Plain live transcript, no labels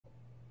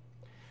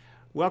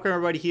Welcome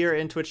everybody here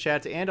in Twitch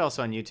chat and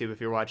also on YouTube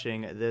if you're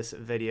watching this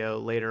video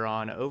later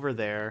on over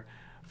there.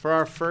 For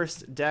our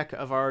first deck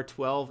of our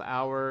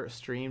 12-hour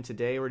stream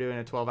today, we're doing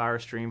a 12-hour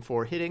stream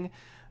for hitting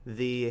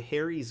the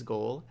Harry's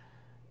goal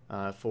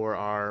for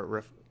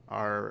our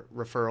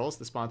referrals,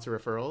 the sponsor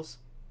referrals.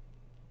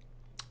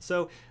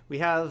 So we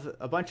have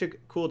a bunch of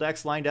cool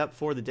decks lined up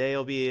for the day.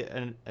 It'll be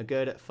a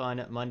good,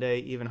 fun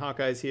Monday. Even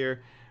Hawkeye's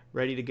here,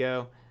 ready to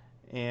go.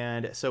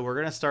 And so we're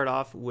going to start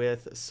off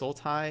with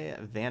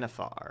Sultai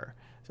Vannifar.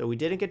 So we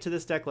didn't get to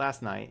this deck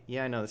last night.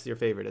 Yeah, I know, this is your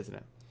favorite, isn't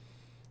it?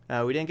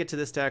 We didn't get to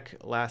this deck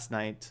last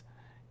night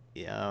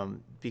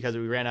because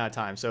we ran out of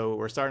time. So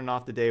we're starting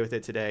off the day with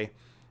it today.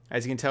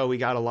 As you can tell, we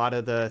got a lot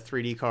of the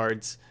 3D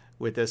cards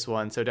with this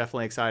one, so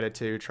definitely excited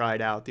to try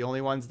it out. The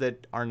only ones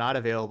that are not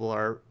available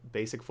are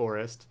Basic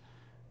Forest.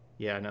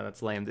 Yeah, no,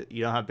 that's lame.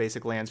 You don't have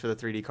basic lands for the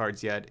 3D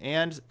cards yet.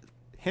 And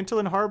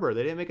Hinterland Harbor.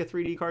 They didn't make a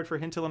 3D card for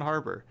Hinterland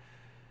Harbor.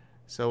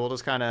 So we'll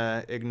just kind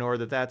of ignore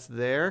that that's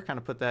there, kind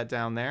of put that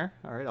down there.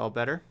 All right, all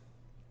better.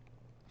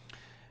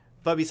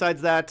 But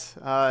besides that,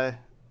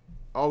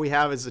 all we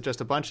have is just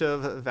a bunch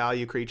of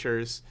value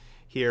creatures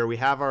here. We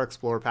have our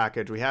Explorer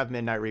package. We have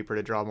Midnight Reaper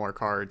to draw more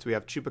cards. We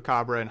have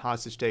Chupacabra and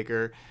Hostage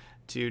Taker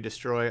to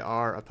destroy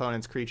our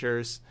opponent's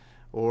creatures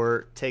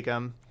or take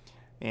them.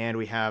 And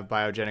we have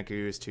Biogenic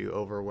Ooze to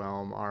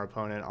overwhelm our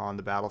opponent on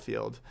the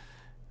battlefield.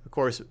 Of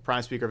course,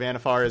 Prime Speaker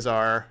Vannifar is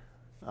our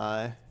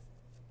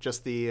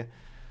just the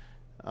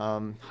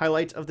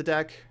highlight of the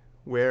deck,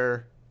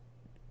 where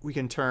we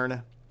can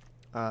turn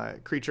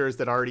creatures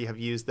that already have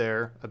used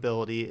their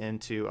ability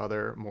into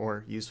other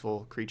more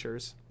useful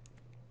creatures.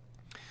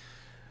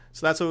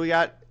 So that's what we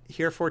got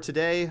here for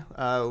today.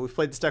 We've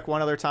played this deck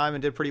one other time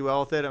and did pretty well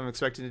with it. I'm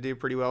expecting to do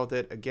pretty well with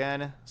it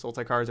again.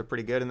 Sultai cards are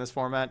pretty good in this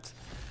format.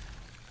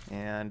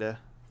 And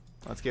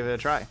let's give it a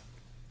try.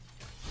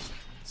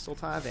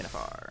 Sultai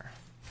Vannifar.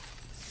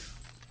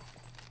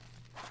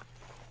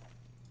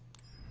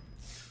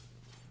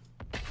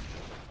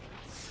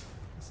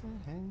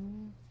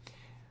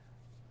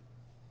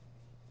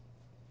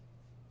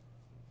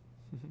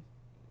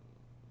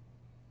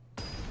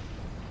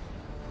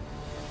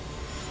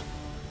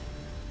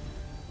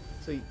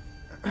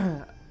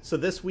 So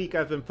this week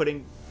I've been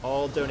putting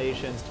all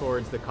donations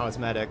towards the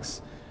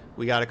cosmetics.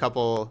 We got a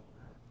couple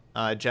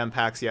gem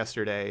packs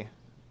yesterday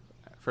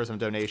for some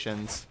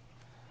donations,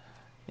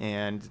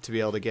 and to be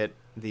able to get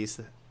these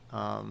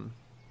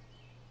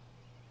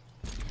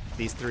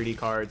 3D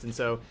cards. And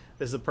so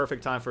this is a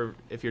perfect time for,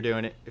 if you're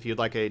doing it, if you'd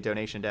like a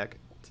donation deck,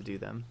 to do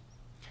them.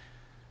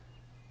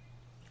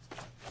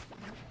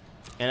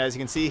 And as you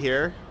can see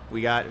here,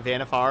 we got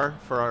Vannifar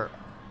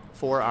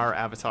for our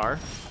avatar,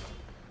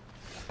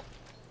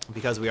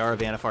 because we are a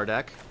Vannifar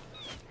deck.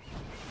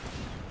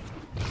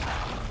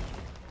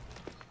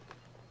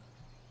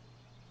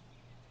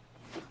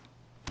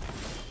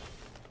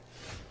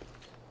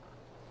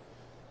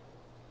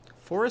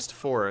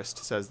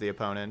 Forest, says the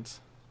opponent.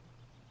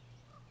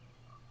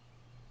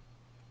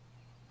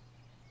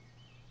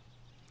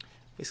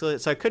 Basically,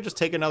 so I could just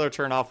take another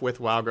turn off with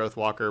Wild Growth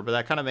Walker, but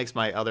that kind of makes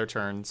my other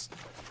turns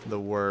the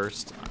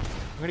worst.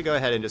 I'm going to go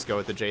ahead and just go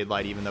with the Jade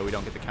Light, even though we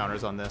don't get the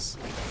counters on this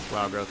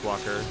Wild Growth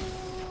Walker.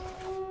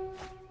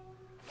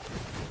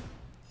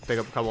 Pick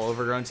up a couple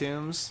Overgrown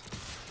Tombs.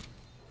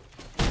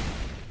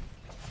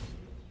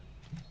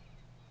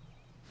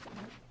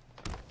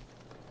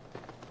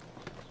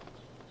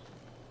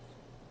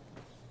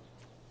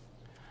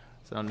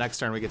 So next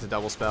turn we get to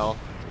double spell.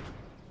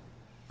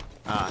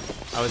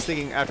 I was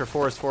thinking after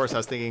Forest, I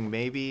was thinking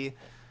maybe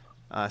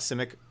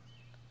Simic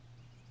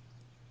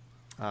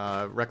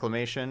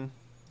Reclamation.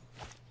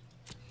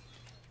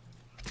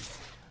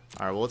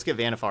 Alright, well, let's get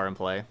Vannifar in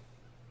play.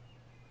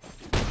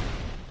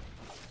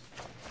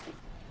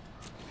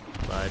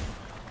 But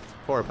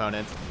poor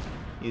opponent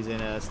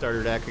using a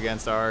starter deck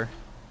against our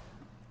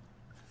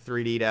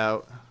 3D'd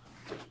out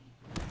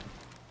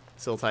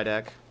Sultai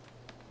deck.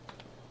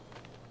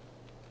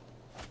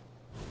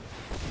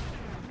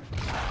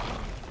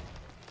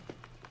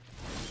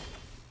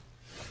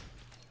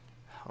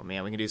 Oh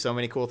man, we can do so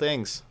many cool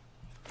things.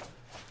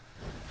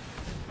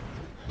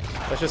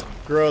 Let's just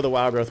grow the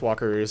Wild Growth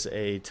Walkers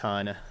a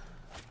ton,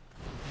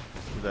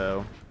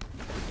 though.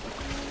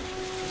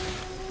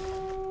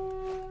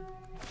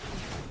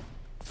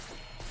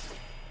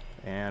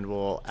 And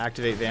we'll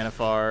activate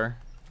Vannifar,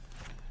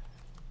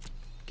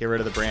 get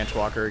rid of the Branch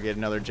Walker, get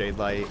another Jade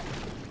Light.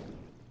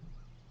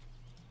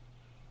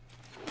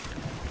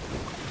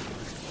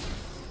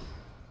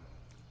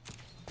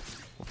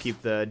 We'll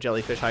keep the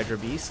Jellyfish Hydra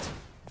Beast.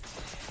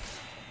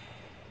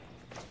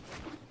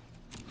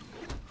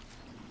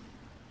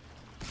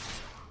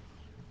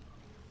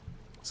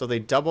 So they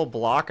double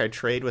block, I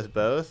trade with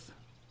both.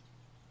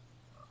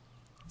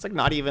 It's like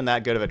not even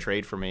that good of a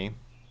trade for me,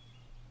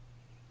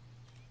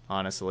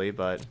 honestly,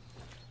 but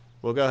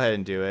we'll go ahead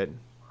and do it.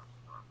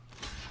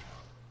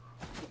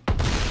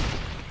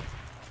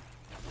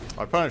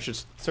 Our opponent should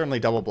certainly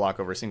double block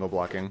over single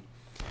blocking.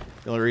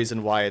 The only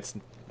reason why it's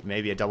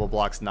maybe a double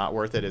block's not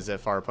worth it is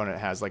if our opponent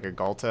has like a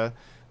Galta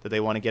that they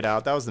want to get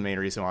out. That was the main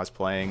reason why I was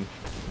playing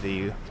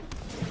the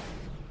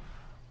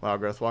Wild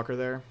Growth Walker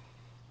there.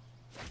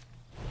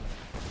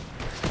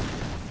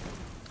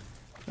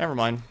 Never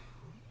mind.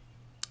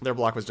 Their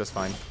block was just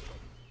fine.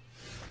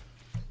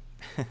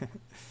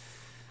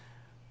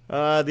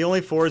 The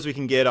only 4s we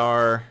can get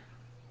are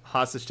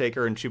Hostage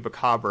Taker and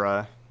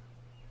Chupacabra.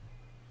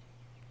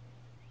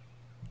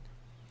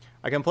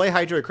 I can play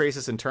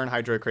Hydroichrasis and turn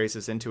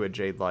Hydroichrasis into a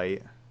Jade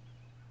Light.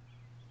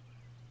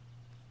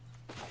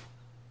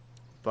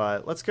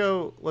 But let's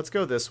go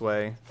this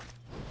way.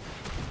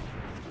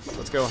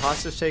 Let's go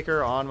Hostage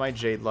Taker on my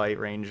Jade Light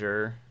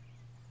Ranger.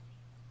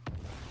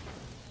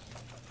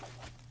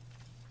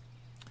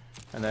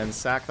 And then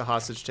sack the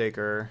Hostage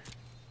Taker.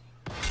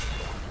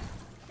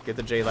 Get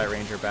the Jade Light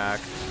Ranger back.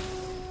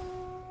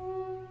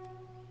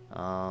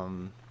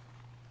 Because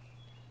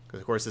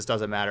of course this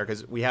doesn't matter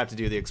because we have to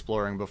do the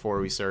exploring before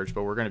we search,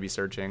 but we're going to be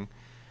searching.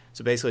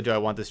 So basically, do I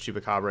want this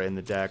Chupacabra in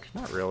the deck?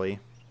 Not really.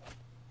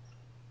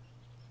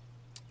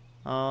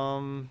 I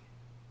mean,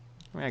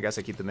 I guess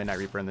I keep the Midnight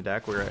Reaper in the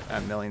deck. We're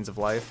at millions of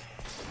life.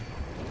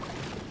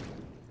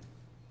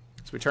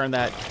 So we turn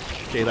that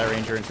Jade Light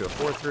Ranger into a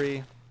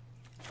 4/3.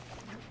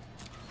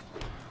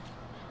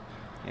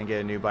 And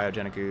get a new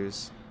Biogenic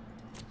Ooze.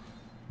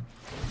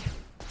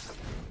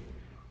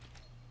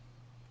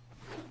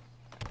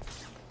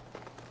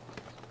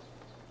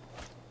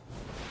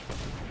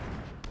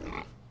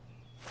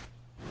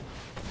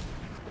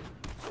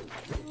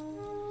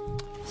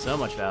 So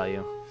much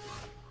value.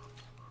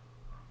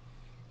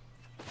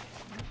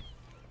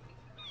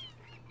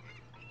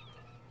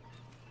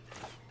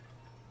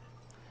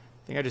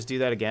 Think I just do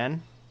that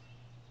again?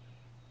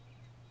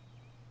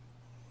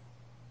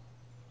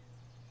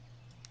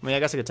 I mean, I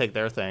guess I could take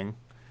their thing.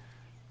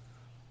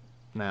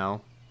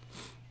 Now.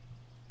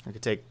 I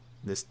could take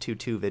this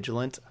 2/2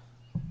 Vigilant.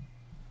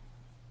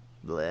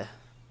 Bleh.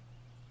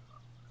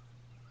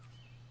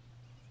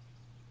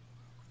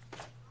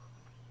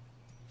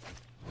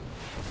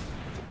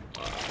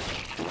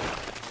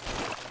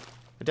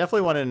 I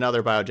definitely wanted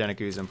another Biogenic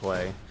Ooze in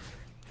play.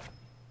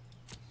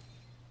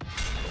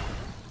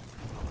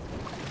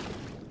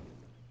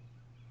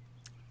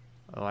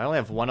 Oh, I only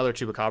have one other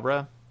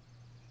Chupacabra.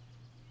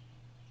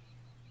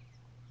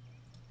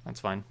 That's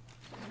fine.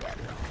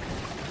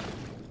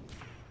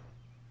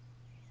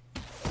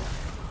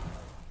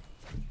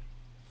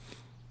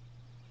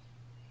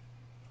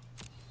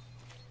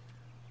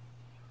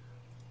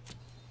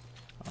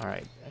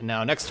 Alright, and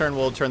now next turn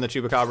we'll turn the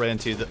Chupacabra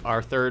into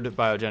our third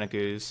Biogenic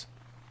Ooze.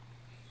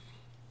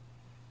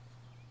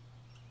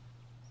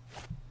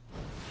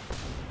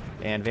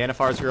 And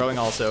Vannifar's growing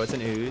also. It's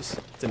an ooze.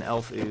 It's an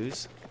elf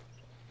ooze.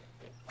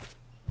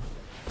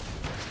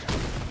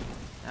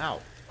 Ow.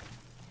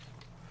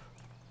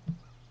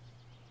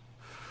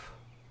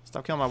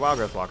 Stop killing my Wild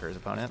Growth Walkers,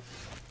 opponent.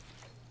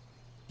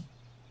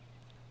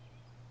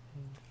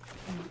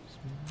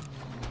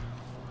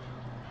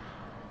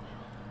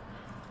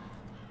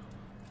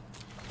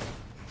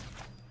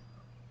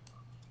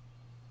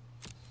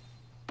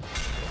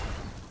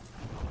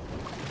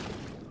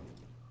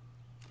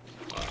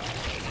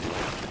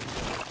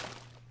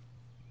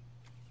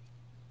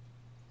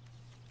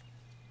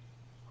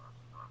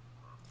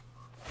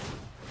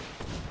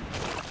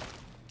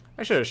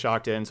 I should have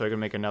shocked in so I could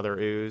make another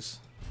ooze.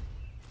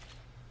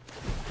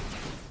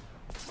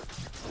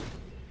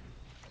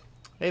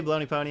 Hey,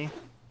 Blony Pony.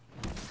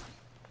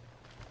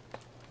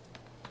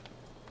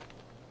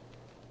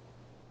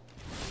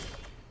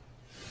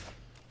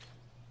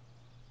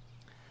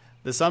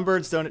 The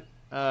Sunbirds don't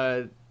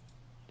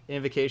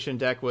Invocation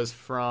deck was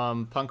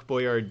from Punk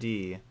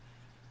Boyardee.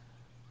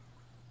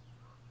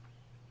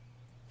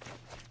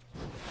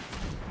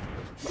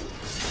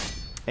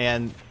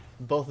 And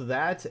both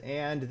that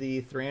and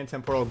the Thran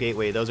Temporal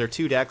Gateway, those are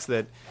two decks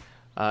that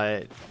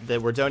that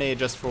were donated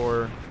just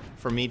for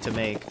me to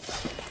make,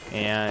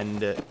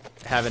 and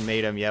haven't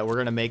made them yet. We're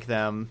gonna make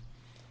them,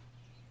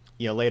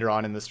 you know, later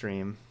on in the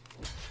stream.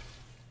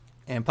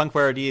 And Punk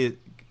Boyardee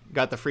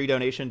got the free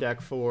donation deck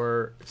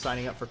for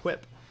signing up for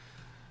Quip.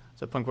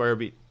 So Punk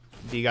Boyardee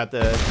got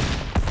a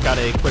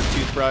Quip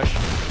Toothbrush,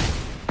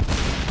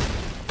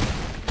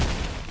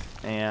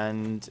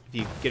 and if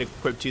you get a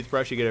Quip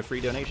Toothbrush, you get a free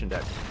donation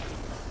deck.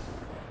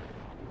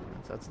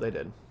 That's what they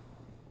did.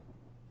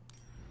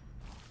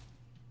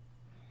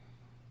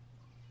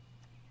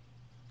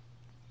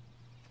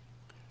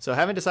 So I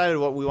haven't decided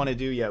what we want to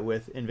do yet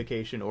with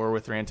Invocation or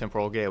with Thran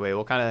Temporal Gateway.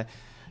 We'll kind of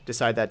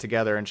decide that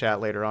together and chat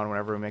later on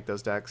whenever we make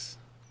those decks.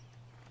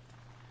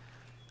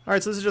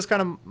 Alright, so this is just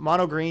kind of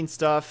mono green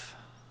stuff.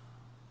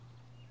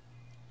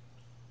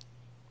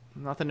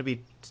 Nothing to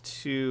be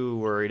too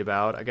worried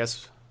about. I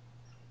guess,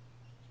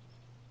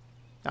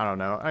 I don't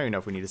know. I don't even know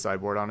if we need a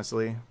sideboard,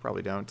 honestly.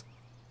 Probably don't.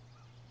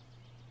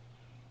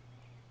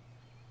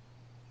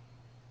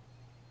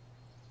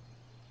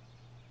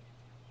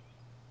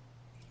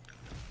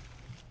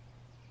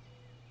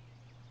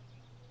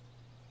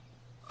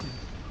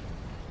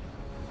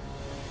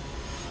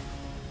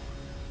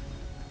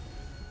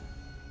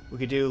 We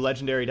could do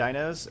Legendary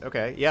Dinos.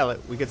 Okay, yeah,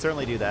 we could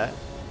certainly do that.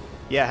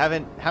 Yeah,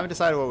 haven't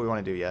decided what we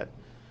want to do yet.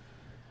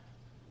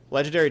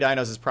 Legendary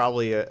dinos is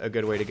probably a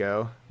good way to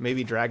go.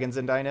 Maybe dragons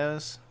and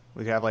dinos.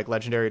 We could have like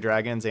legendary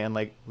dragons and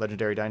like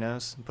legendary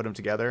dinos and put them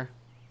together.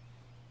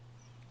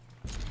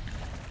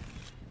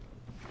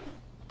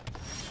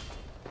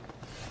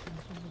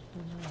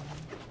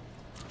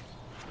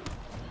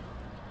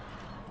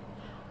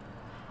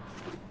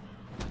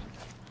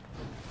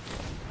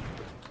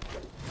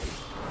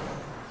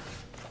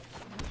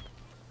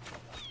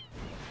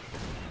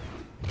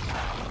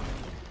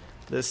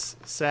 This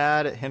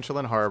sad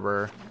Hinterland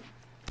Harbor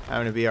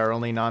having to be our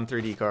only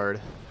non-3D card.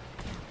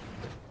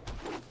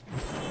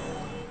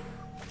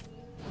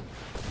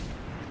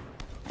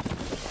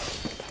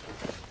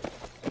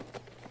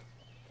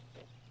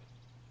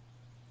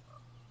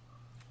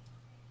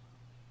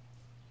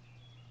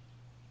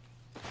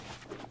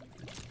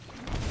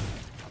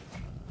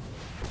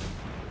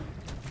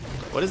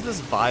 What is this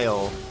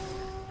vial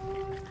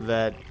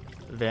that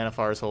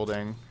Vannifar is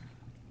holding?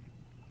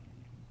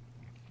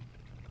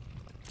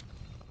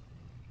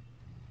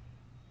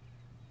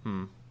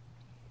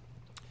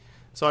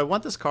 So I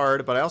want this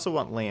card, but I also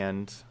want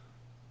land.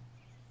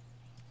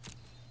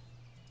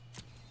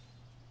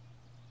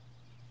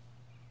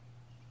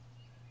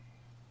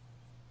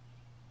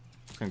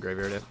 Just gonna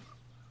graveyard it.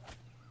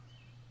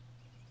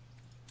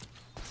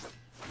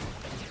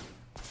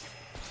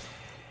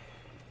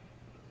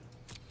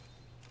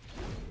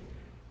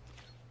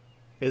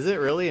 Is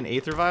it really an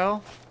Aether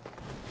Vial?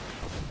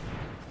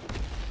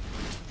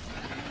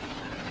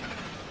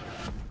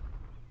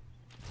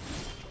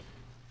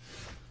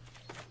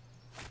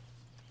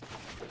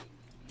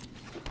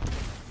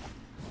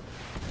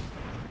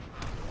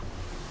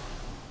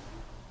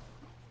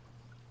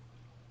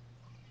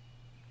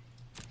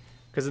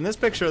 Because in this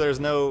picture, there's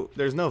no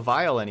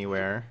vial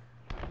anywhere.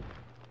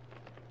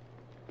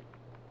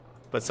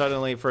 But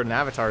suddenly, for an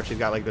avatar, she's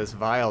got like this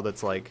vial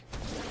that's like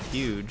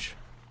huge.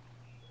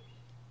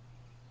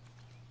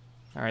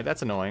 All right,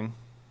 that's annoying.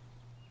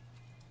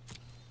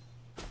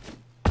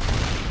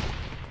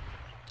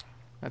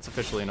 That's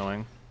officially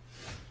annoying.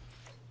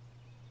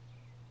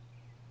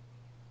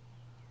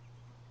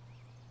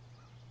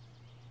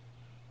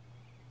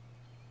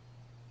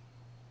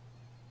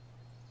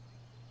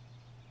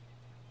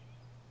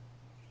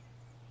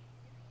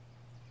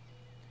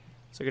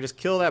 So I could just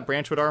kill that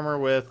Branchwood Armor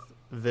with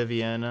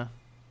Vivian.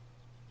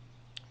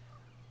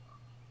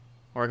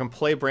 Or I can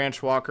play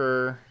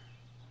Branchwalker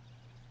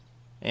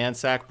and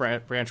sack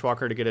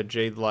Branchwalker to get a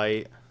Jade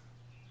Light.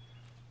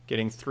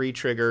 Getting 3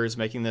 triggers,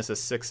 making this a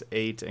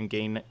 6/8 and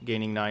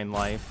gaining 9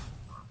 life.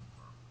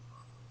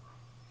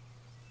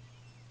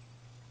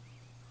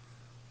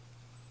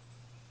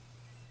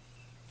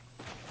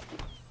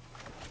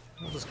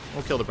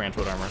 We'll kill the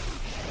Branchwood Armor.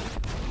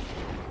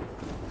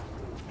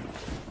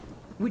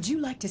 Would you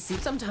like to see?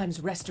 Sometimes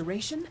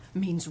restoration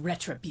means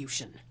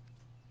retribution.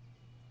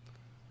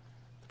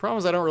 The problem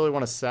is I don't really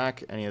want to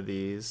sack any of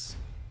these.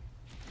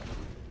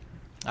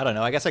 I don't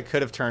know. I guess I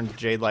could have turned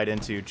Jade Light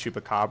into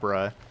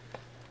Chupacabra.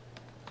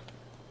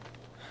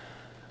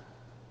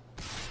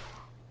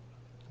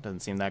 Doesn't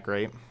seem that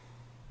great.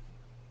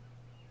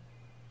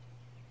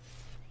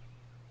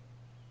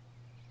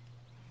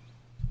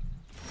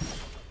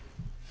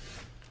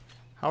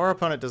 How our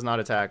opponent does not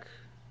attack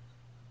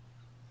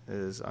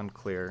is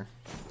unclear.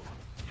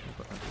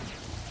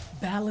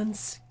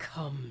 Balance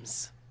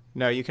comes.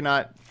 No, you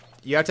cannot.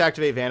 You have to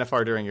activate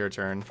Vannifar during your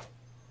turn.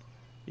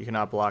 You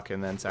cannot block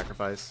and then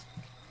sacrifice.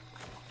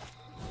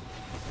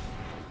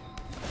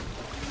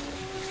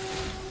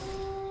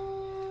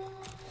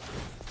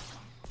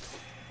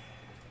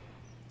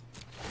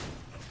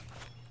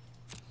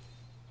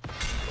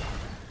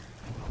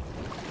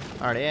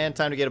 Alright, and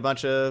time to get a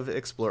bunch of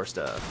explore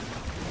stuff.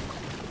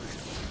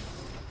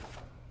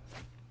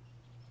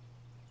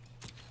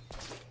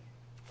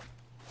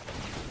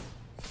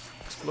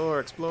 Explore,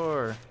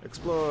 explore,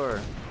 explore.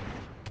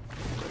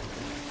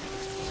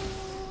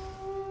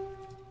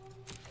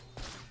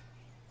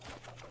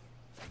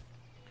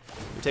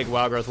 We take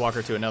Wild Growth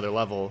Walker to another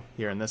level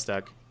here in this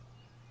deck.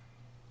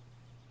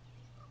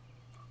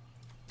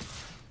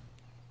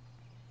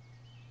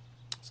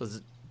 So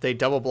they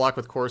double block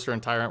with Courser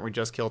and Tyrant. We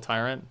just kill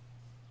Tyrant.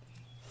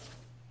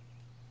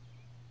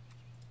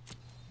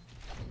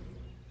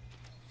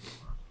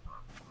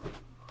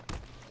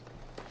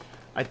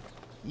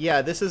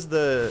 Yeah, this is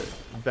the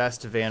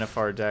best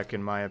Vannifar deck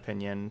in my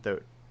opinion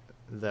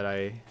that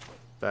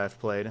I've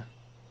played.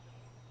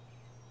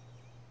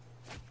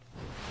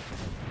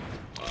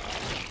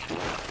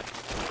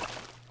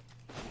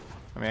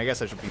 I mean, I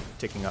guess I should be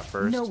ticking up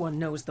first. No one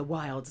knows the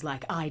wilds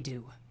like I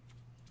do.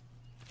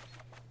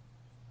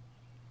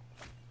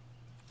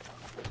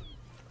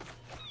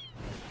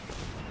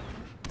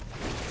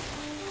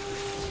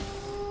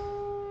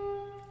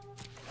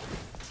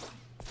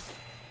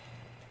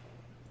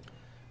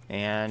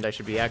 And I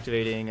should be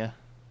activating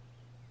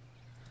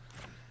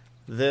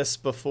this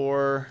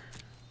before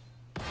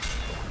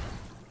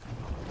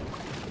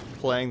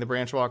playing the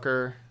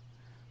Branchwalker.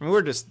 I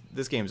mean,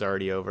 this game's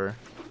already over.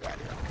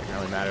 Doesn't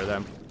really matter that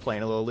I'm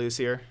playing a little loose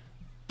here.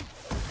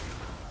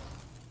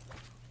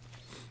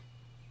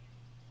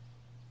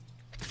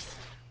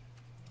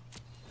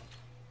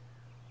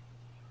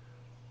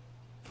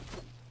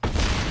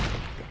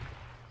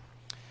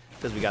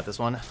 because we got this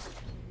one.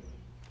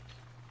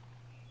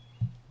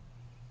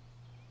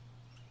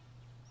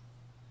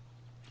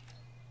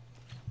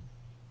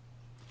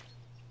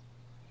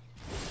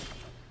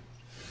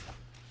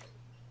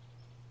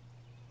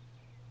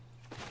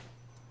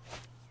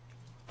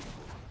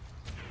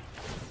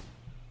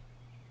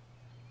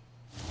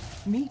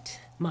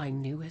 Meet my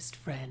newest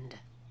friend.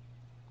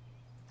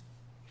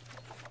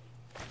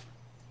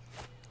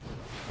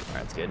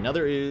 Alright, let's get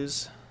another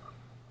ooze.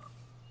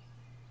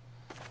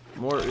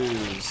 More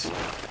ooze. So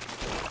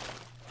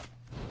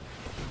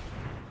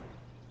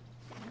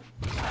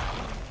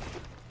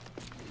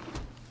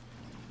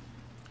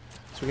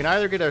we can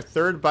either get our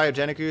third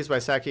biogenic ooze by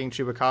sacking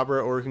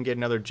Chupacabra, or we can get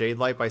another Jade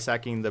Light by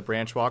sacking the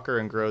Branch Walker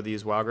and grow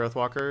these Wild Growth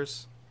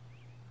Walkers.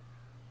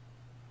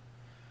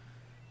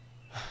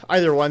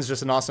 Either one's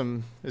just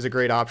is a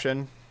great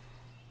option.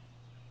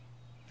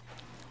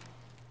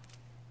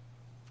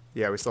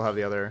 Yeah, we still have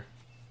the other.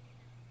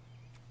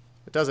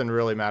 It doesn't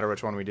really matter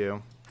which one we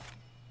do,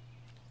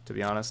 to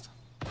be honest.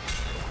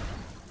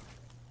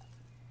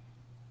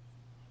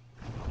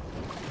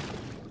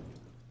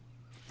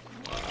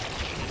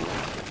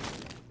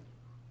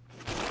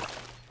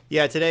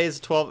 Yeah, today's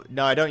 12.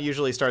 No, I don't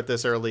usually start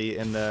this early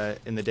in the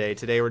day.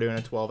 Today we're doing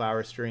a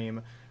 12-hour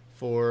stream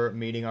for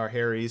meeting our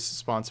Harry's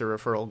sponsor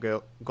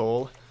referral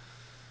goal.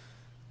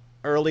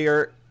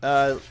 Earlier,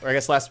 or I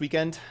guess last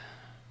weekend.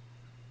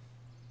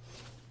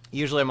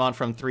 Usually I'm on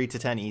from 3 to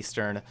 10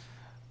 Eastern.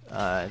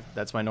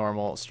 That's my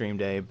normal stream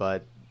day,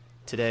 but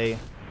today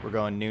we're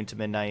going noon to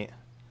midnight,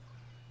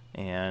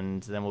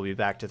 and then we'll be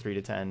back to 3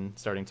 to 10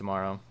 starting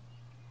tomorrow.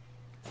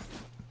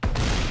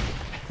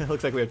 It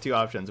looks like we have two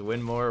options: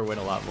 win more or win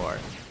a lot more.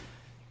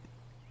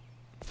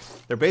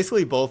 They're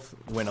basically both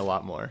win a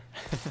lot more.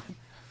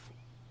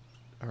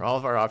 Or all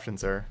of our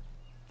options are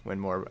win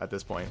more at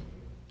this point.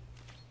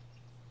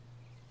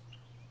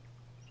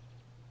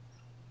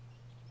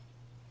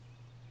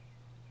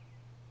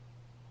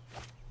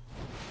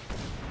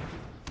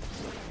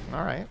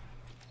 All right.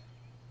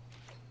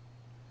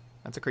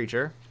 That's a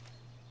creature.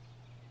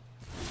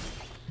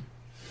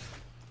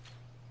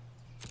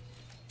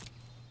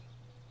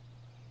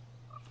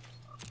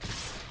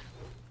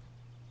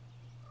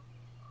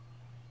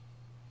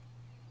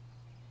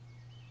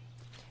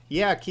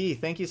 Yeah, Key,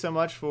 thank you so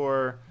much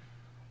for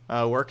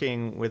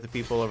working with the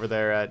people over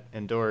there at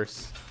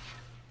Endorse.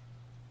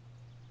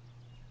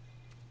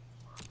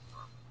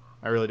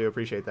 I really do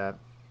appreciate that.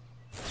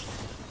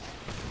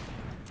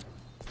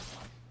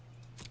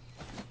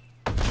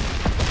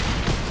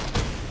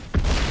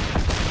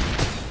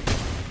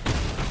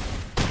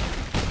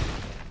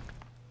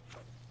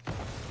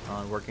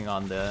 Working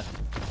on the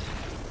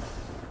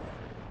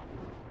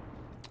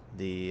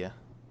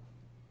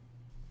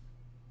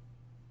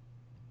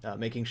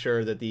making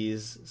sure that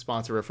these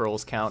sponsor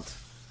referrals count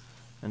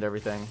and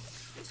everything.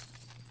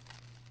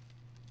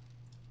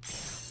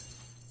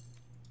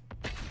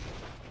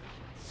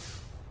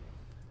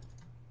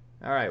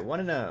 All right,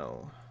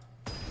 1-0.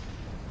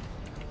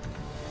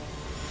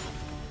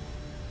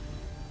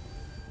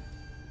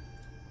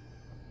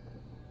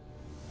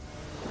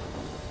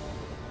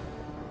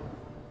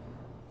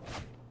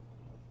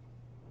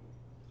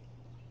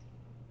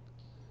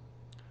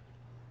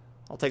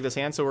 I'll take this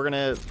hand, so we're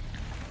gonna,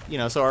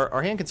 so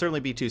our hand can certainly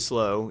be too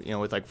slow,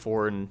 with like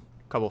 4 and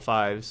a couple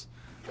 5s.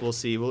 We'll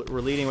see. We're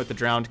leading with the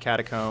Drowned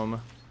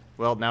Catacomb.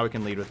 Well, now we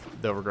can lead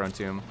with the Overgrown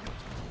Tomb,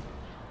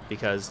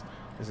 because,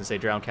 as I say,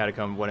 Drowned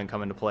Catacomb wouldn't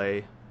come into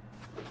play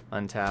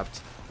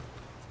untapped.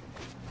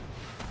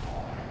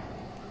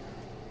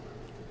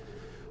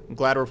 I'm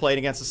glad we're playing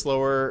against a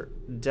slower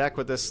deck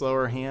with this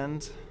slower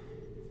hand.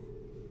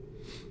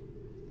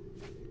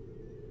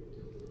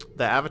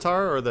 The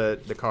avatar or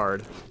the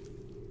card?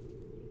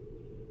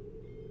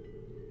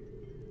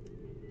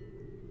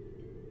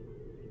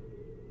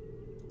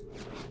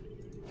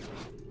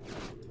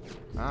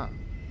 Ah.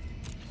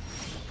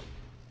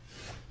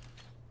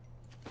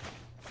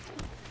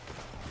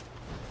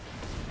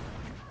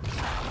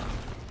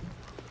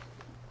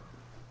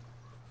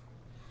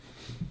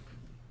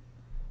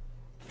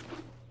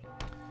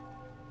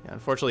 Yeah,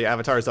 unfortunately,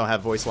 avatars don't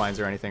have voice lines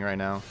or anything right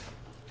now.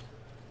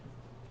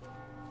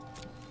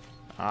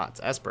 Ah, it's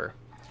Esper.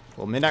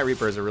 Well, Midnight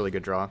Reaper is a really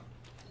good draw.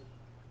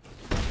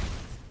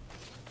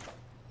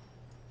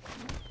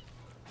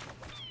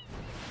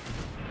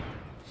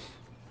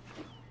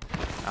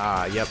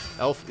 Ah, yep.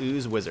 Elf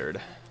Ooze Wizard.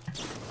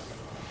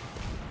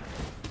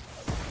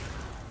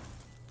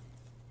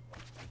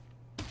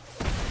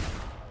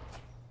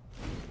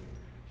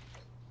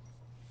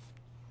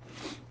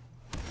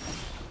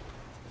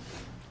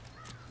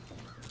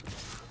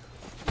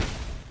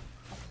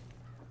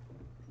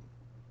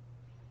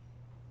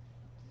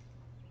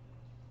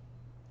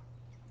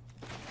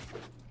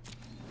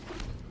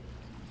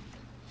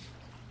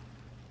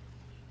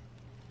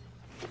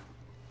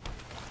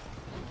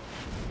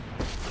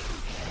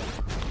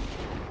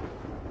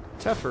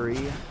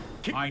 Teferi.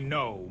 I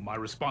know my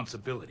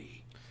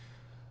responsibility.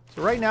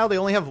 So right now they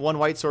only have one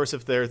white source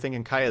if they're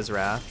thinking Kaya's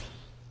Wrath.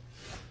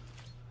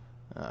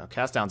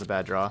 Cast Down's a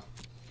bad draw.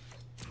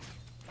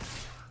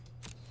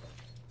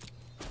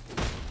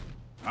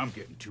 I'm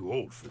getting too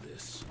old for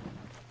this.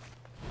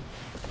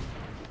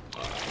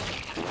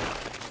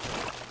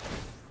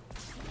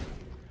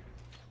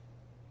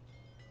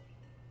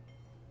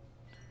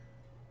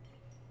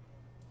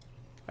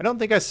 I don't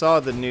think I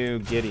saw the new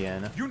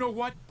Gideon. You know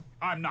what?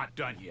 I'm not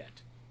done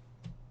yet.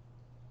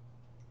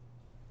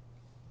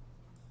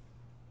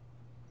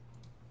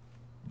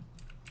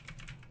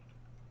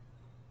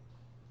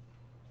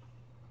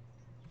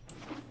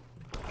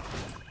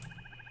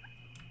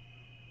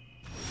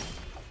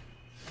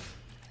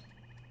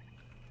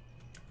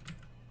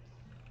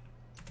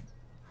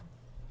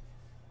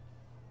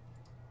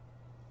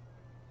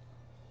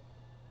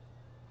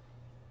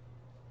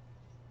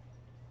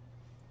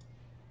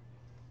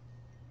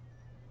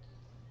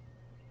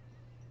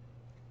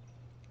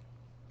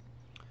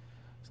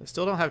 I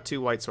still don't have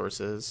 2 white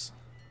sources.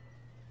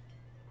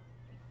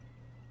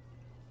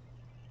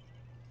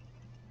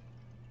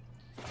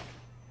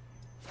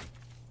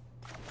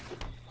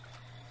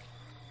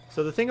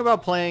 So the thing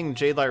about playing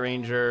Jade Light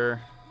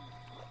Ranger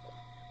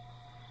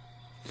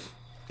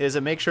is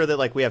it makes sure that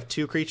like we have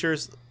 2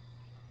 creatures,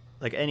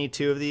 like any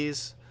 2 of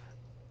these.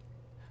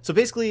 So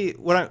basically,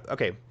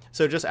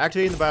 so just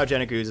activating the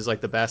Biogenic Ooze is like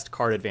the best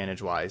card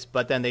advantage wise,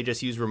 but then they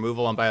just use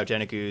removal on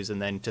Biogenic Ooze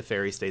and then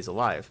Teferi stays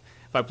alive.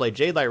 If I play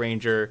Jade Light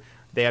Ranger,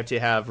 they have to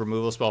have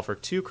removal spell for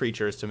 2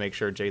 creatures to make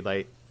sure to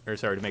make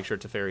sure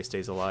Teferi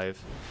stays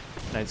alive.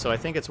 And so I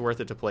think it's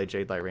worth it to play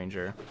Jade Light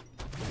Ranger.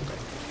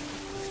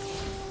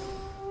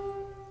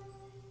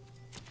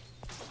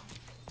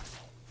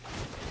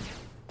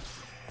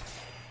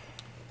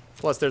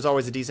 Plus, there's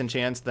always a decent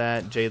chance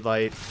that Jade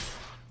Light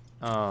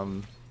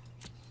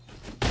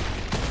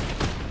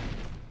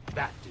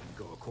That didn't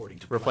go according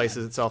to replaces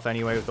plan. itself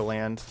anyway with the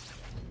land.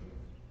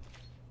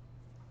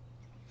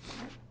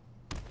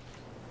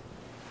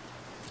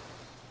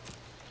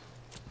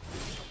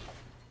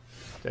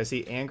 Did I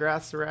see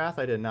Angrath's Wrath?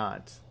 I did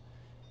not.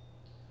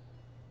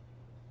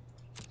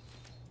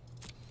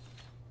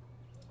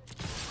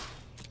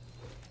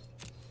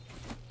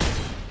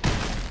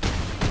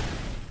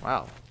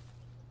 Wow.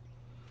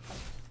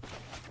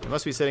 It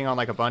must be sitting on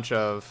like a bunch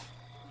of...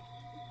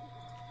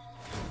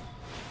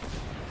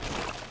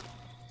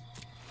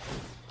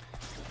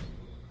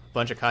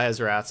 Kaya's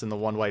Wraths in the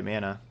 1 white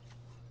mana.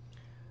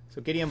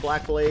 So Gideon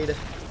Blackblade,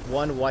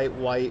 1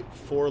 white,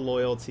 4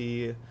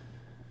 loyalty.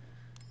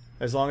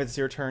 As long as it's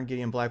your turn,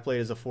 Gideon Blackblade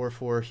is a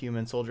 4/4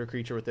 human soldier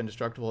creature with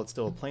indestructible. It's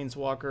still a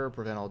planeswalker.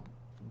 Prevent all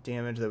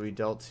damage that we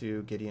dealt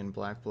to Gideon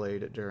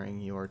Blackblade during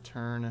your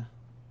turn.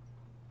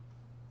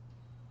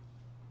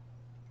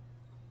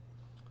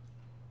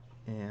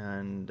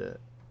 And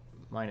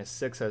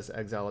 -6 has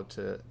exile up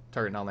to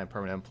target non-land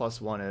permanent. And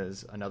 +1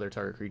 is another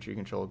target creature you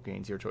control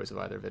gains your choice of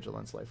either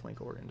vigilance,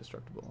 lifelink, or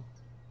indestructible.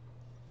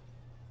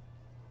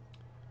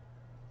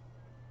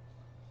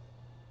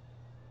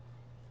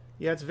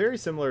 Yeah, it's very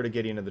similar to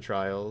Gideon of the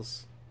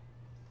Trials.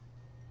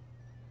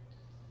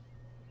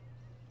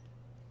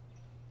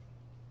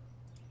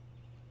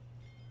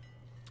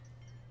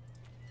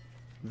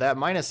 That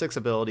 -6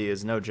 ability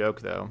is no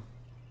joke, though.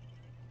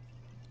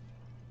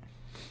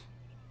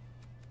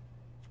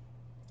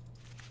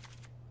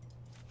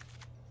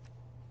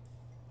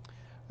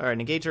 Alright,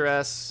 Negate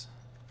Duress,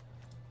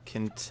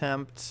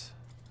 Contempt,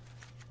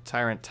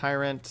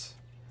 Tyrant,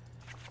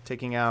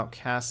 taking out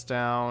Cast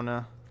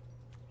Down,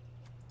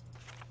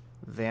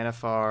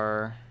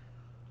 Vannifar,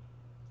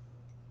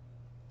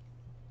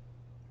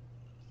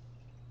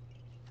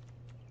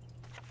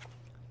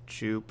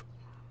 Jupe.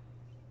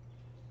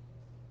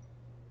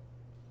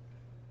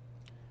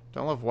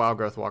 Don't love Wild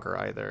Growth Walker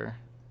either.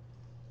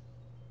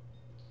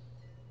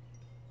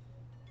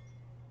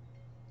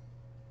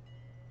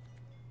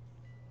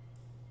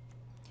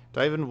 Do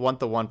I even want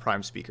the 1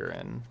 Prime Speaker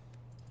in?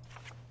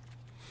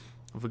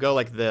 If we go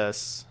like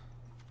this,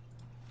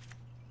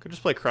 could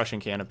just play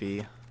Crushing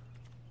Canopy.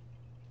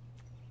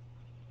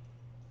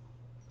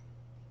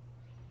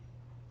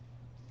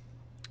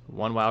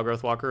 One Wild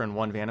Growth Walker and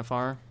 1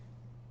 Vannifar.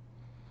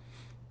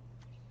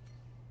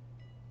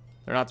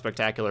 They're not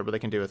spectacular, but they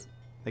can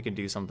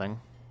do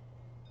something.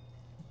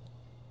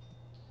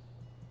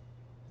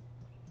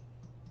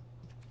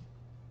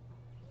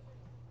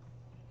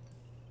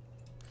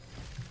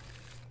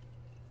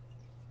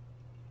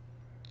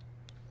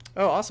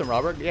 Oh, awesome,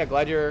 Robert. Yeah,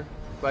 glad you're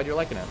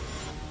liking it.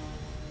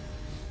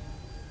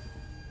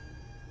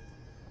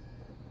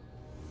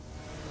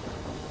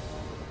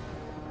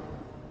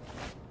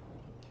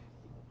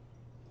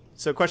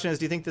 So question is,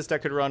 do you think this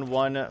deck could run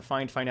 1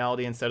 Find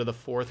Finality instead of the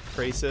 4th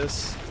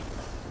Krasis?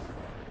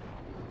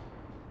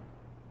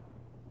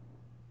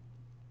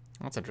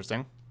 That's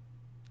interesting.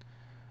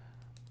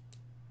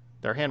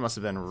 Their hand must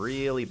have been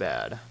really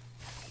bad.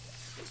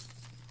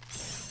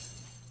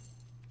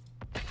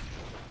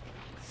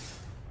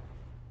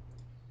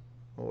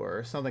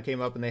 Or something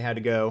came up and they had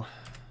to go.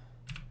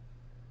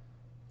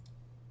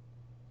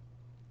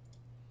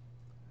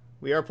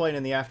 We are playing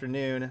in the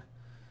afternoon.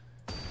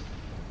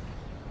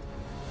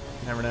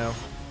 You never know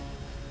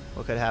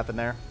what could happen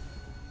there.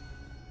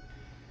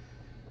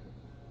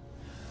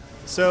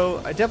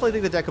 So I definitely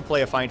think the deck could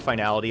play a Find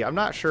Finality. I'm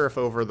not sure if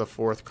over the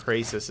 4th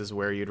Krasis is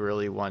where you'd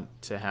really want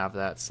to have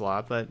that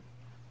slot, but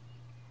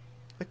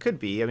it could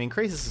be. I mean,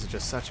 Krasis is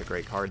just such a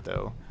great card,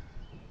 though.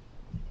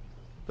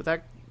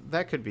 But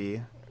that could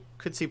be.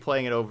 Could see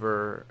playing it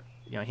over,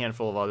 you know, a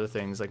handful of other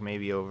things, like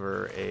maybe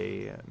over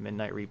a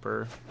Midnight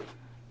Reaper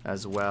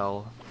as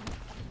well.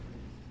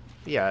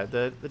 But yeah,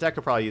 the deck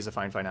could probably use a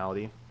Find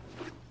Finality.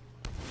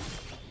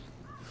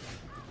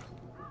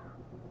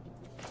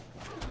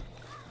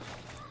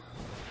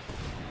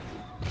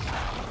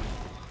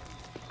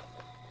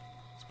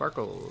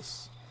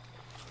 Sparkles.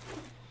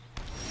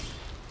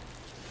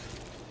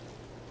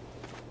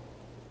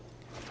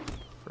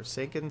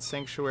 Forsaken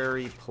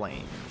Sanctuary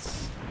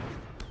Plains.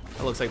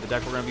 That looks like the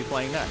deck we're going to be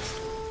playing next.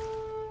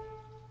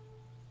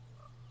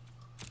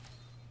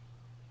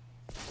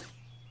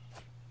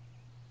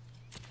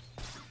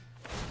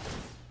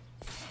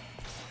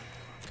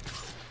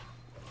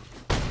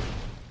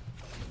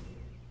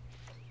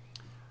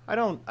 I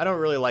don't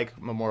really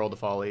like Memorial to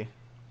Folly.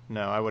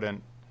 No, I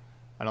wouldn't.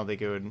 I don't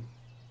think it would.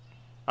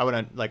 I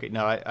wouldn't like it.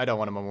 No, I don't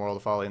want a Memorial to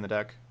Folly in the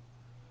deck.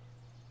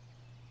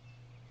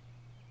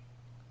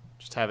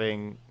 Just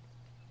having,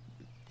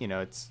 you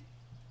know, it's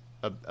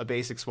a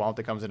basic swamp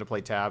that comes into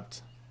play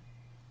tapped.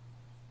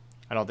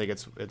 I don't think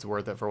it's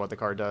worth it for what the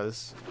card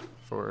does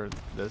for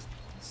this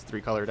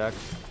 3-color deck.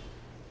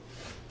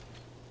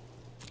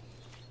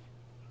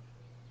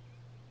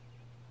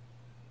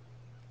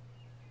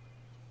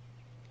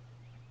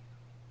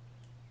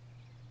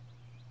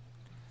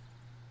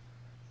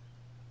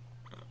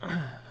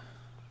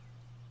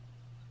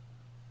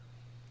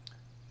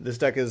 This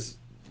deck is,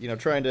 you know,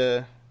 trying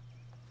to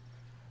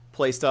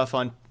play stuff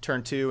on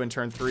turn 2 and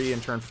turn 3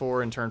 and turn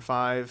 4 and turn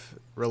 5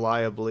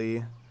 reliably.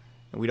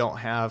 And we don't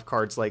have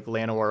cards like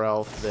Llanowar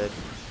Elf that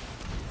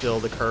fill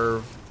the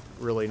curve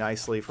really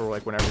nicely for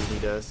like whenever you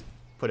need to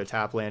put a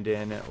tap land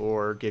in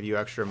or give you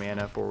extra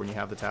mana for when you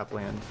have the tap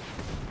land.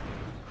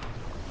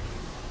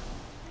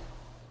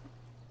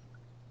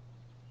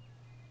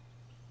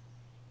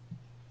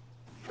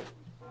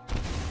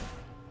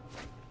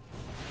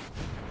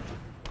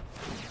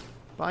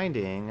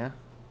 Binding. Well,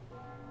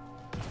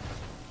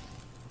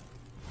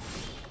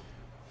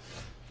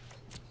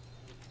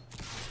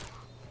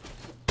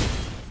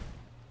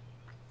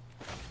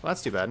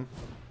 that's too bad.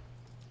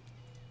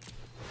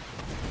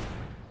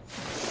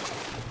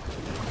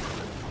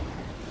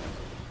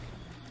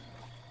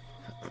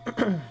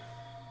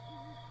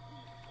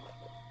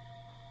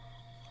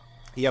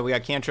 Yeah, we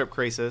got Cantrip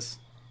Krasis.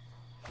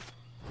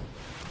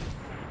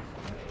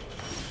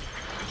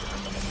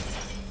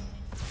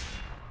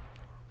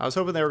 I was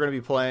hoping they were going to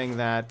be playing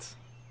that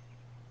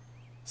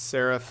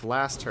Seraph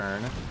last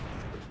turn,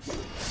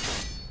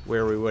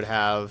 where we would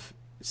have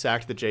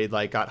sacked the Jade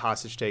Light, got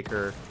Hostage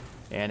Taker,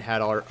 and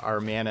had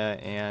our mana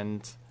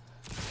and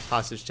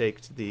Hostage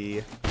Taked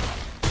the,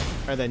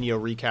 and then, you know,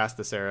 recast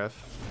the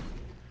Seraph.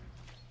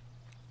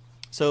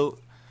 So,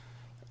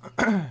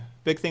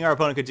 big thing our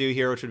opponent could do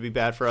here, which would be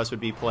bad for us, would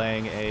be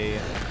playing a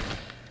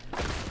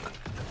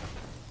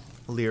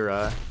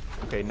Lyra.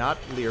 Okay, not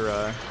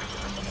Lyra.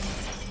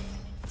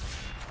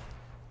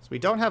 We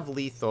don't have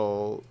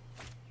lethal.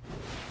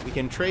 We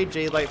can trade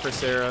Jade Light for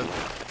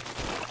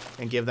Seraph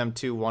and give them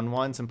 2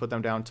 1/1s and put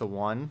them down to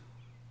 1.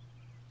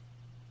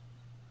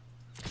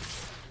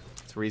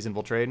 It's a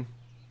reasonable trade.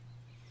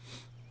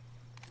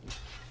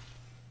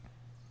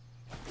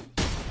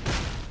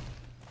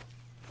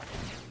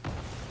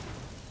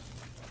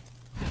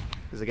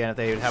 Because again, if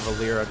they would have a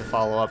Lyra to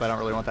follow up, I don't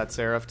really want that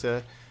Seraph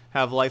to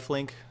have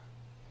lifelink.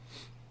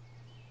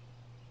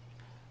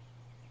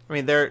 I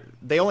mean,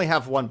 they only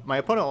have one. My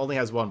opponent only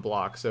has 1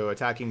 block, so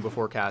attacking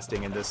before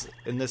casting in this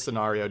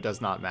scenario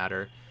does not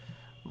matter.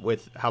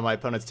 With how my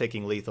opponent's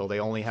taking lethal, they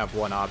only have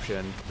 1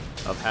 option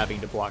of having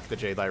to block the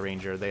Jade Light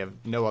Ranger. They have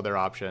no other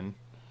option.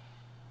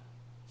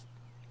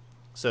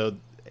 So,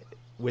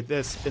 with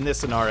this in this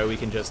scenario, we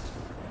can just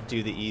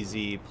do the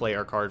easy, play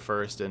our card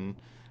first, and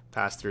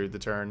pass through the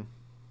turn.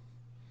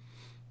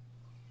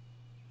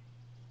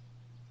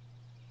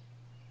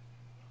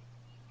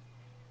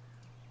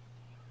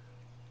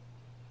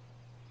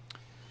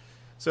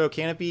 So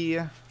Canopy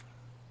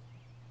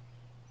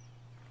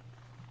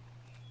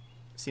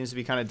seems to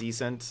be kind of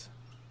decent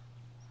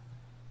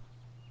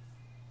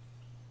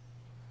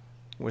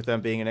with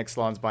them being an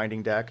Ixalan's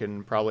Binding deck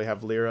and probably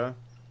have Lyra.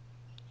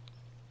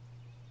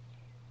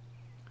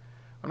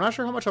 I'm not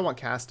sure how much I want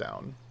Cast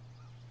Down.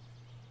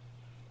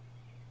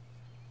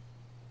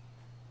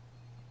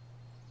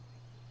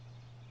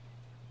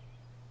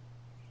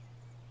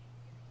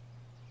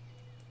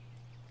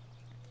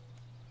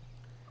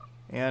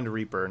 And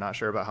Reaper. Not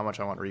sure about how much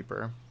I want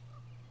Reaper.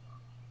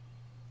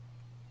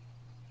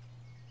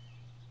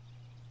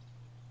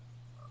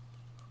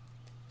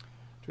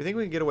 Do we think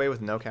we can get away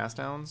with no cast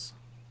downs?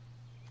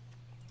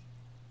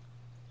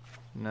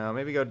 No,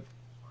 maybe go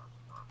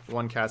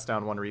 1 cast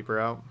down, 1 Reaper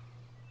out.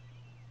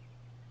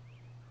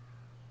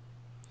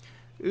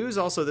 Ooze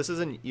also, this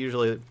isn't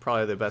usually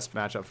probably the best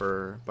matchup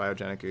for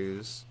Biogenic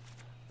Ooze.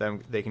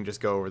 They can just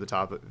go over the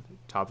top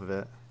of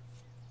it.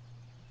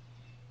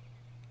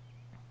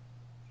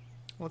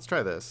 Let's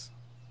try this.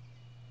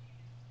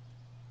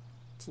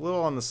 It's a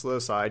little on the slow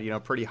side, you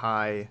know, pretty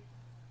high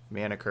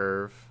mana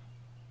curve.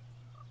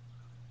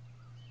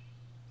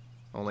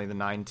 Only the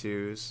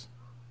 9/2s.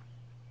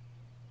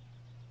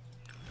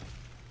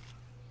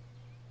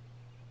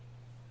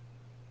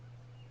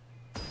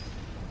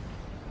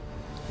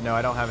 No,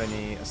 I don't have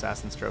any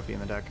Assassin's Trophy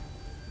in the deck.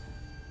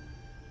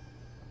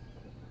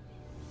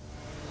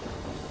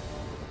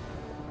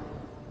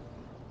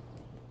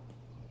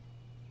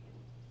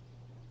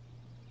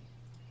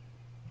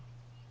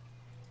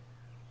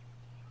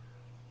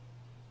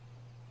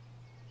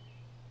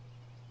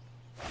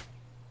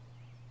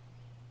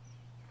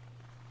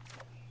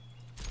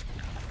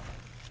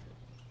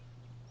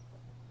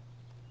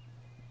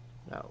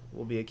 That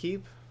will be a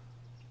keep.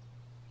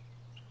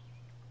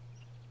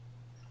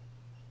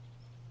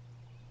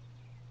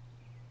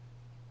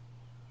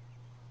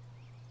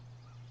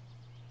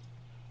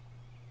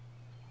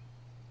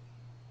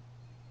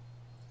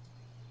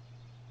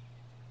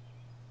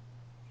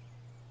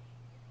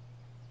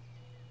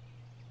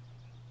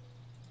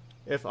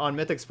 If on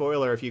Mythic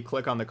Spoiler, if you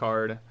click on the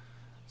card,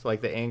 so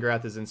like the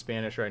Angrath is in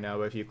Spanish right now,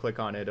 but if you click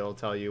on it, it'll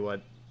tell you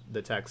what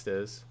the text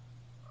is.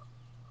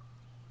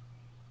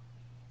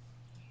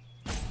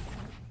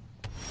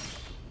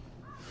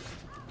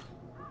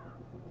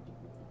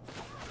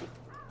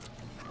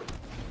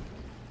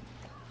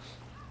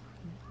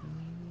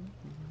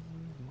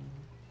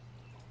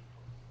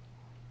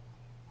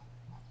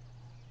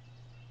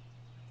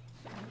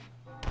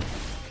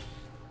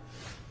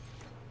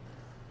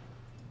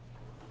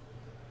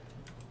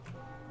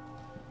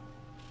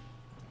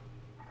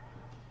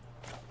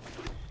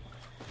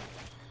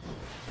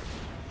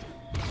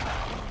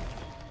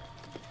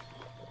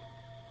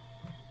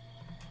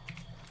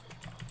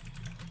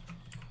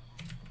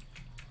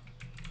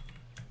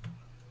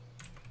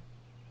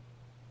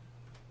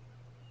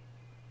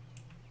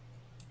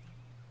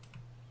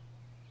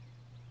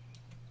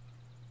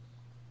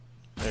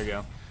 There you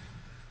go.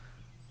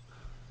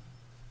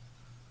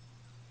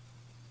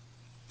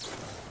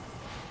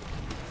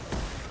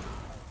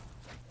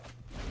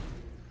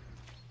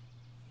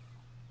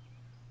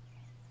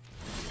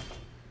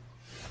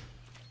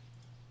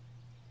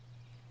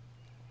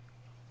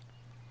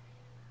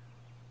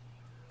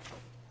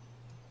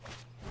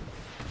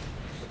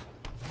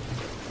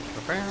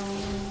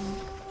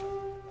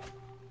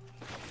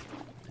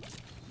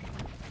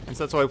 And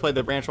so that's why we played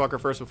the Branch Walker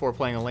first before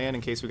playing a land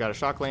in case we got a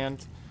shock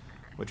land,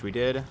 which we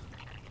did. I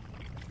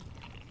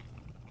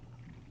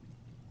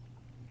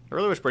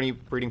really wish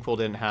Breeding Pool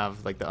didn't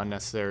have like the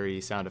unnecessary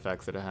sound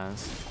effects that it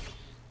has.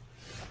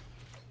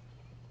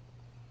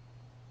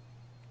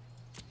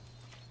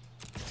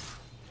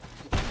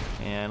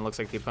 And looks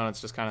like the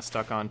opponent's just kind of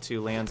stuck on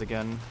 2 lands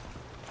again.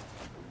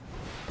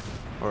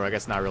 Or I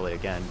guess not really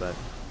again, but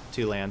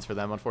 2 lands for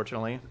them,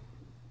 unfortunately.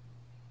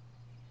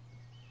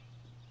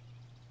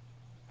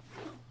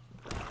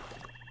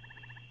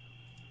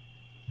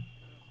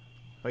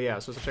 Oh yeah, I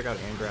was supposed to check out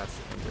Angrath's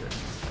Ender.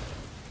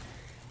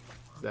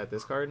 Is that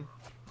this card?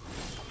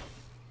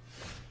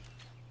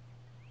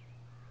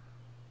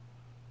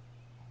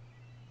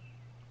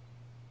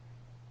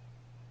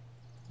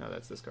 No,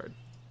 that's this card.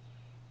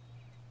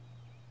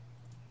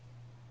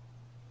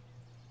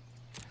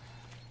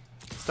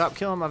 Stop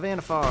killing my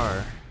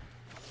Vannifar.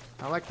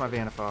 I like my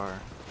Vannifar.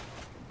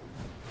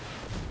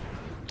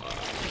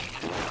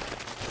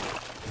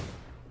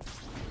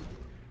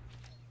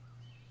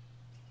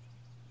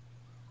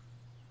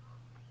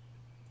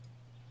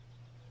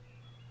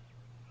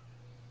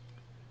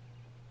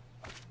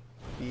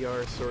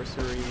 BR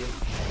sorcery.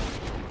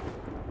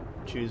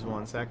 Choose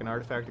one. Sack an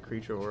artifact, a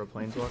creature, or a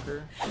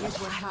planeswalker. Here's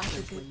where half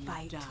a good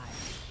fight die.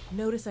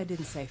 Notice I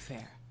didn't say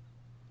fair.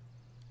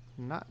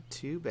 Not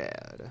too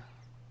bad.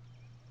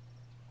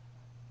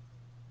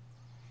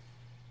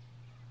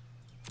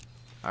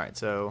 Alright,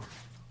 so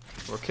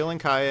we're killing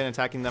Kaya and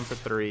attacking them for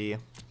 3.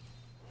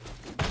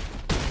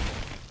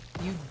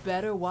 You'd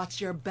better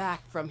watch your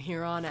back from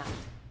here on out.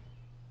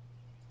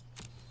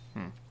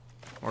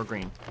 Or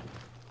green.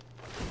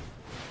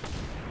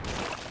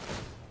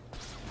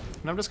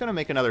 And I'm just going to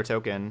make another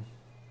token.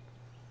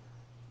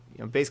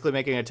 You know, basically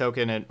making a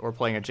token or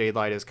playing a Jade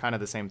Light is kind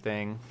of the same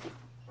thing.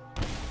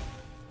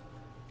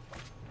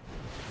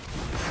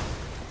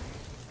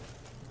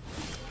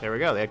 There we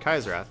go, they had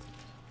Kaya's Wrath.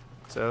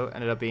 So,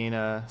 ended up being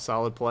a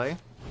solid play.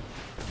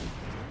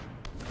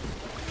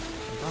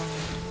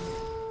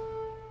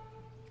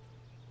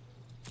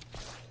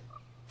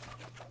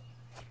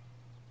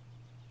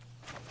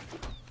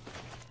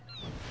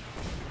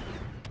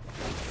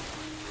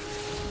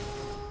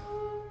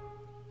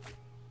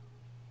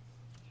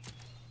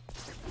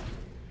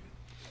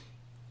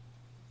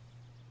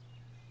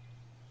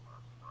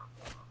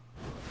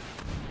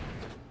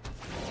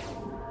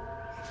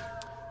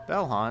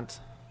 Bellhaunt.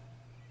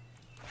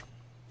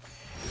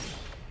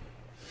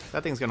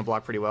 That thing's gonna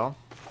block pretty well.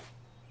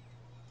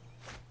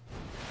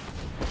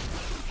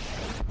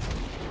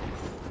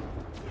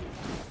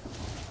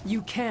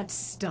 You can't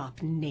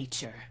stop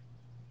nature.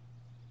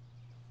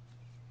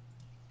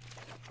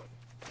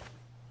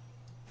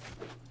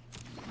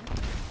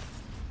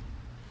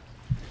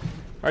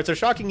 Alright, so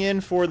shocking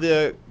in for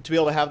to be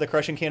able to have the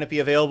Crushing Canopy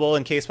available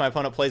in case my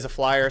opponent plays a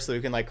flyer, so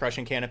we can like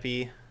Crushing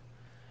Canopy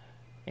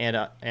and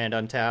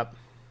untap.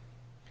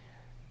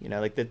 You know,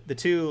 like the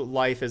 2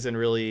 life isn't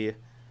really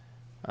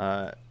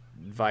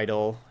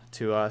vital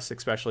to us,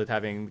 especially with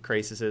having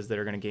Crasises that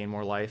are going to gain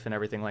more life and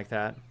everything like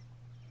that.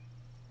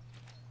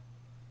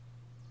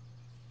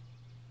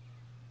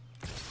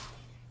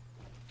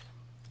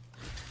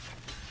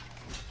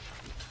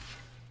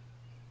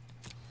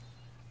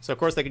 So of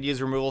course they could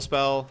use removal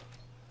spell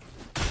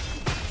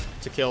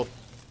to kill,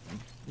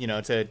 you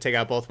know, to take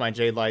out both my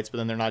Jade Lights, but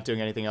then they're not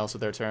doing anything else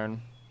with their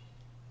turn.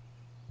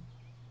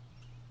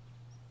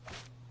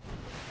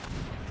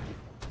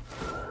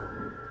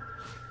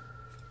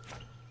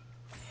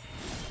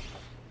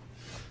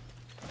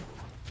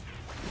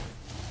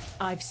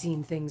 I've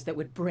seen things that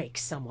would break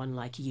someone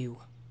like you.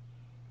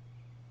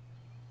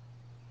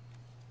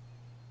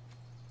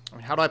 I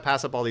mean, how do I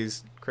pass up all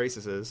these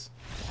Crasises?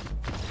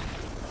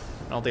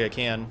 I don't think I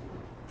can.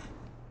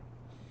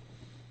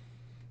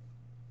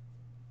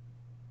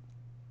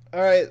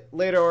 Alright,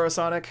 later,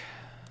 Orasonic.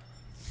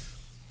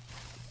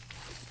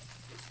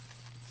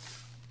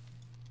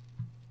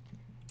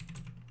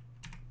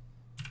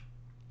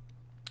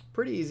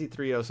 Pretty easy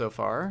 3-0 so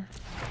far.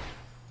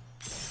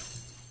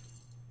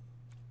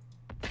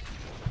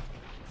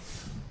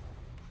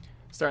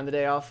 Starting the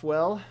day off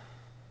well.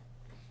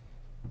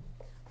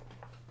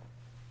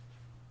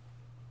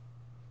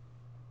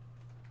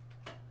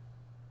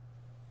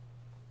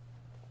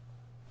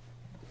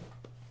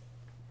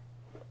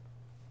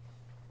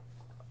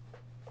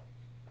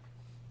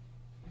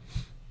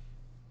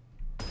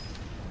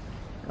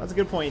 That's a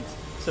good point.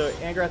 So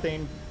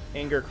Angrath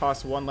Anger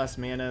costs 1 less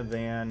mana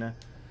than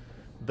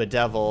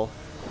Bedevil.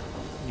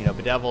 You know,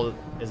 Bedevil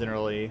isn't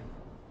really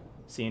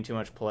seeing too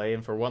much play,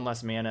 and for 1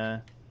 less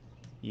mana,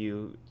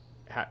 you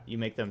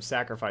make them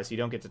sacrifice. You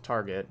don't get to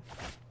target.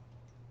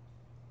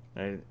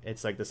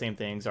 It's like the same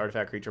things: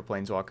 artifact, creature,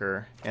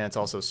 planeswalker, and it's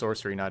also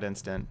sorcery, not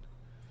instant.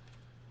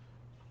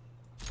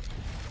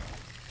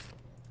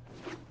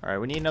 All right,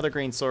 we need another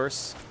green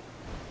source.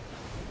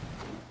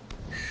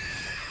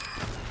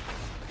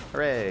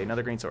 Hooray,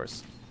 another green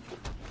source.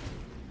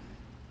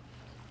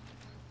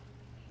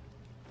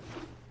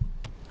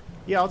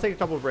 Yeah, I'll take a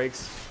couple of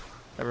breaks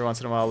every once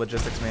in a while,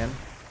 logistics man.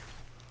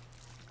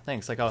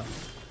 Thanks. Like I'll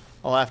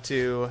have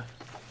to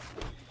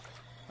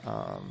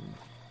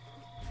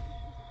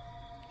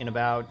in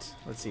about,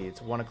 let's see,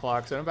 it's 1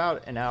 o'clock, so in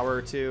about an hour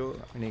or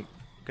two, I'm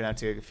gonna have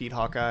to feed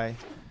Hawkeye.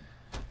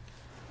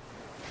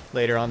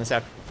 Later on this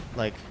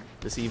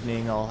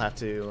evening, I'll have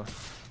to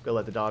go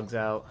let the dogs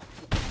out.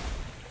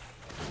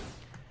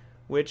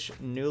 Which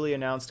newly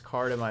announced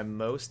card am I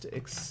most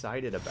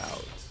excited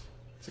about?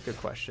 It's a good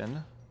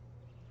question.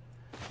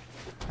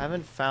 I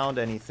haven't found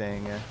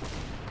anything.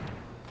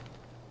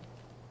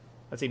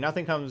 Let's see,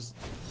 nothing comes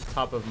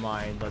top of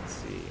mind. Let's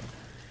see.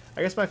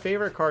 I guess my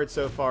favorite card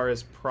so far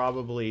is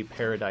probably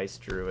Paradise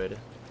Druid.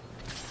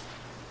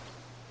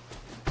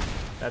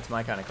 That's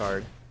my kind of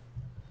card.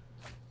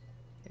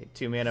 A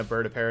 2-mana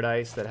Bird of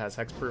Paradise that has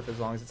hexproof as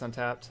long as it's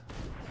untapped.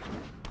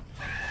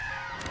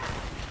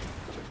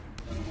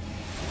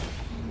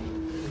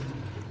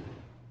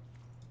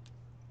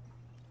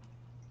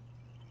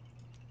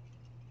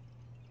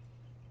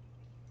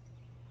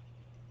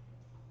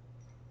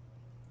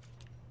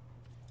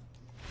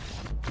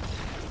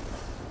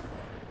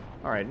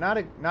 Alright, not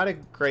a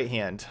great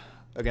hand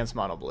against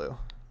mono blue. Would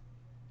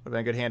have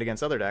been a good hand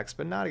against other decks,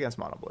 but not against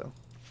mono blue.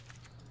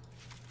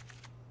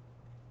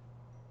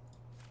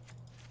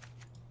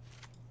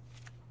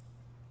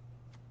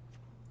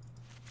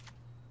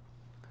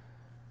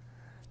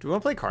 Do we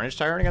want to play Carnage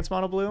Tyrant against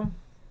mono blue?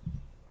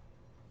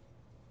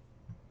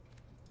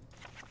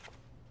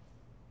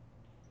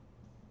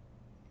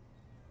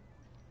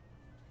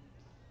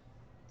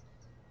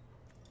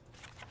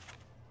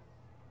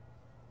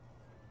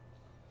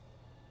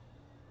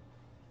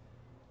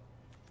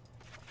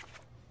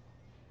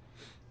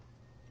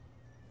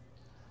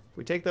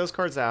 We take those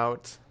cards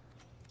out.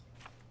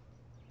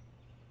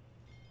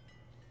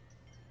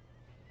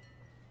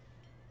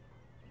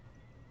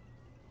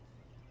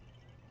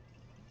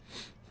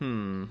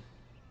 No,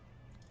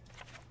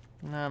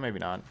 maybe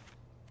not.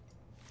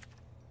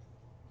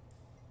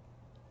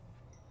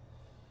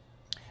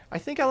 I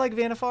think I like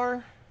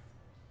Vannifar.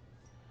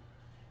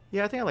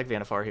 Yeah, I think I like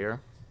Vannifar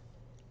here.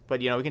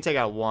 But, you know, we can take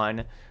out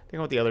one. I think I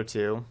want the other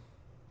two.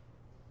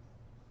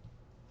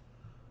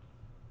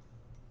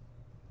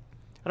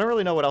 I don't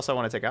really know what else I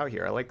want to take out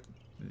here. I like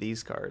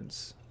these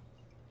cards.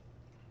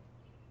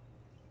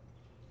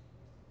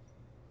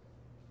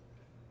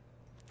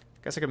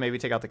 Guess I could maybe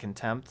take out the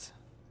Contempt.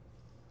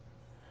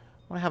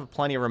 I want to have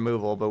plenty of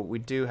removal, but we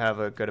do have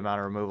a good amount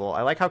of removal.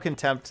 I like how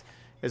Contempt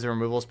is a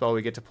removal spell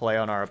we get to play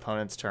on our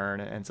opponent's turn,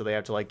 and so they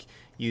have to like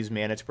use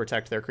mana to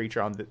protect their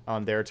creature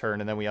on their turn,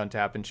 and then we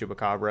untap in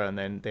Chupacabra, and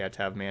then they have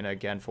to have mana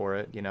again for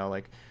it. You know,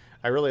 like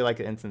I really like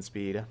the instant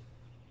speed.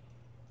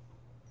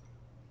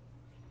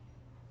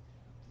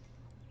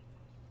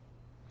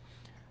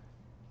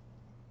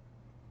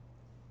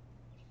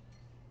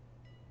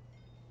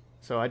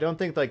 So I don't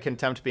think like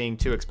Contempt being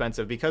too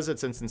expensive. Because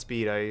it's instant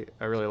speed, I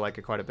really like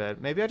it quite a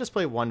bit. Maybe I just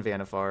play one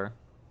Vannifar.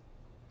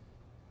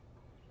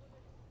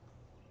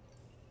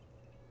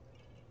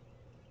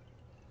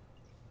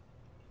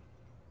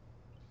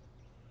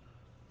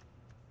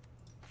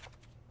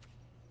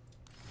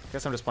 I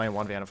guess I'm just playing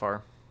one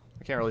Vannifar.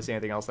 I can't really see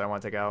anything else that I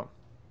want to take out.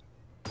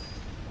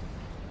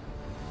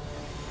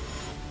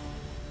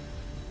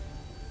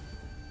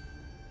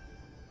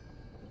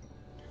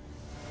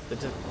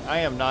 I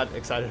am not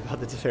excited about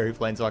the Teferi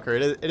Planeswalker.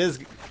 It is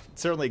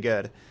certainly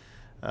good.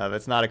 But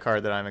it's not a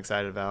card that I'm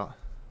excited about.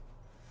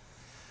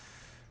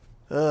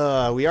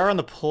 We are on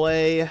the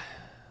play.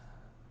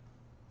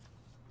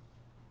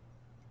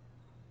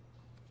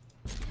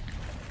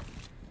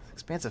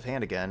 Expansive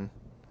hand again.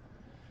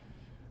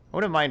 I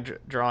wouldn't mind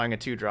drawing a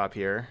 2-drop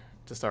here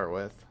to start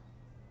with.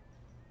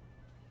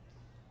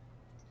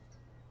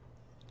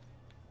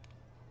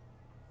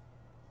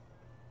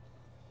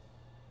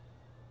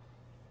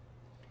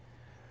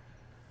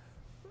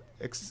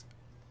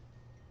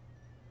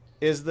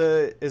 Is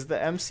the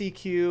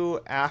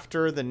MCQ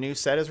after the new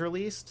set is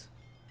released?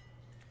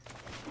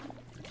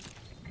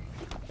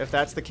 If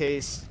that's the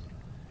case,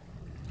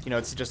 you know,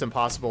 it's just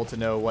impossible to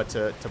know what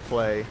to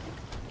play.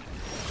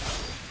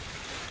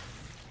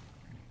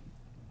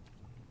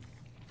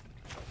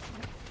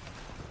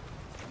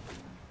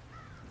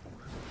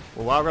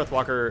 Well, Wild Growth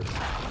Walker,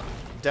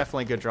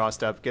 definitely good draw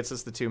step. Gets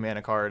us the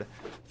 2-mana card.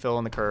 Fill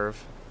in the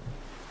curve.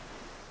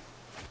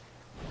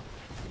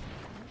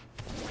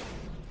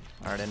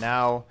 Alright, and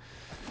now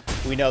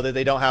we know that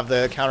they don't have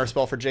the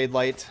counterspell for Jade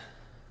Light.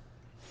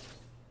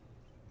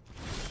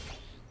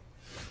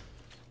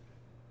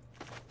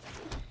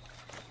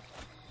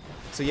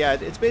 So yeah,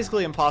 it's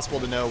basically impossible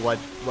to know what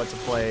to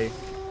play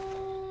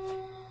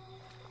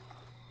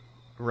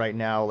right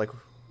now, like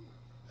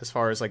as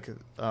far as like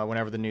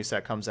whenever the new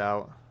set comes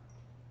out,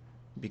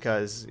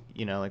 because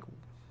you know, like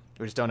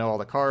we just don't know all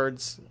the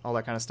cards, all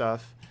that kind of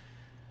stuff.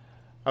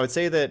 I would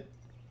say that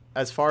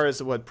as far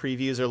as what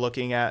previews are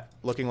looking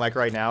like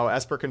right now,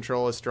 Esper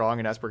Control is strong,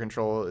 and Esper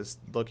Control is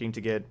looking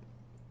to get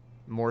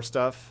more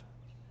stuff.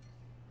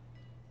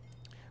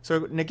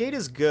 So Negate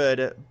is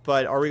good,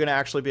 but are we going to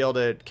actually be able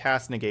to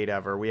cast Negate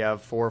ever? We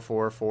have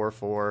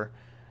 4/4/4/4.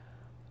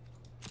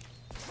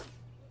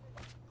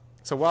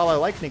 So while I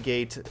like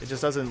Negate, it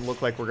just doesn't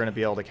look like we're going to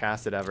be able to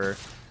cast it ever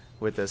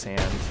with this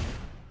hand.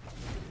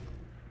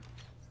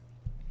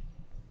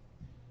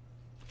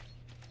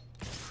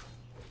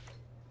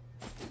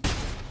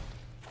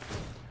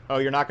 Oh,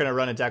 you're not going to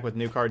run a deck with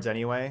new cards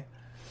anyway?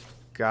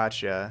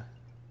 Gotcha.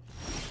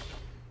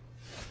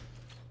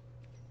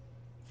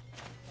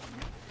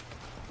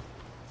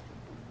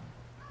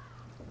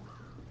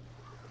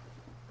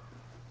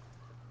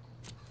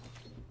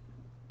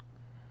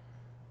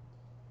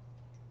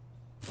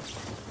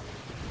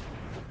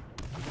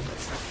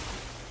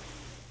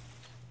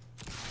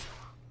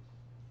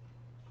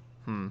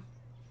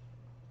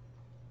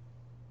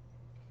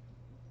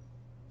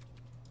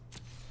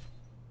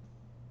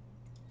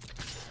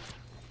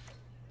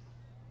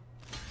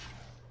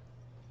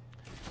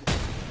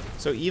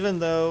 So even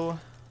though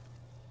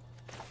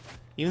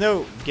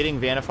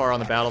getting Vannifar on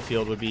the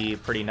battlefield would be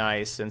pretty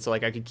nice, and so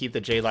like I could keep the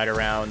Jade Light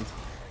around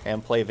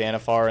and play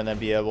Vannifar and then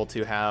be able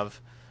to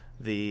have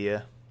be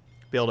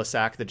able to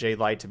sack the Jade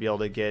Light to be able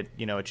to get,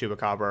 you know, a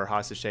Chupacabra or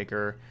Hostage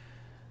Taker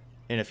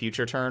in a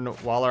future turn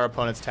while our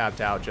opponent's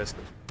tapped out, just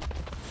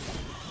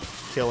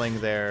killing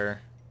their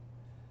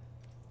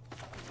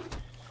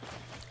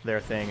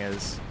thing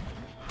is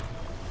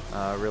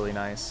really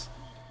nice.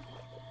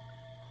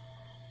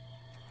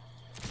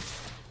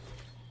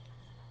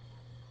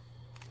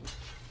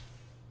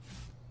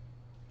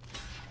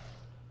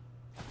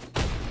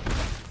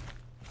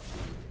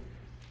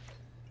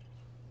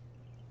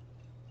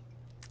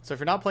 So if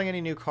you're not playing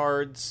any new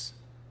cards,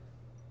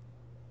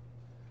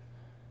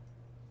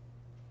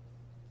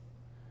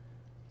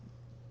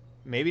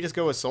 maybe just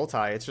go with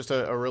Sultai. It's just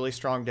a really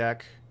strong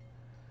deck,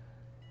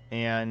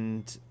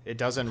 and it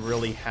doesn't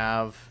really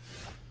have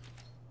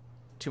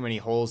too many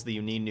holes that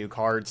you need new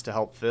cards to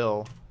help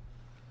fill.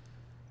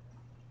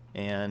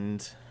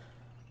 And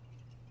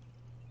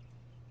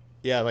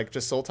yeah, like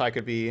just Sultai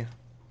could be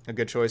a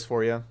good choice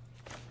for you.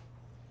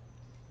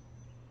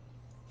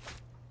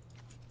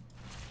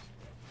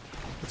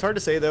 It's hard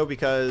to say though,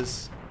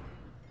 because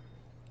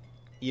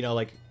you know,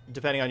 like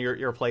depending on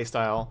your play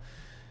style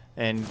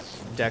and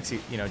decks you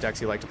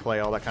like to play,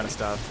 all that kind of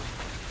stuff.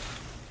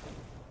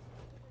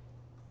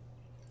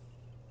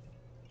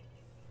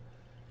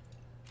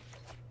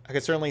 I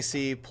could certainly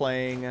see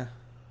playing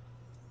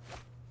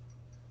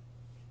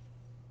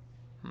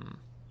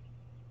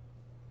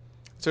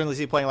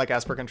like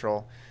Esper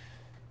Control,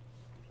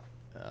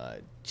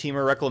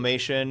 Temur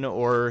Reclamation,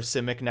 or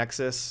Simic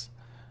Nexus.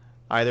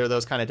 Either of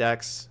those kind of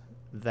decks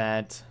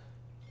that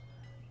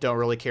don't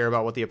really care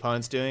about what the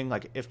opponent's doing.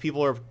 Like if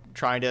people are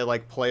trying to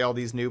like play all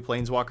these new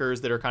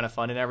planeswalkers that are kind of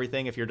fun and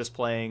everything, if you're just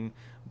playing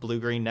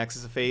blue-green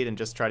Nexus of Fate and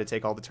just try to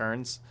take all the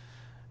turns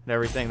and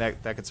everything,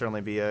 that could certainly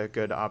be a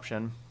good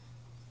option.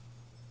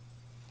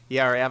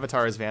 Yeah, our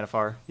avatar is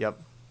Vannifar.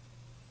 Yep.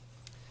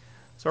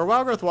 So our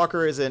Wild Growth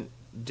Walker isn't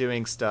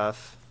doing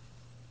stuff.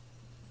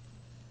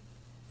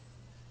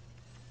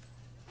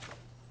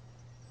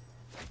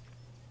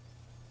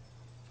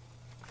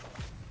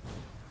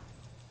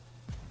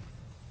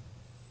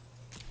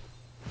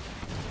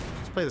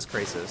 Let's play this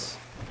Krasis.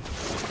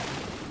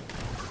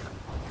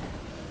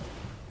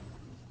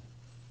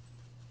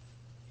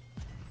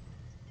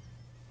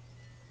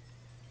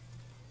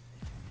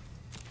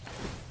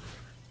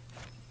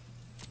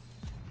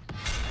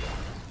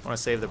 I want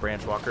to save the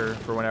Branch Walker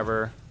for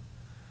whenever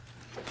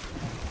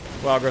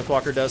Wild Growth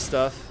Walker does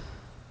stuff.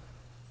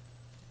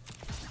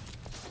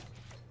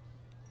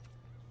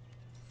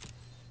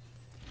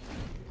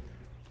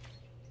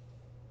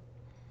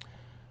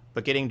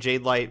 But getting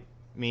Jade Light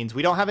means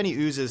we don't have any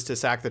oozes to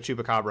sack the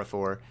Chupacabra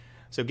for.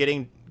 So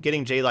getting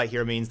Jade Light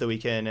here means that we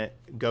can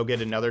go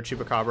get another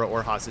Chupacabra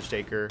or Hostage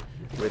Taker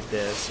with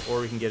this,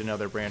 or we can get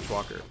another Branch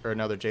Walker or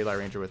another Jade Light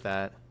Ranger with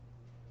that.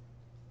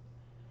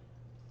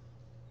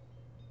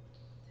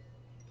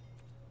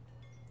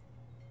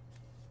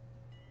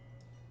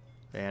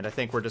 And I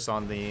think we're just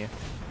on the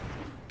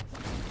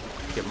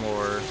get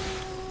more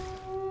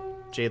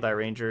Jade Light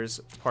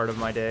Rangers part of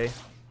my day.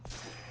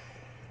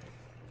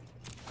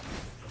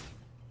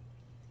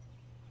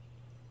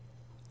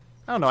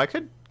 I don't know, I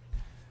could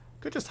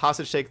just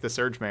Hostage Take the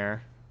Surge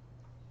Mare.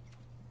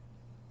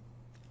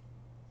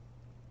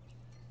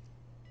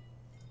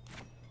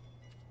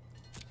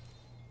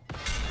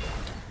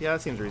 Yeah,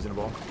 that seems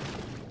reasonable.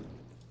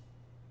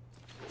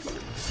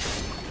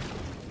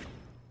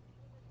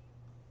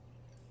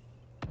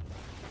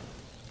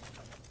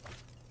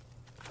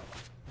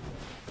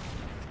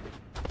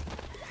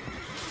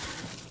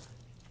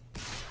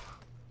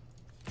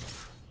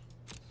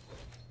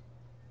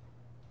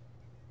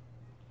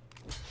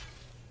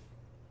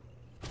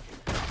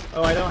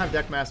 Oh, I don't have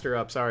Deckmaster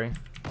up, sorry.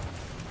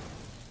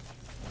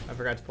 I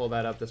forgot to pull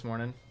that up this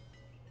morning.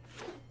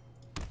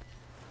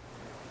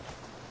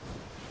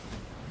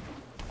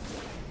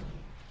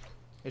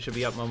 It should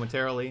be up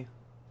momentarily.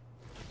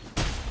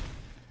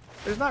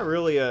 There's not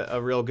really a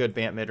real good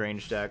Bant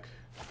mid-range deck.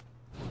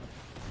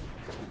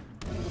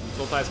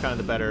 Sultai's kind of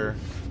the better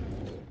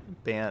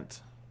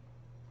Bant.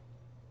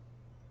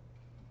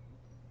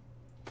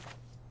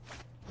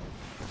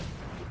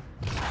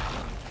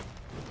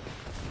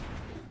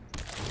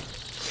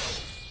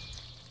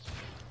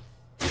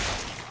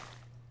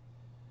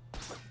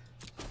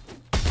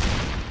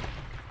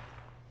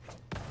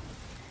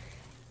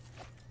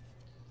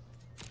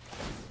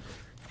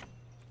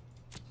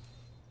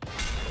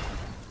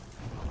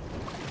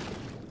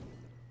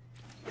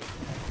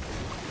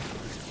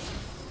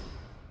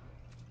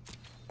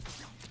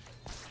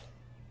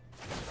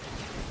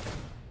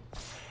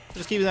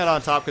 Just keeping that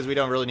on top because we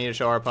don't really need to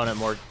show our opponent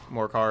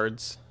more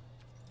cards.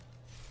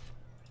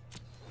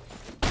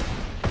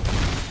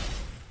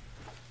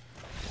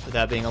 With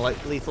that being a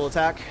lethal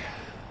attack.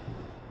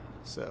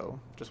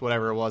 So, just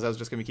whatever it was, I was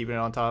just going to be keeping it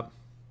on top.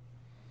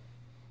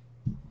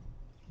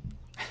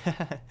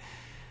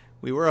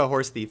 We were a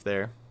horse thief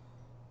there.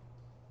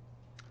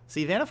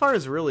 See, Vannifar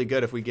is really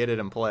good if we get it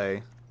in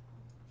play.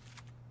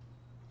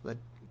 But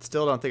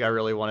still don't think I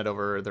really want it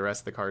over the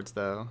rest of the cards,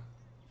 though.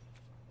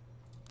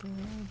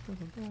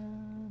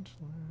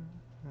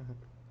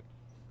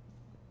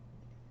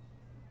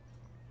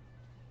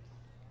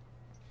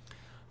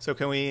 So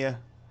can we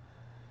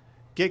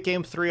get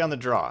game 3 on the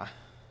draw?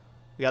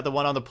 We got the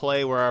one on the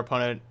play where our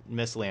opponent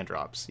missed land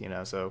drops, you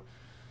know, so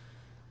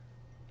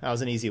that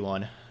was an easy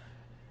one.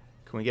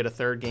 Can we get a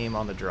third game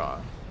on the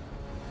draw?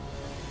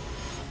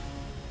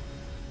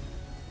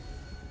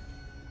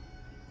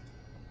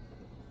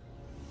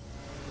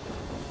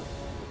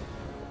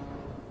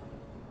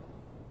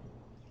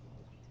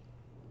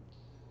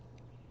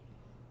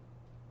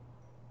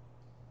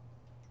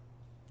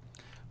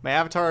 My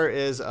avatar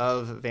is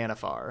of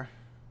Vannifar,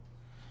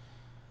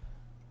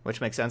 which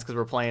makes sense because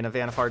we're playing a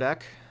Vannifar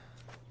deck.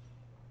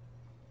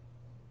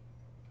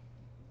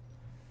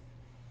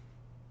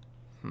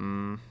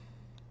 We're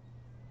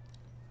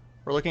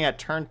looking at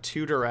turn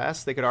 2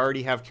 Duress. They could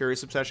already have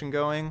Curious Obsession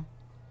going.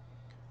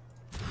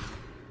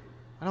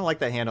 I don't like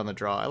that hand on the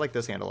draw. I like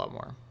this hand a lot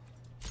more.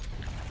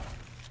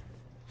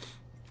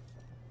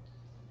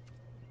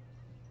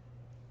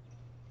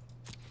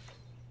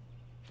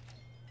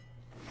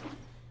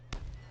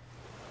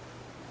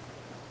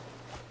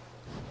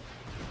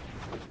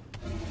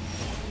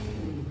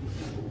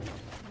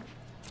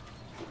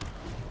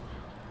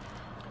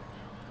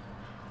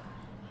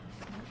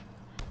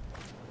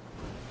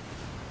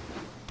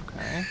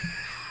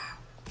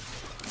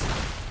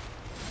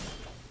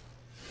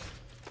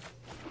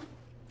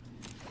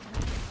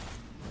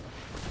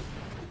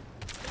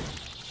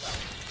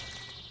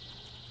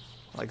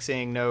 Like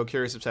seeing no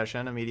Curious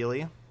Obsession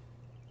immediately.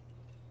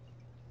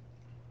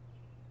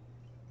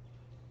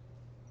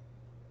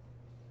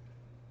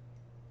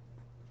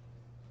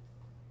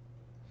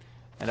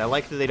 And I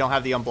like that they don't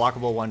have the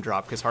unblockable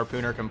 1-drop because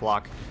Harpooner can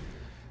block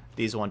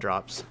these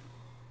 1-drops.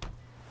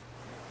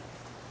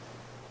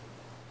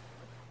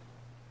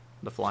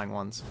 the flying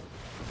ones.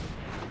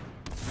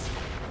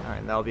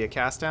 Alright, that'll be a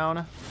cast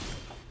down.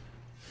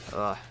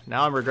 Now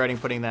I'm regretting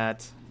putting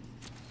that.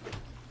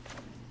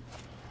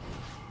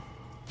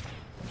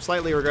 I'm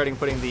slightly regretting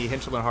putting the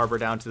Hinchelman Harbor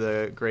down to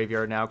the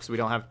graveyard now because we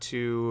don't have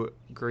 2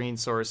 green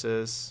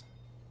sources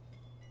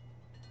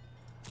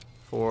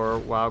for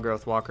Wild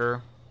Growth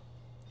Walker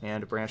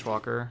and Branch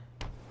Walker.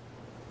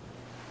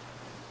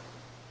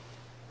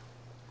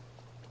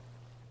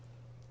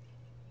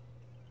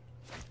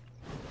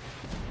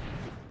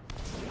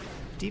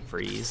 Deep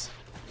Freeze.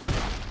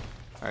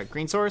 Alright,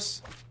 green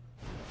source.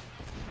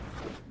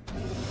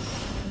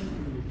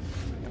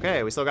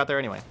 Okay, we still got there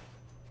anyway.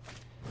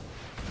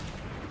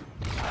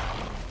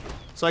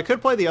 So I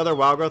could play the other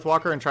Wild Growth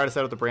Walker and try to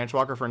set up the Branch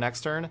Walker for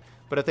next turn,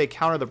 but if they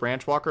counter the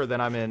Branch Walker,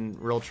 then I'm in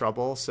real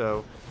trouble,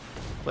 so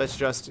let's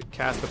just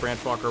cast the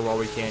Branch Walker while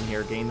we can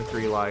here, gain the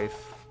 3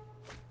 life.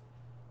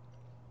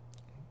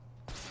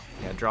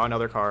 Yeah, draw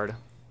another card.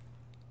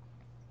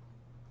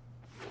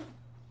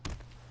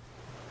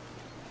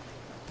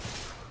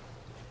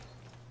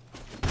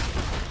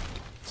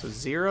 So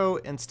 0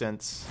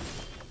 instants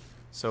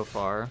so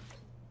far.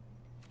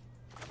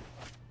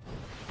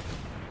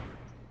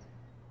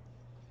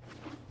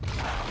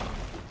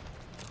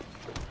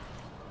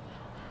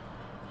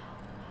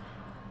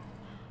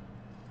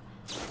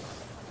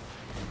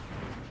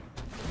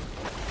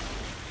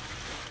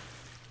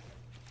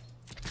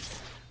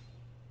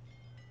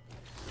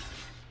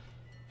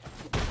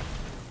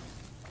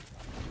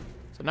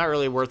 So not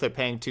really worth it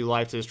paying 2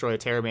 life to destroy a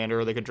Terramander,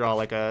 or they could draw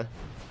like a...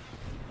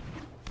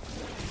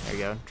 There you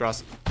go. Draw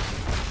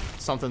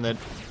something that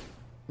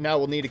now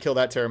we'll need to kill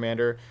that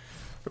Terramander.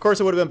 Of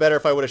course, it would have been better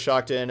if I would have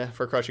shocked in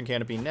for Crushing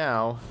Canopy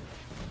now.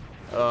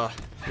 Yeah,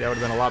 that would have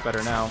been a lot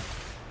better now.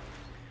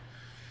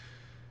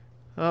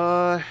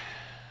 So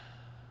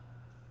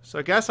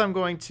I guess I'm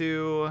going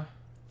to...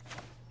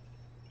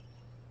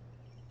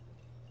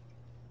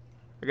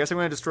 I guess I'm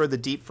going to destroy the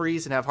Deep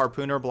Freeze and have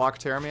Harpooner block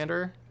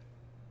Terramander.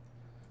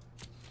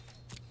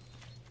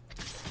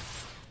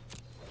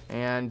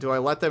 And do I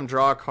let them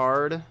draw a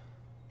card?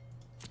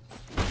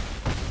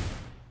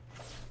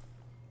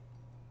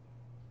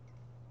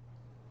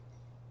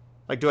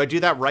 Like, do I do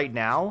that right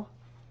now?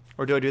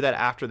 Or do I do that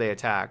after they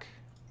attack?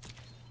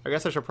 I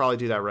guess I should probably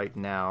do that right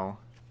now.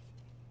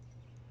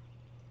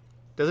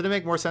 Doesn't it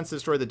make more sense to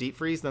destroy the Deep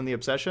Freeze than the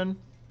Obsession?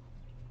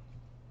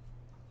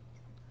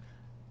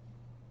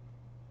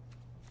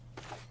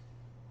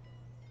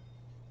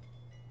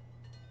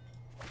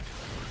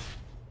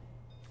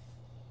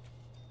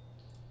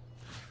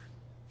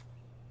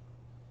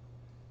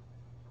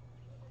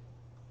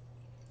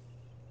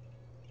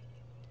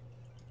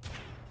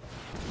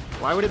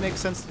 Why would it make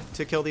sense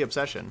to kill the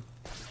Obsession?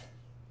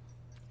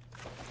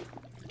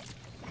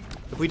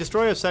 If we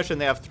destroy Obsession,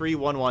 they have 3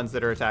 1/1s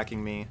that are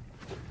attacking me.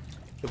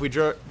 If we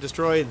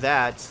destroy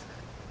that,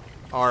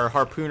 our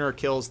Harpooner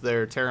kills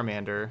their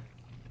Terramander.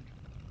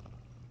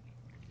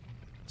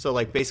 So,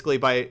 like, basically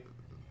by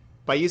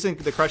using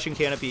the Crushing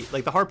Canopy,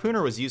 like, the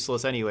Harpooner was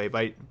useless anyway.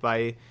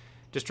 By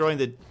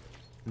destroying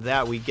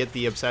that, we get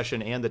the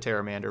Obsession and the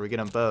Terramander. We get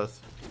them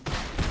both.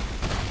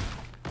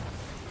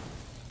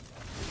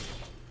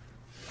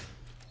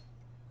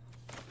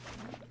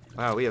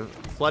 Wow, we have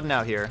flooding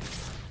out here.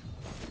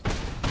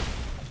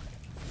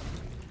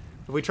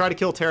 If we try to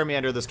kill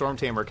Terramander, the Storm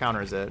Tamer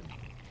counters it.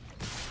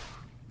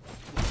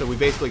 So we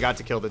basically got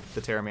to kill the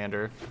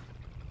Terramander.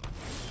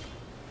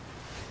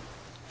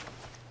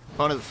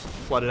 Opponent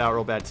flooded out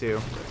real bad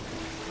too.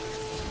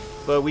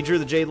 But we drew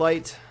the Jade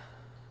Light.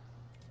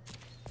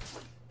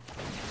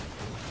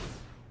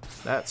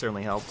 That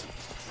certainly helped.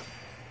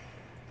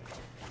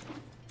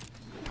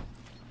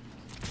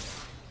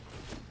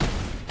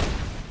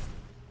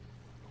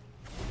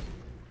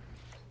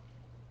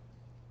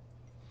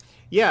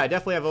 Yeah, I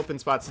definitely have open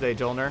spots today,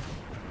 Jolner.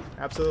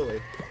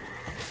 Absolutely.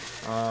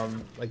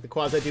 Like the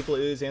Quasi-Dupla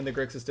Ooze and the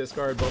Grixis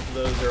Discard, both of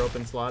those are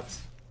open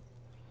slots.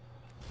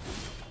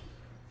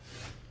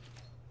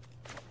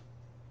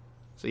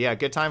 So yeah,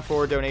 good time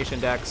for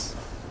donation decks.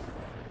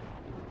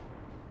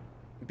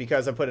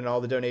 Because I put in all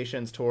the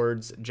donations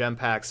towards gem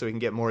packs so we can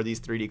get more of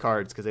these 3D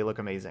cards because they look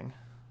amazing.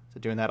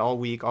 So doing that all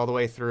week, all the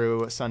way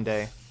through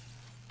Sunday.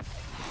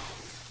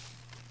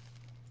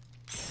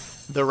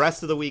 The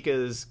rest of the week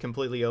is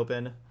completely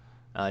open.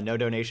 No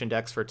donation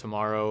decks for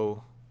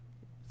tomorrow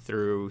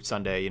through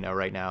Sunday, you know,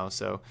 right now.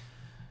 So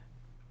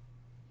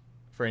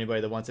for anybody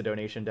that wants a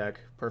donation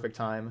deck, perfect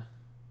time.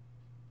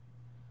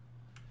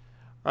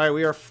 All right,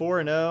 we are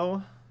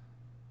 4-0.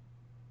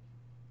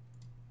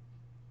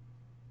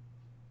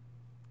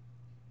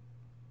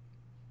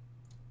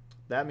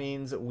 That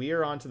means we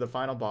are on to the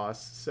final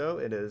boss. So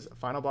it is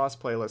final boss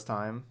playlist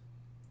time.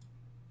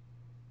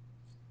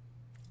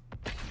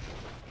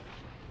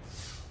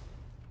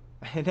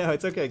 I know,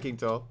 it's okay, King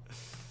Toll.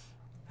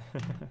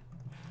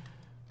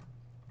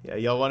 Yeah,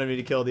 y'all wanted me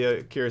to kill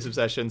the Curious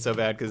Obsession so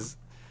bad because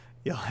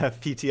y'all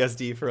have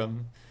PTSD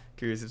from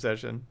Curious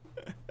Obsession.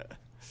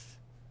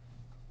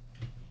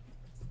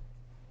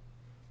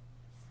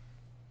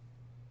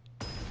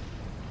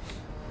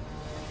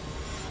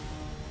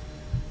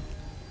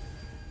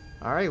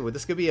 All right, well,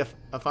 this could be a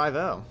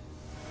 5-0.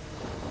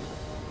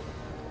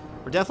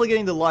 We're definitely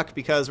getting the luck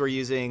because we're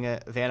using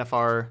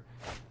Vannifar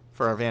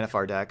for our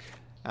Vannifar deck.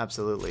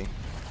 Absolutely.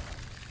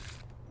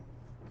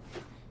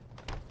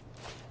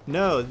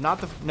 No,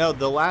 not the... No,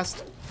 the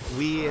last...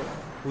 We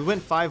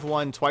went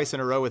 5-1 twice in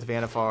a row with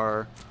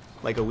Vannifar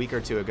like a week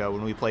or two ago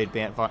when we played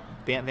Bant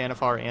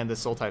Vannifar and the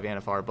Sultai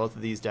Vannifar. Both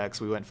of these decks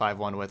we went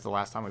 5-1 with the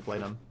last time we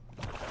played them.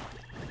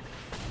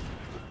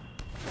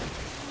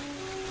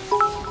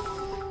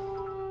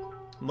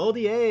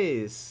 Moldy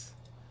Ace!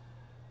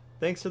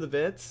 Thanks for the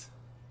bits.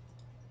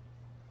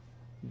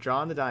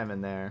 Drawing the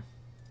diamond there.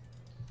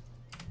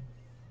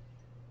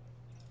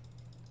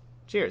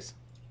 Cheers.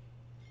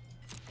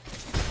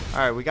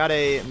 Alright, we got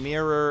a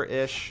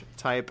mirror-ish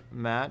type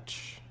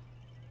match.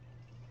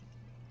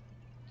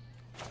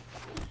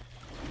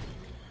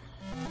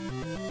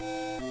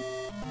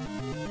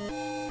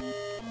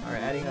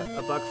 Alright, adding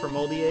a buck for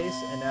Moldy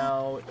Ace, and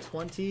now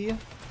 20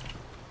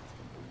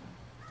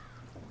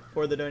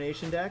 for the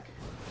donation deck.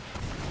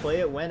 Play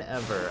it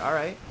whenever.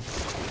 Alright.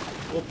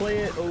 We'll play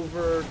it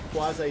over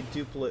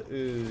Quasi-Dupla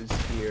Ooze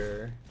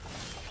here.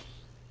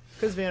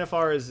 Because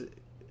Vannifar is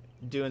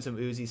doing some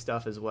oozy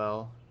stuff as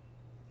well.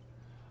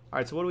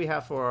 Alright, so what do we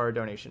have for our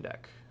donation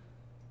deck?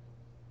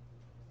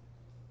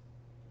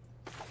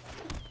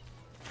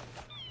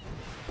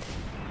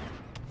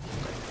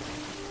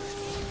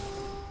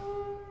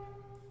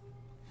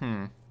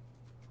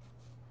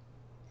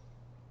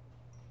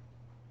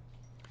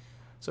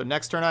 So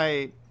next turn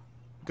I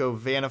go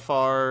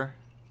Vannifar,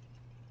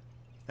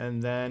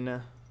 and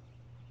then...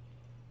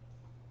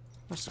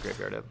 What's the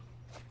graveyard up?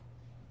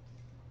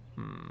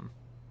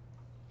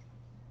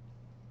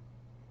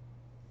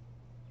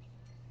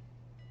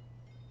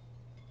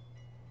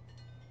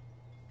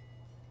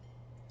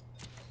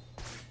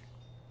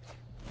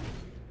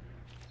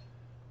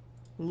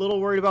 A little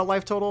worried about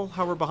life total,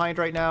 how we're behind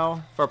right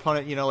now. If our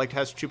opponent, you know, like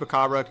has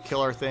Chupacabra,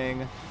 kill our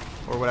thing,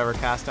 or whatever,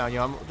 cast down, you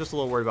know, I'm just a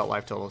little worried about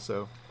life total,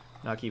 so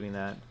not keeping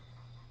that.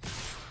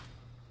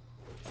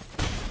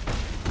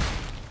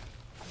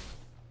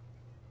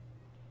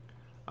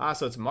 Ah,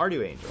 so it's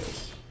Mardu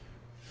Angels.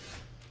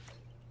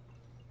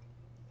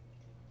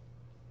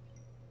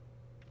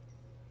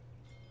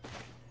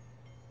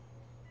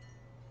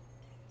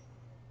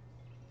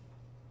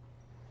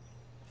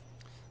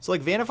 So,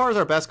 like, Vannifar is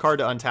our best card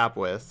to untap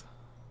with.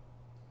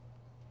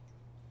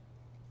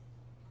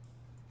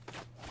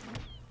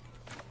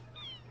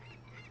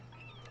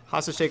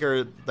 Hostage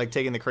Taker, like,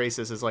 taking the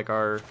Krasis is, like,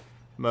 our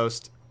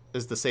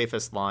is the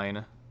safest line.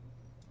 I'm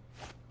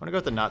gonna go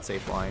with the not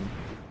safe line.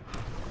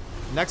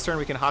 Next turn,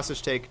 we can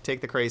Hostage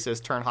take the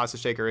Krasis, turn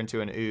Hostage Taker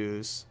into an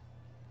Ooze.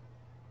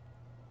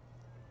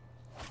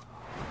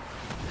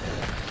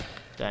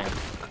 Dang.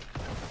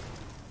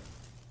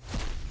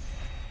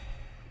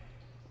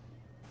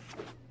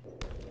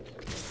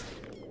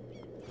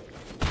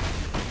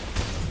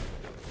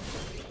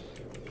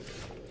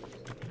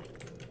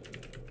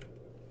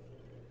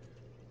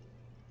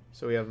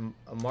 So we have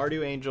a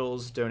Mardu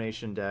Angels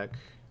donation deck.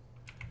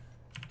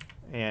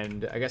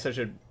 And I guess I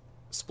should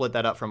split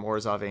that up from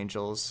Orzhov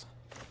Angels,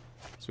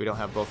 so we don't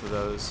have both of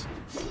those.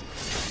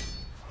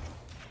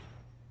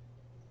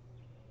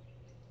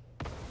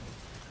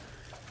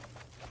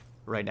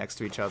 Right next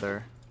to each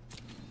other.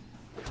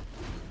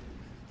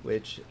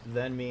 Which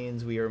then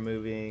means we are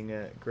moving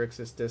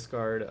Grixis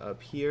discard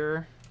up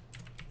here.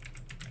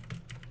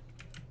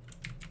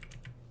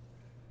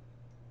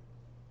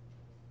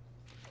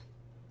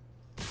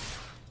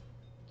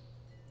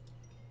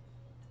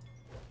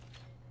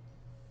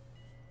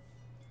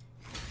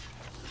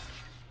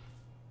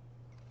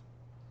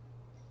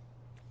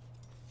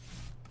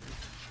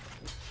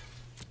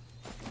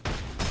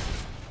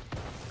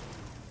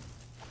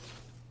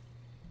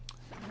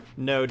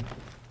 No,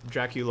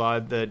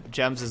 Dracula, the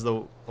gems is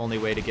the only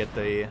way to get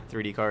the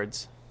 3D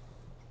cards.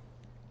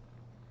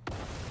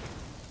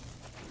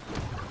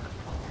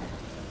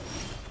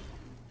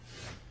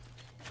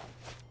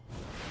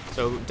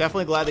 So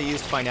definitely glad they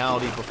used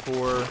Finality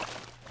before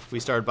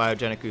we started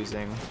Biogenic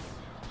Oozing.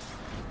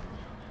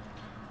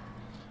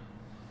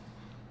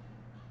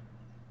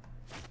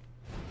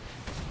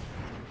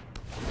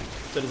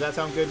 So does that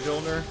sound good,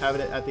 Jolner? Have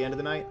it at the end of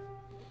the night?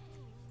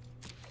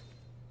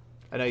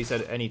 I know you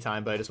said any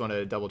time, but I just want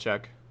to double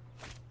check.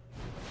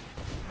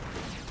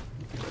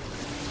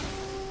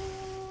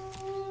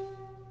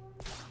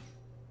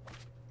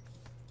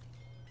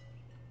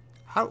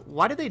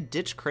 Why did they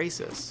ditch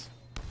Krasis?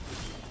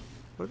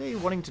 What are they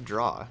wanting to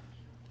draw?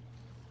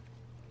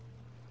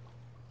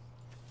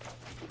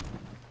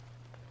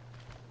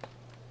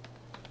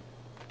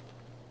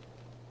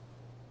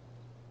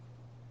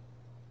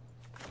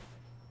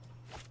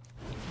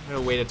 I'm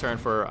gonna wait a turn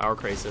for our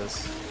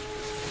Krasis.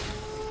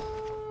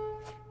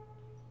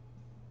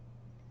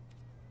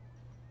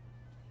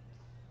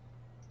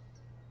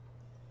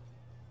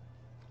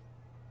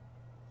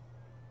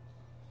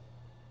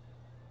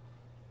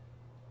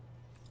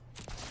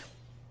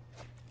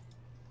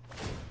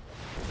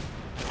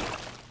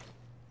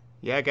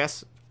 Yeah, I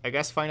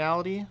guess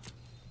Finality.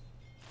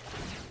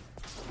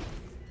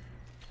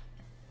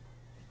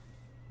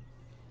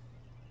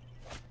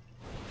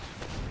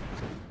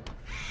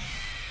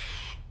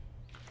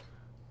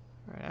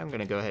 I'm going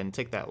to go ahead and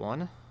take that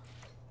one.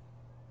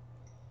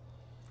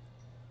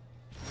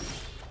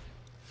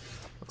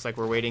 Looks like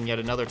we're waiting yet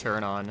another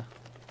turn on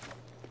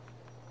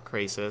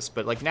Krasis.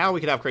 But, like, now we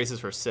could have Krasis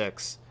for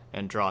 6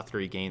 and draw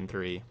 3, gain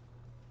 3.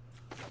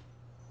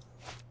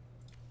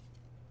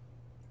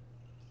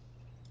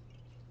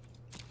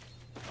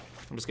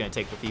 I'm just going to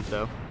take the Thief,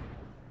 though.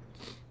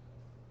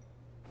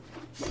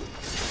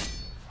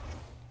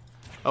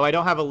 Oh, I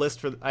don't have a list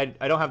for... I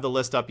don't have the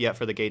list up yet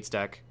for the Gates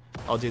deck.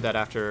 I'll do that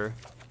after,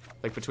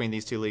 like, between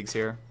these 2 leagues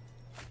here.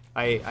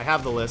 I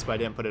have the list, but I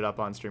didn't put it up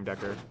on Stream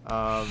Decker.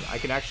 I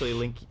can actually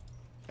link...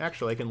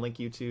 Actually, I can link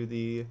you to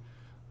the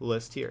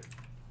list here.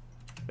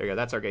 There you go.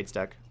 That's our Gates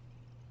deck.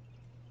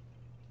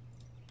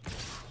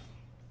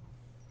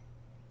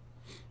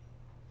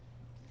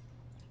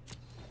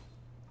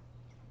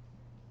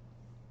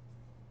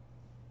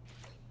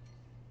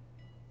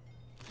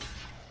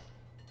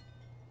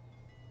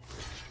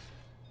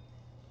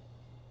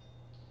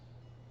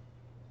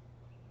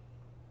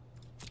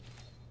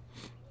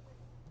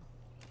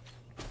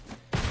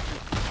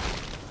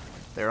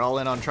 They're all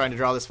in on trying to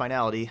draw this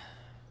Finality.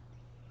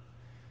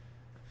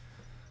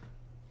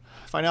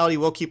 Finality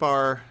will keep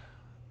our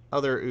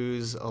other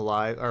ooze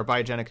alive, our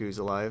biogenic ooze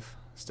alive,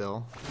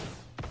 still.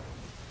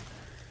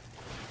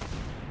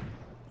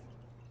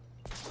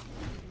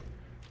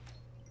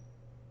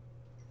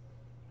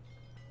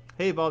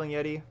 Hey, Balding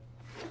Yeti.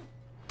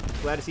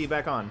 Glad to see you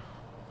back on.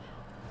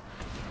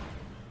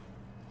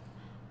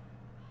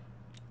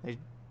 They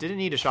didn't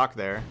need a shock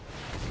there.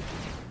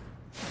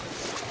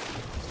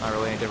 Not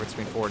really any difference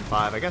between 4 and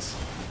 5. I guess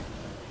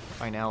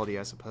Finality,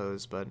 I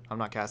suppose, but I'm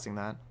not casting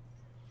that.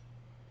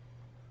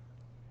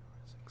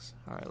 6.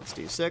 All right, let's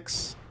do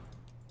 6.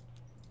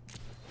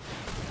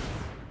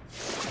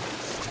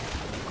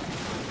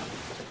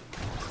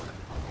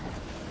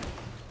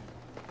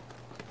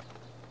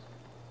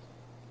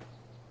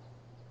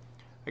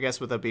 I guess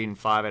with it being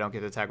 5, I don't get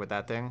to attack with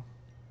that thing.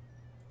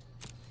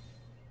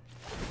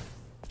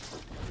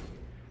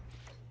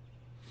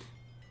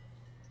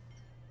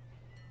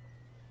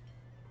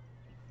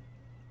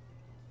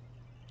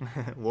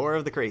 War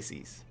of the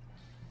Crazies.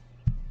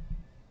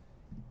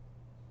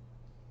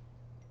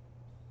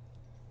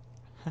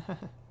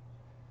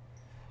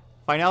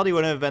 Finality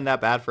wouldn't have been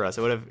that bad for us.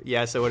 It would have,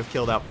 yes, it would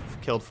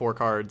have killed 4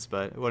 cards,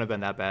 but it wouldn't have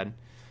been that bad.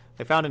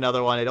 I found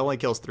another one. It only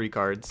kills 3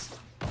 cards,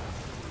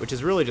 which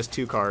is really just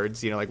 2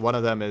 cards. You know, like one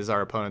of them is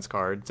our opponent's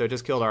card, so it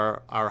just killed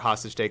our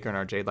Hostage Taker and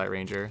our Jade Light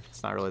Ranger.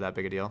 It's not really that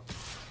big a deal.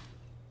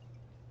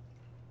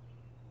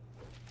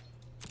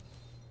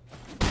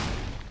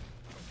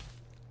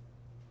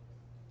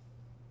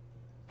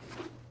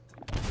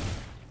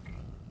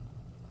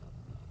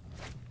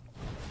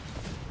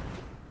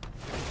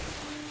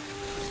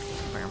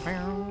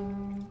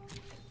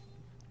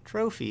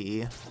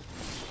 Trophy.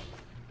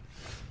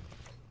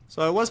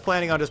 So I was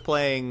planning on just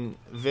playing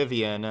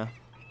Vivian. I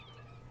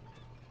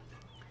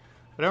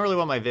don't really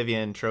want my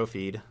Vivian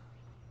trophied.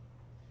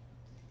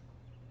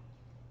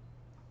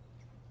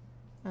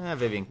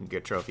 Vivian can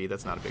get trophy.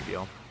 That's not a big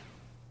deal.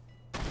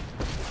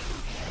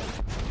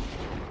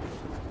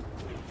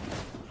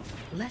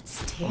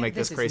 Let's take We'll make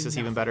this Krasis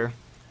even better.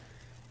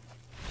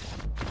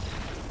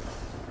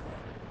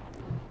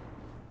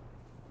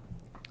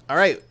 All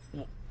right.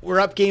 We're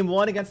up game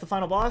 1 against the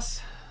final boss.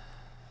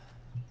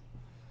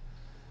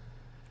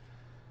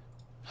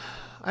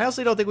 I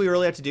honestly don't think we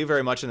really have to do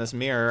very much in this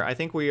mirror. I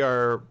think we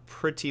are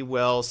pretty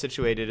well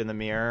situated in the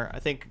mirror. I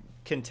think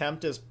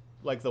Contempt is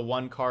like the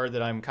one card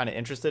that I'm kind of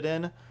interested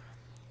in,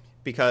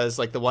 because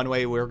like the one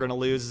way we're going to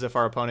lose is if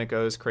our opponent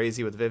goes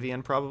crazy with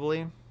Vivian,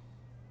 probably.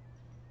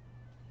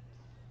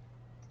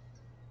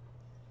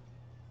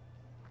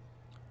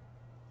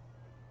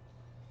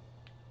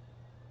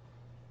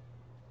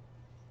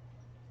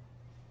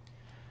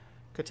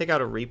 Could take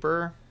out a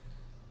Reaper.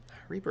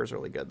 Reaper's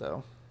really good,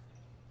 though.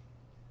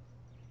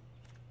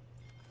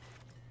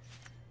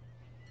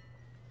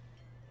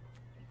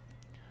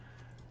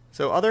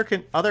 So other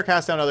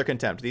cast down, other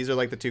Contempt. These are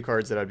like the 2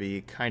 cards that I'd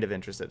be kind of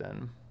interested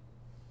in.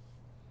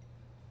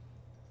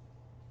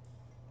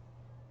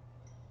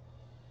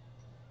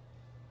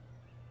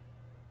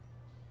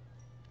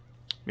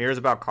 Mirror's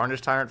about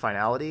Carnage Tyrant,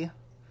 Finality.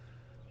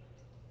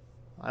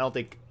 I don't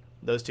think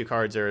those 2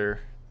 cards are...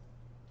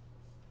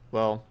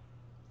 Well...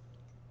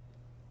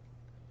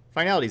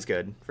 Finality's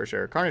good, for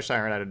sure. Carnage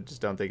Tyrant I just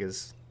don't think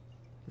is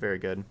very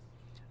good.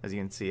 As you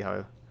can see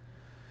how...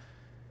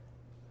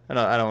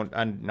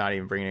 I'm not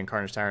even bringing in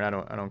Carnage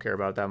Tyrant. I don't care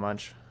about it that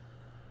much.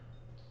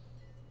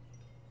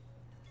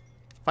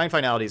 Find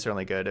Finality is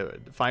certainly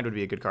good. Find would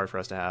be a good card for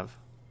us to have.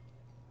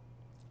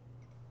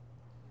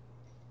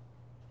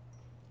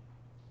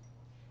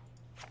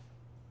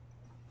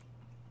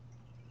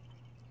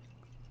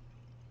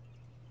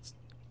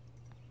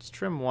 Let's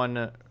trim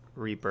 1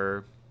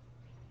 Reaper.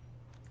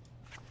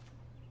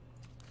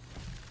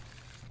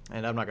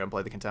 And I'm not going to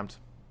play the Contempt.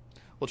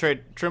 We'll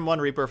trim 1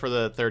 Reaper for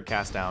the 3rd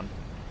cast down.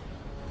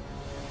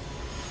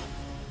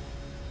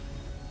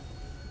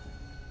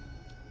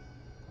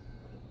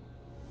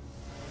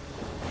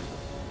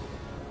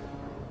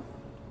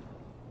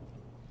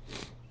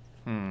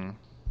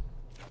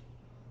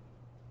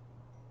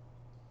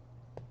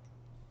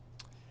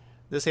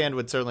 This hand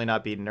would certainly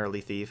not beat an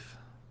early thief.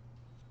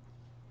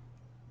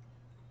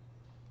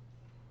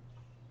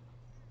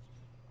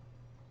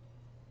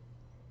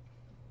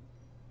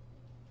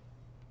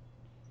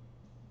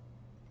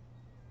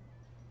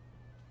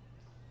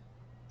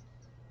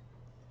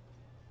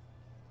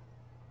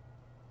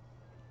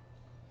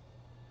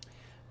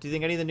 Do you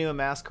think any of the new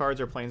Amass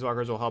cards or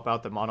Planeswalkers will help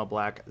out the mono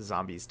black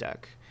zombies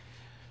deck?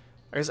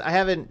 I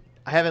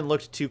haven't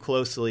looked too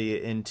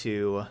closely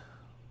into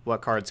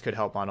what cards could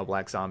help mono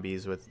black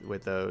zombies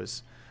with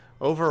those.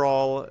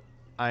 Overall,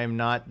 I'm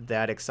not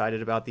that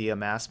excited about the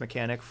Amass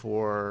mechanic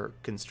for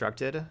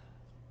constructed.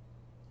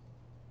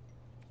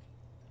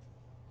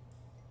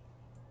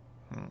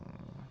 I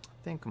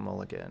think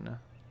mulligan.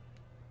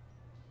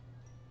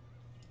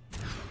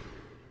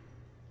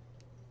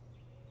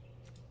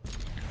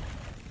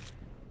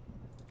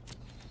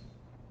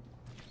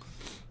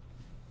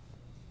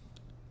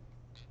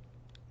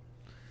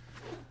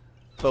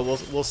 But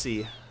we'll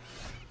see.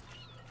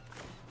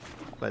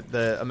 But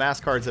the Amass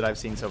cards that I've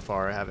seen so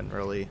far haven't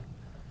really,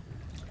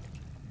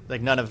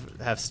 like, none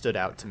have stood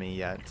out to me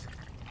yet.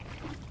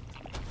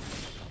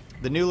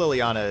 The new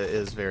Liliana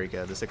is very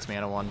good, the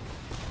 6-mana one.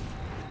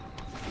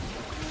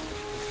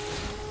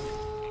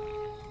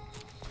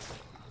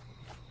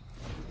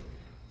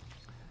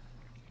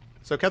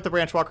 So kept the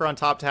Branchwalker on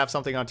top to have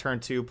something on turn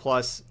 2,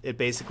 plus it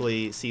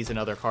basically sees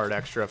another card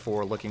extra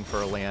for looking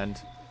for a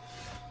land.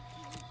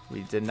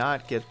 We did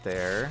not get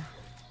there,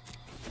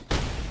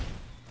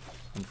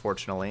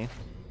 unfortunately.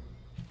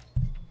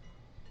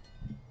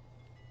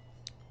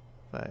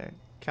 But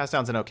Cast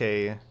Down's an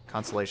okay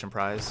consolation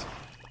prize.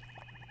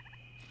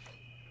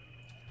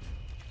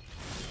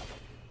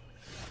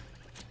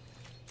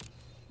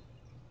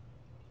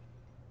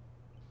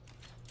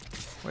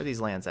 Where are these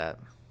lands at?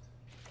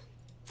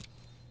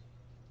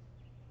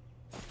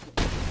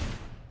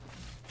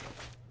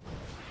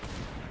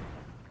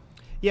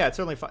 Yeah, it's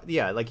certainly fine.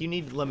 Yeah, like, you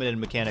need limited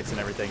mechanics and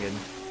everything, and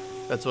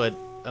that's what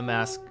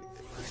Amass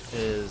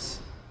is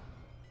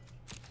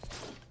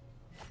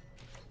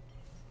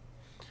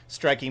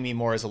striking me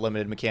more as a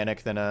limited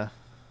mechanic than a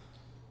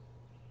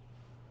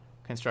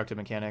constructed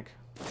mechanic.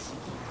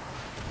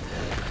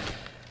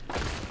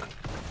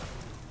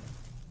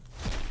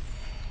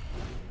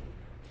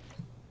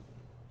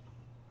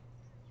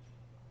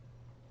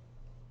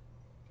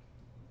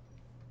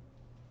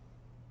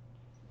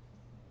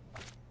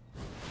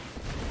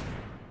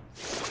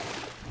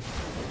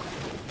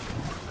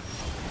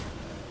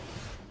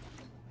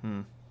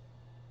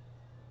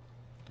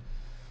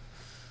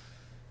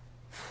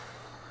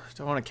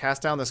 Do I want to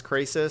cast down this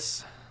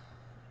Krasis?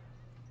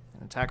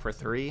 Attack for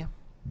 3?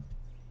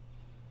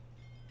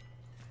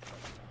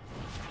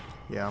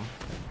 Yeah.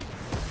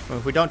 Well,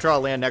 if we don't draw a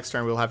land next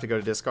turn, we'll have to go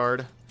to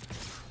discard.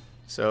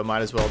 So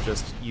might as well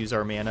just use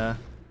our mana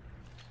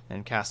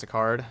and cast a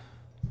card.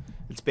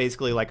 It's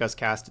basically like us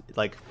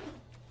like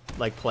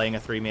playing a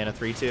 3-mana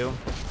 3/2.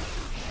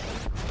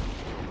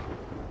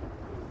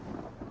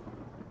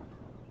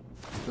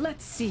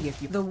 Let's see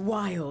if you... The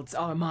wilds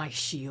are my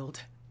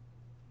shield.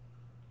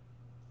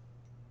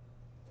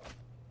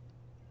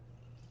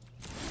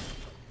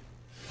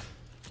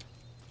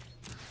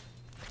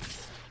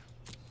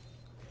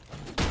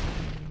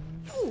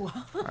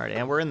 Alright,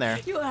 and we're in there.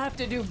 You'll have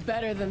to do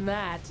better than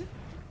that.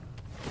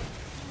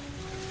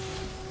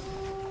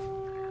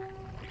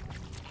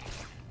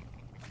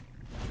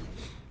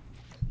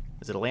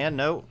 Is it a land?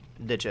 No.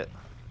 Ditch it.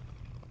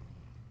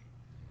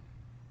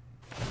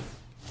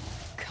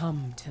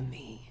 Come to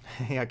me.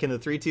 Yeah, can the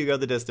 3/2 go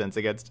the distance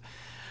against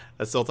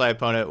a Sultai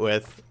opponent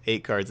with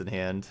 8 cards in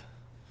hand?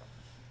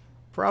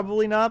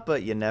 Probably not,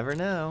 but you never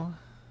know.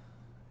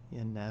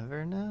 You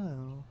never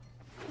know.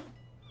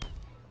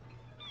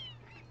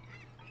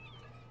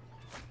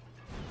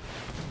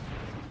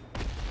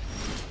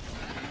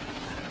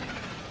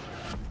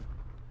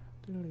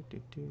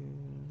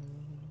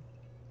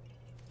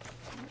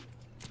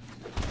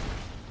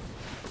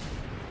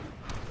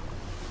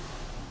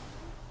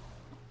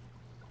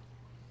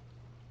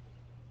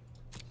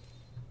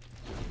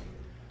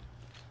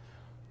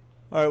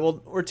 All right,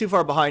 well, we're too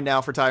far behind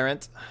now for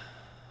Tyrant.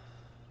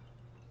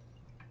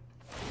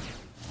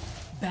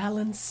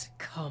 Balance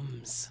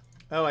comes.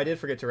 Oh, I did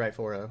forget to write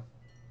 4-0.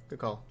 Good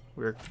call.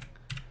 We're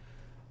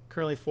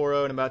currently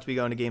 4-0 and about to be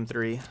going to game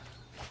 3.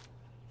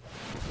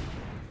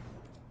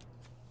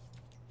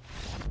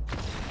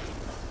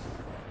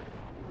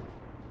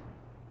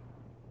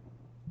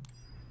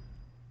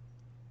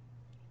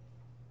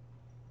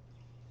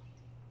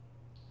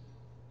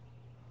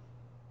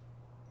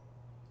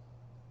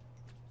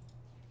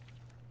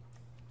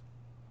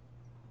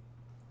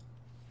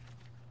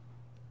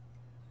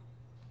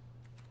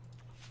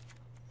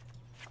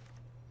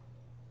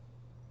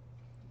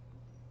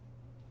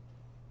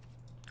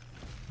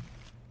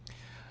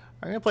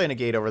 I'm going to play a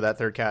negate over that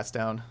third cast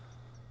down.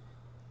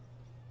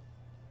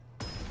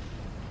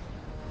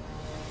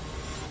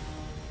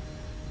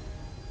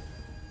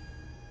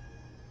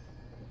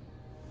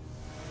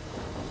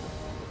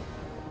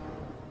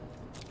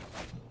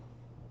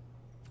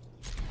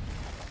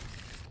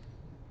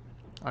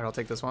 Alright, I'll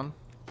take this one.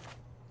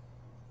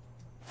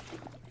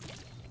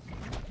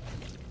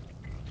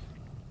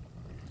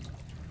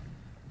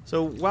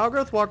 So, Wild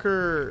Growth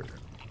Walker,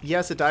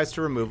 yes, it dies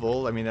to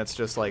removal. I mean, that's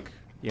just like,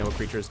 you know, what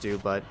creatures do,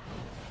 but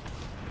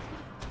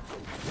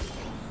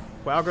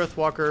Wild Growth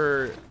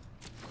Walker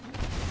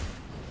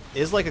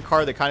is like a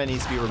card that kind of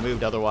needs to be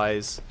removed,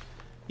 otherwise,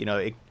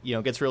 it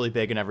gets really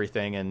big and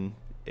everything, and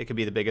it could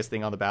be the biggest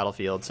thing on the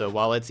battlefield. So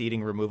while it's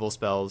eating removal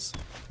spells,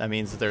 that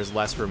means that there's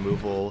less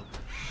removal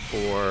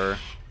for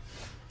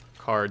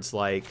cards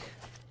like,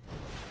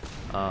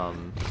 let's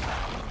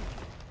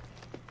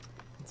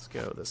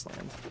go this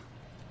land.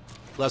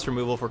 Less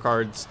removal for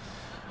cards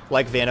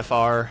like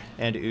Vannifar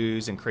and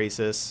Ooze and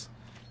Krasis.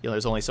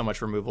 There's only so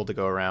much removal to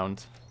go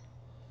around.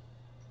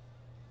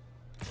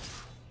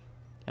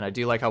 And I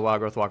do like how Wild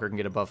Growth Walker can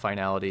get above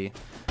finality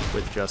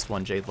with just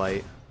one Jade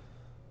Light.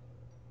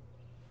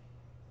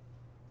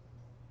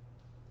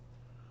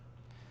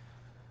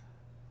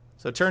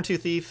 So turn 2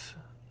 Thief,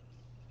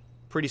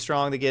 pretty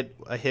strong to get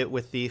a hit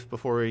with Thief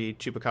before we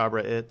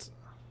Chupacabra it.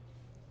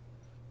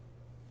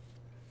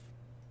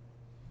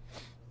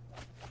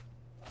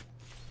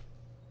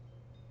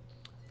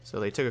 So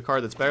they took a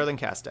card that's better than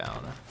Cast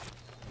Down.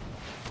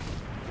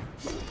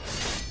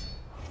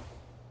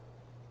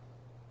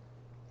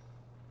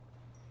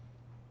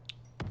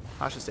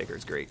 Hostage Taker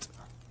is great. So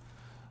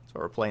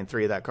we're playing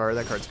 3 of that card.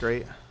 That card's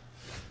great.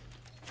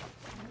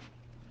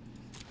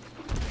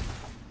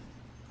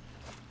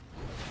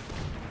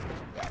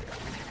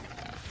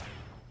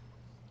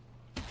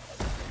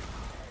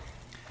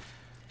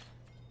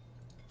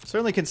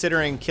 Certainly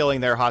considering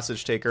killing their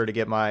Hostage Taker to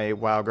get my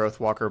Wild Growth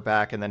Walker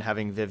back and then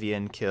having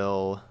Vivian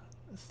kill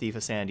Thief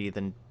of Sandy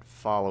the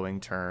following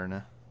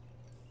turn.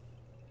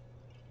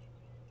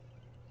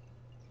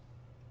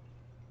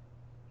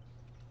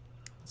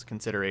 It's a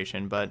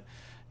consideration, but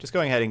just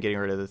going ahead and getting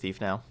rid of the Thief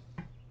now.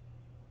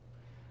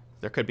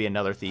 There could be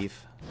another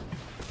Thief.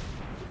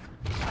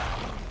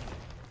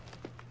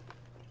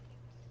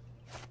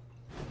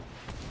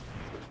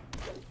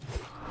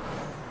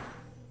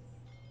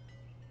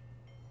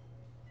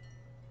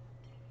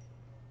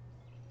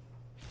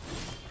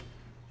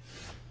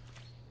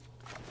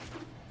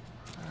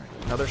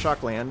 Another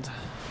shock land.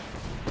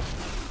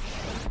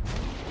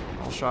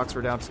 All shocks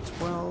were down to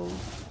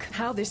 12.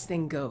 How this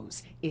thing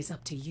goes is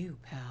up to you,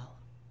 pal.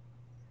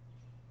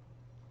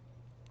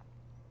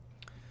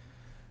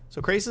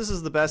 So Krasis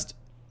is the best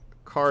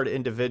card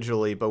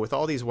individually, but with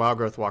all these Wild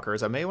Growth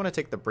Walkers, I may want to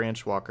take the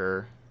Branch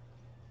Walker.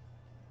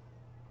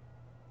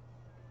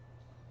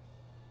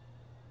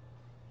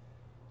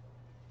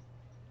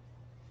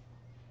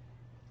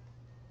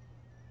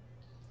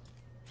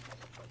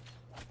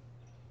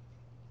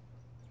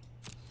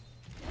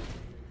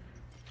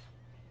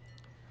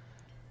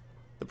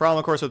 The problem,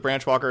 of course, with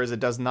Branch Walker is it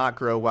does not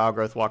grow Wild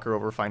Growth Walker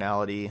over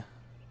finality.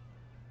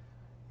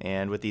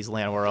 And with these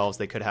Llanowar Elves,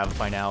 they could have a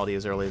finality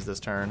as early as this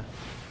turn.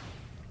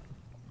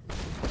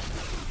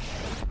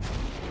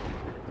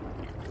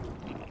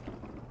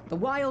 The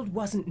wild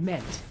wasn't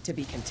meant to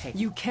be contained.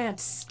 You can't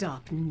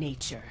stop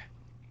nature.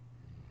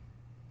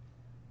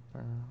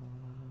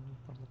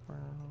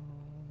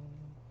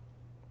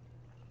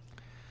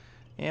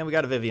 And we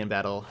got a Vivian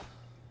battle.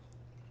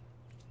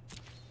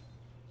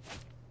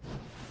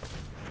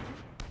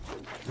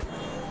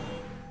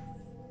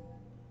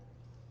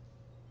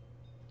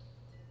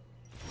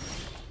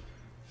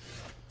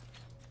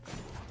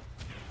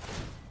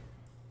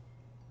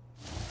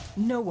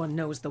 No one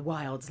knows the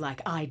wilds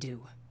like I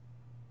do.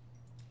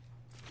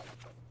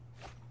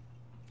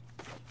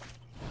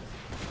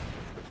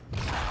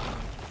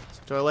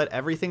 So do I let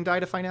everything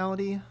die to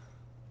finality?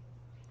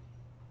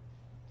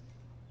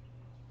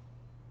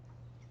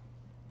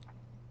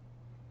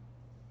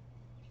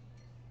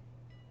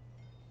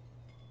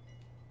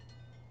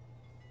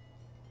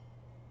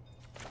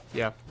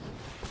 Yeah.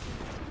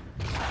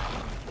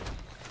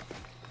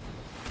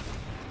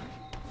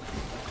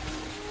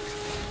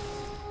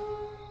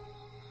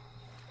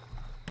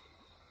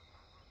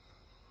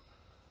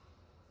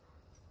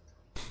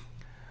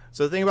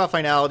 So the thing about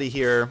finality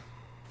here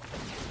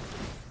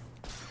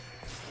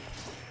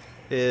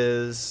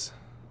is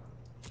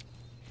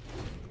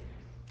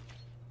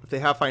if they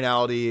have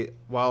finality,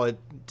 while it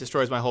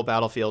destroys my whole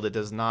battlefield, it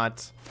does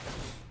not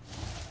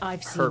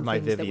hurt my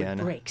Vivian.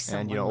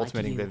 And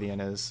ultimating Vivian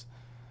is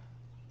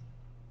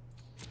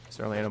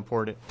certainly an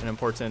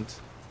important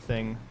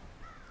thing.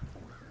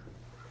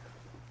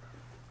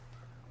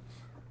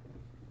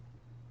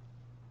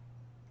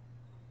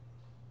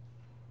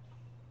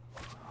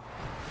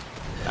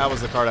 That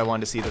was the card I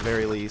wanted to see the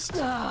very least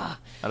out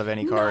of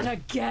any card. Not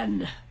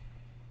again.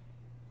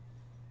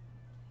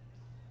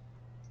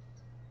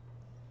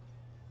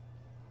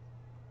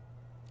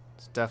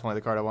 It's definitely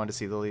the card I wanted to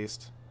see the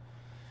least.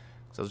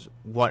 So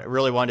I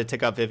really wanted to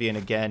tick up Vivian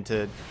again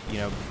to,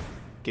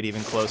 get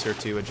even closer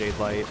to a Jade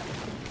Light.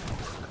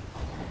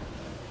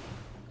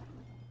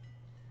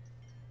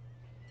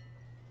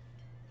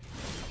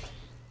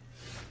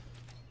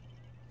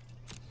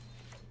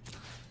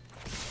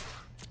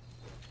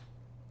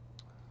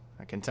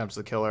 Contempts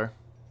the killer.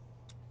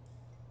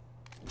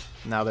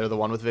 now they're the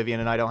one with Vivian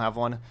and I don't have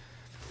one.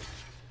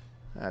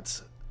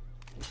 That's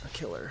a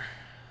killer.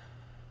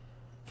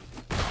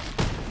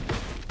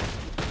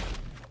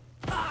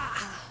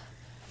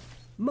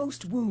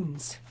 Most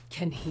wounds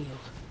can heal.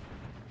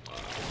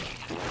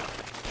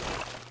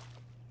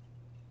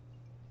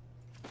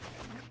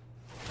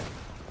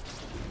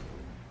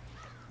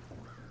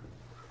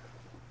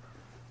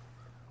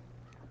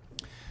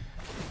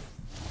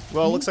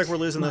 Well, it looks like we're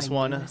losing this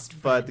one,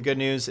 but the good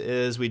news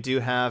is we do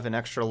have an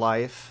extra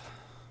life.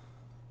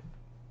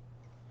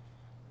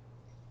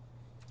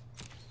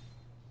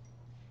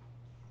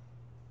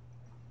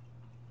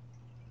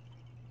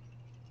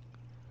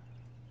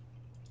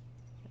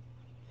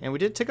 And we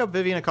did tick up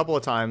Vivian a couple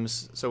of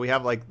times, so we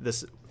have like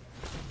this.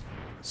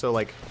 So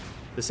like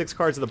the 6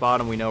 cards at the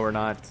bottom we know are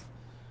not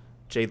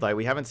Jade Light.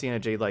 We haven't seen a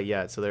Jade Light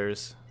yet, so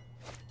there's...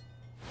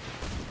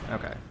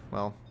 Okay,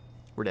 well,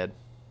 we're dead.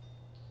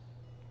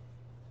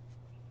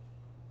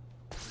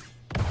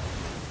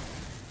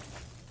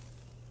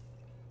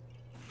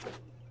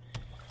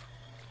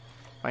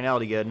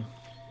 Finality good.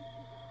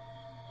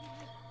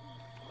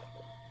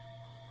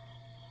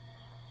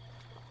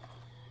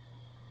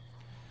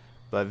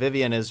 But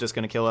Vivian is just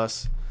going to kill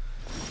us.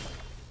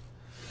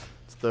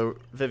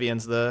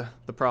 Vivian's the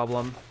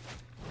problem.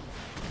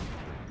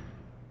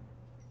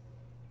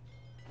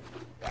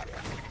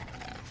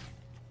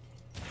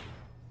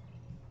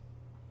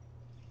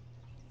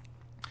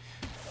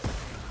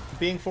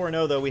 Being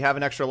 4-0 though, we have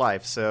an extra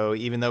life, so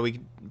even though we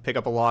pick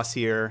up a loss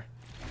here,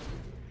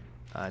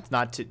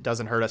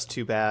 doesn't hurt us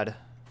too bad.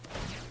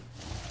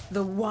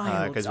 The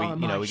wilds because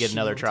we get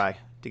another try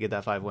to get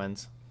that 5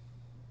 wins.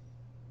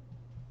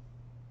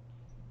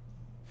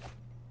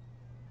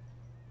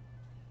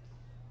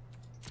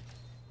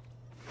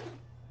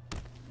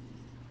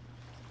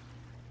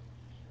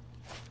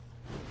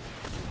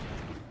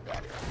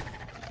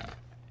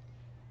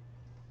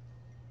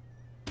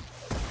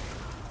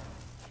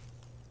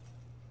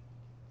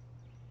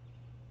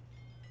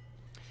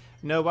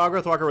 No, Wild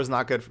Growth Walker was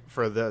not good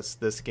for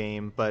this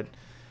game, but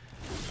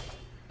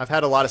I've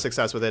had a lot of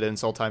success with it in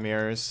Sultai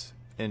Mirrors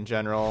in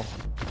general.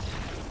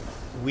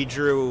 We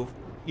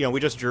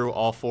just drew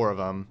all 4 of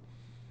them,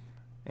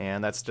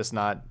 and that's just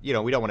not, we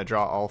don't want to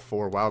draw all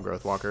 4 Wild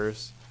Growth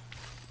Walkers.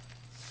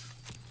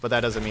 But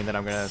that doesn't mean that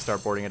I'm going to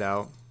start boarding it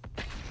out.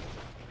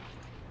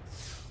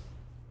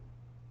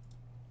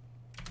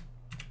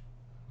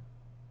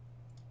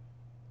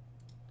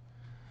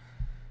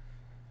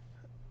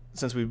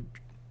 Since we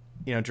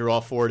drew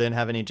all 4, didn't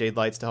have any Jade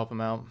Lights to help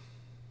him out.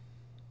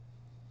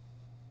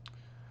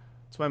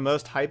 It's my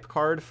most hype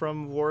card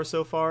from War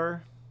so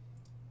far.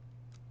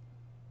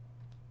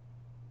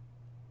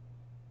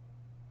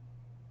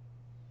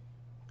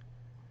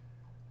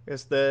 I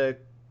guess the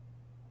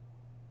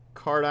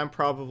card I'm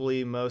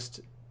probably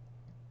most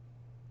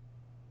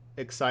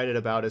excited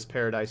about is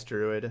Paradise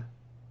Druid.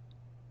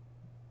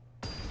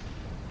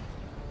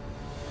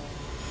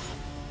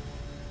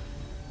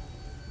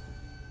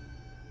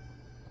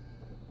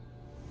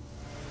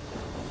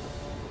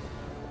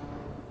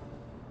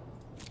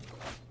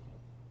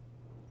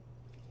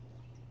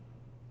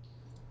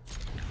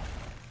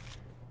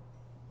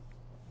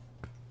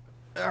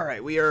 All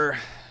right, we are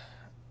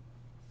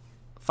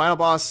final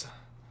boss,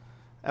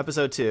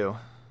 episode 2.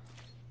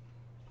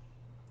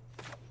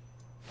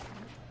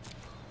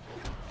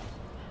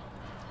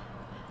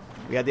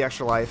 We had the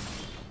extra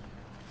life.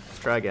 Let's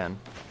try again.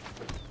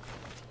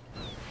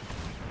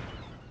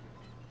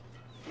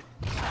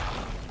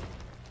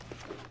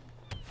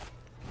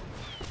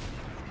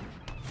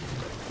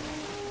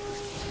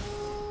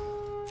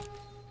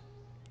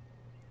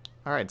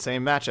 All right,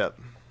 same matchup.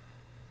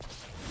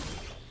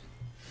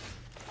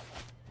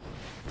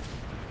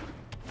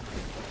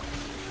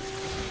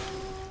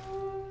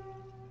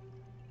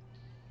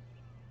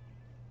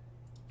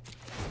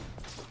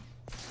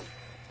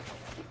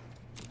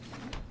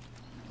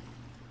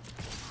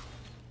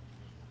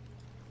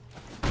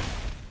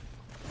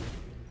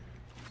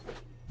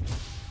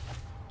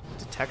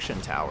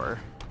 Detection Tower.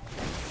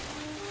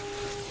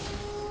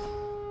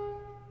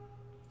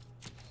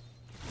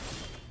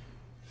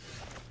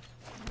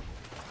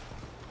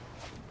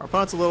 Our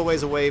opponent's a little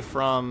ways away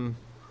from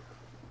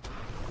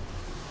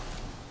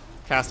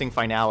casting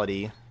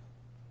Finality.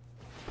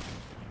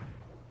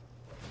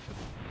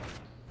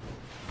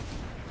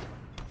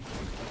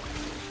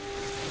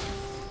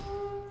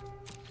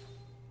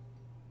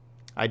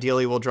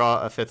 Ideally, we'll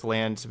draw a 5th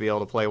land to be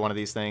able to play one of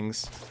these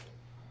things.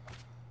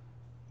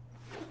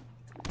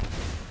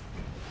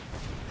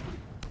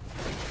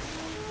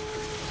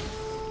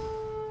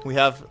 We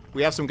have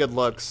some good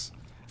looks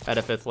at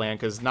a 5th land,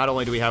 because not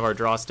only do we have our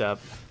draw step,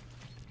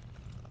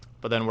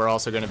 but then we're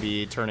also going to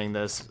be turning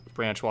this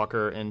Branch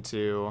Walker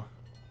into...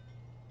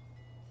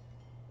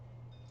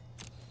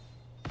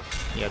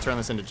 Yeah, turn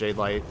this into Jade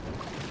Light.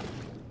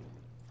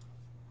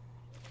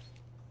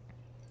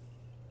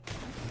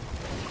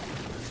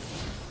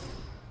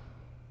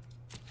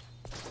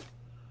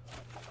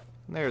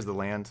 And there's the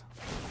land.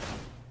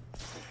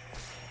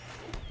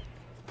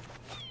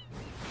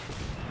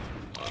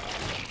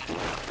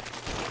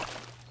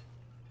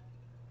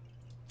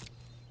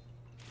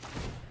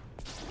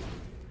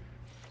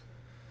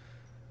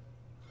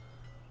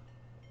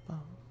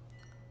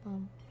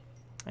 And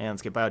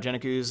let's get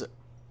Biogenicus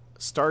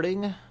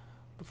starting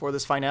before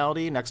this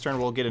finality. Next turn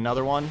we'll get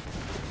another one.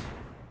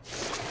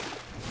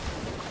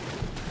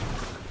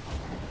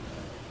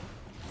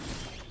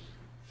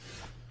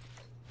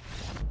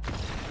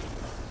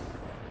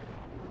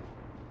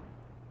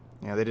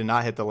 Yeah, they did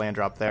not hit the land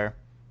drop there.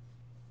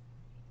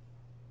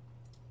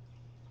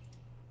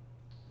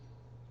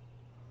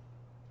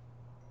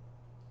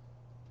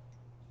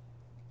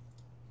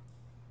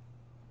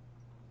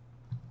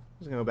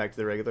 Just gonna go back to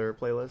the regular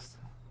playlist.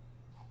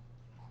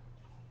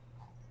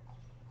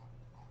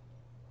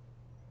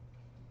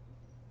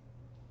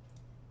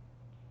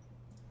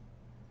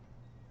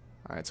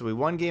 Alright, so we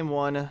won game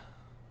one.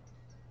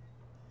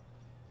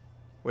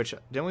 Which,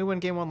 didn't we win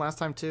game one last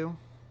time too?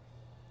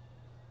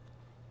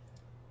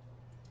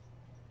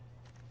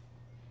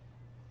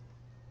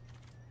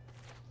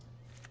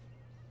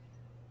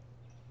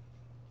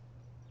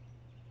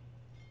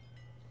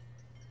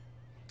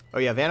 Oh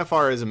yeah,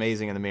 Vannifar is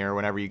amazing in the mirror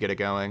whenever you get it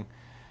going.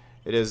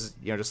 It is,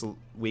 you know, just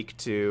weak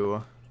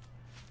to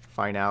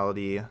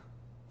finality.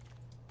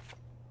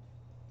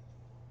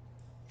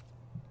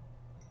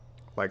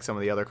 Like some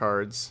of the other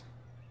cards.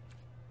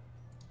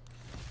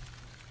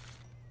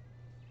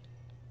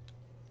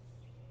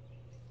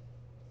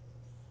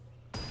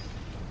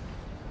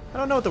 I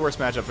don't know what the worst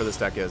matchup for this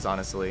deck is,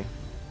 honestly.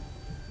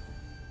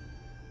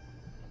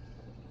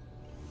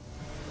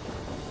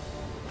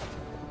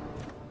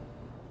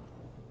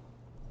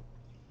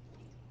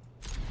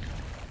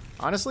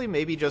 Honestly,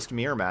 maybe just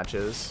mirror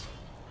matches.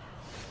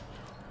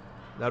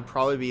 That'd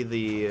probably be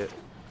the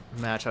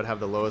match I'd have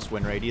the lowest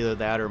win rate. Either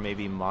that or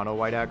maybe mono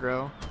white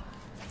aggro.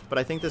 But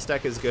I think this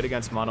deck is good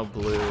against mono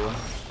blue.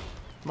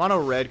 Mono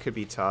red could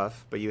be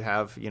tough, but you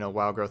have, you know,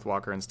 Wild Growth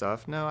Walker and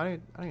stuff. No, I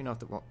don't even know if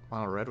the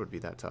mono red would be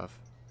that tough.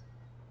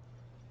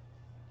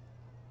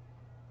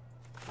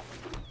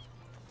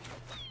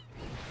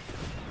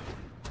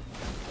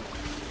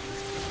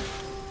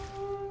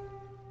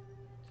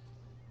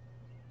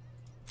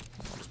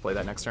 Play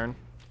that next turn.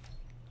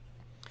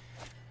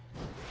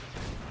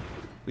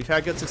 We've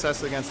had good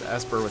success against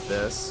Esper with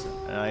this,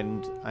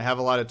 and I have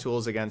a lot of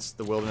tools against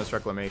the Wilderness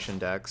Reclamation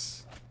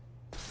decks.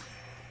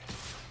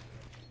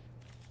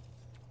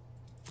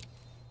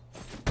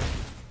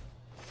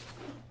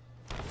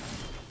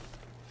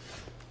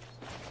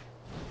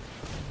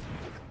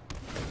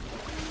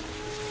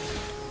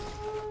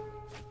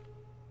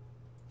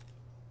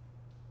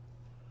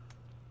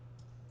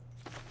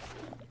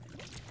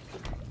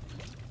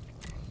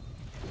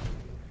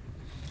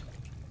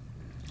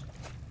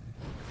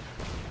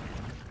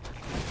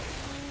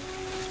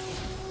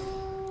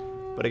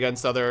 But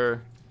against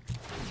other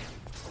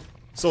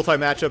Sultai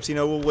matchups, you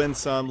know, we'll win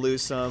some,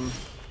 lose some,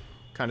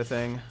 kind of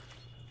thing.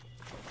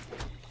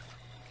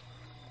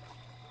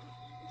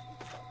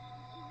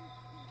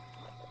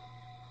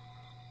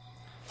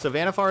 So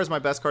Vannifar is my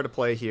best card to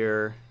play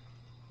here.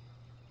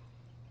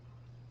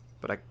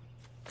 But I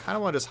kind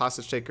of want to just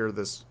Hostage Taker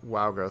this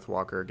Wild Growth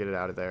Walker, get it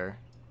out of there.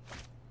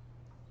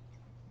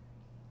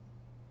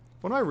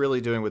 What am I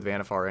really doing with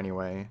Vannifar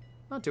anyway?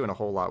 Not doing a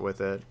whole lot with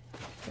it.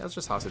 Yeah, let's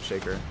just Hostage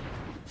Taker.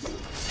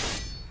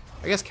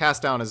 I guess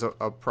cast down is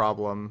a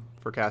problem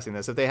for casting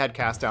this. If they had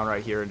cast down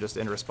right here and just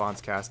in response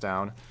cast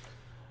down,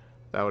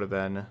 that would have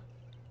been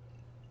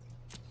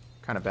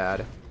kind of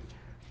bad.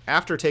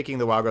 After taking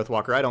the Wild Growth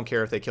Walker, I don't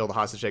care if they kill the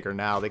Hostage Taker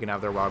now. They can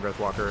have their Wild Growth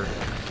Walker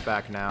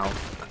back now.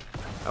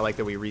 I like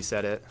that we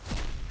reset it.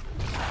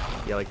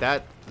 Yeah, like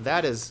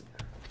that is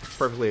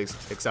perfectly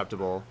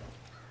acceptable.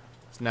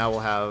 So now we'll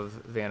have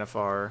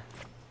Vannifar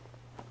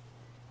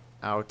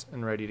out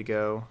and ready to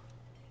go.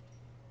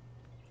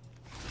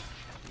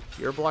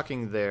 You're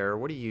blocking there.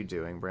 What are you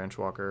doing,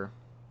 Branchwalker?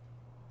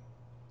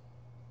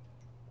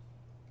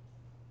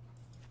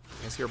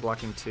 I guess you're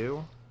blocking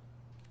too?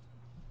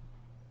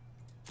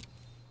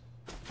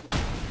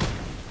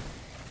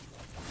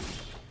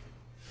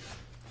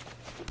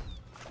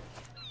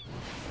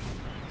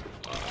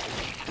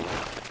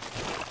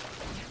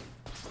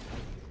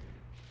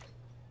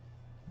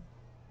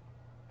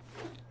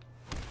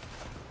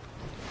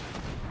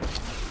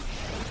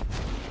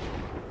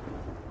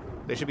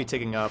 They should be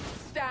ticking up.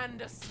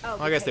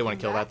 Well, I guess they want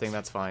to kill that thing,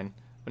 that's fine.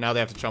 But now they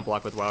have to chump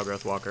block with Wild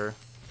Growth Walker.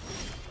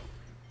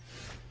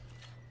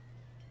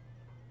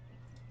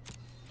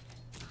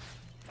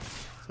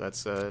 So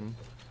that's an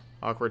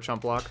awkward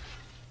chump block.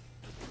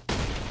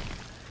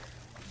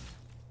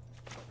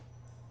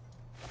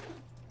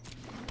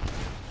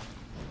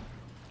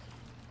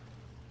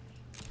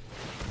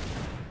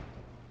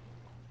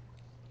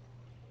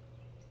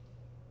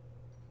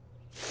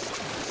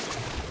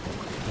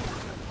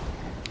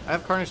 I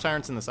have Carnage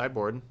Tyrants in the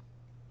sideboard.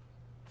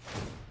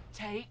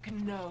 Take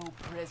no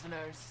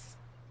prisoners.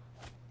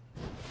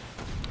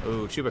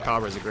 Ooh,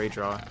 Chupacabra is a great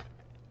draw.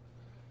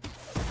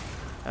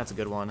 That's a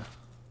good one.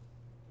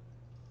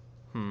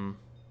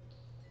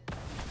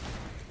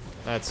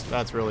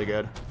 That's really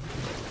good.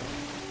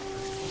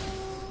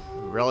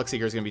 Ooh, Relic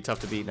Seeker is gonna be tough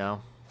to beat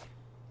now.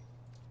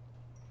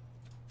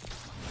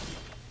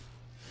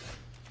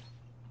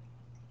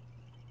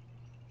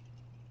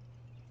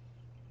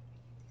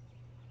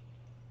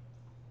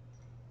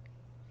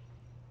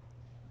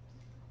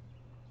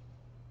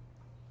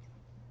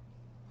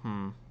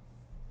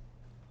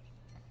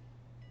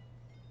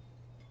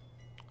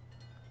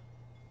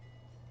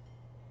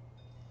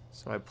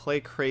 So I play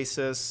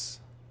Krasis.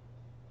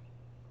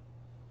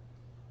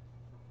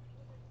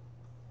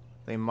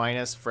 They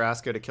minus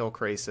Vraska to kill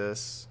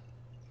Krasis.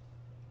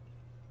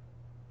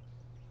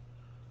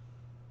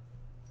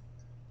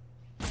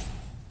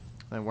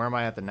 Then where am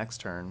I at the next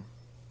turn?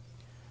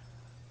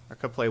 I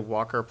could play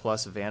Walker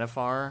plus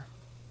Vannifar.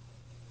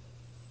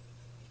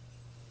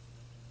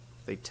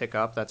 If they tick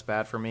up, that's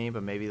bad for me,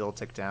 but maybe they'll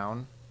tick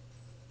down.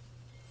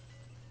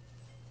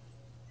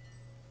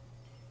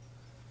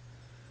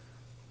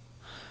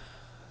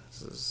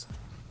 This is...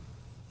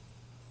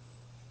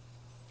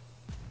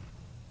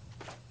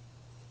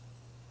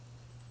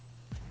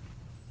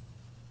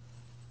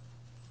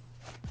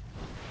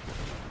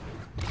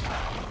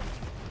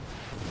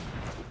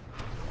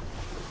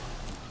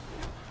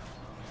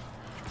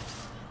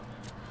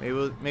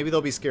 Maybe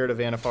they'll be scared of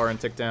Vannifar and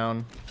tick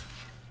down.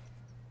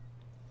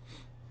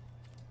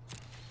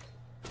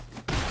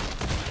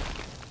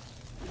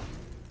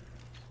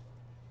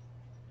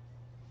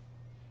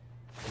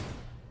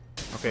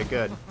 Okay,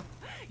 good.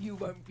 You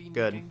won't be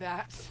Good. needing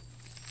that.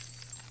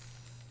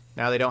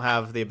 Now they don't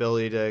have the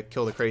ability to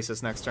kill the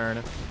Krasis next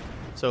turn.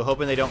 So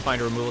hoping they don't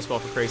find a removal spell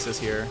for Krasis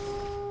here.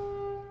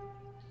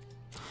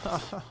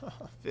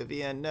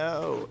 Vivian,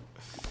 no.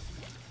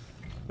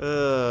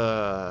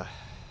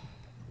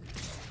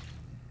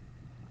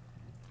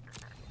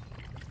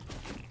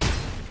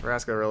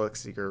 Vraska Relic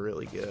Seeker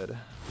really good.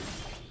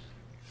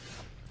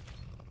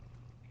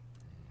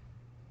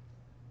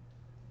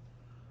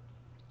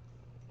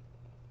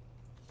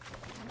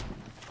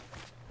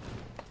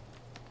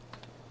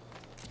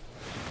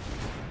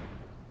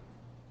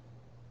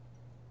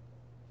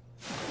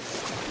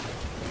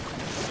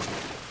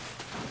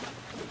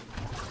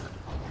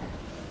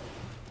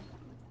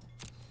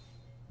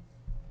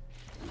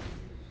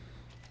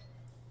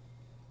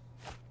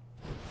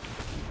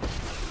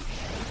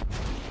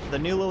 The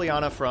new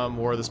Liliana from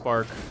War of the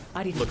Spark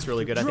looks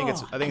really good. I think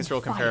it's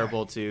real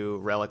comparable to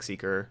Relic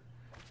Seeker.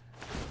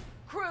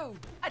 Crew,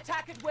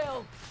 attack at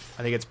will.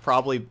 I think it's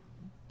probably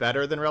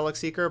better than Relic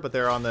Seeker, but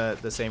they're on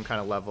the same kind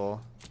of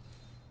level.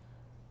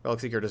 Relic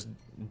Seeker just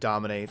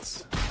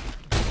dominates,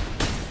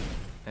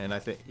 and I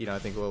think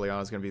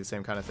Liliana is going to be the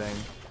same kind of thing.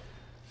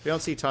 We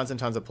don't see tons and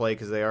tons of play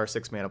because they are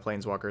 6-mana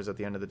planeswalkers at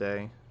the end of the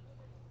day.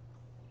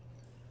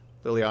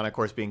 Liliana, of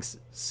course, being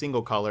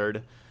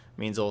single-colored,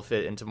 means it'll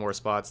fit into more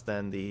spots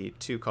than the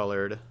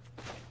 2-colored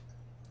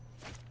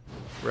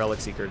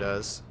Relic Seeker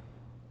does.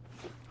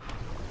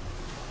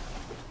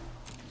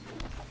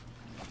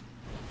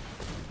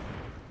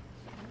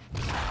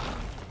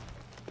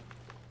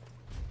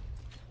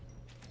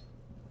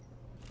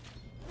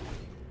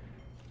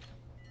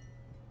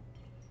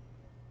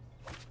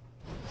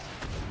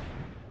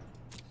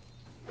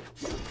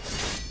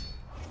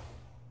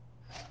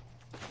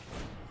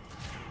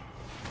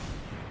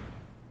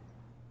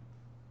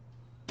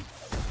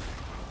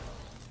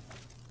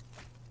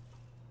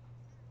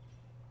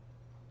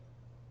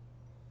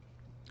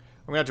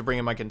 I'm gonna have to bring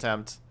in my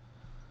Contempt.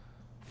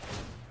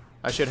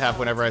 I should have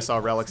whenever I saw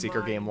Relic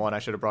Seeker game 1. I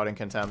should have brought in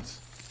Contempt.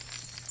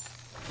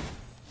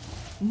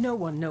 No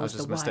one knows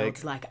just the a mistake.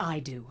 wilds like I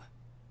do.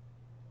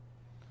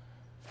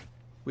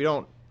 We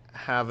don't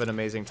have an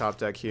amazing top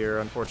deck here,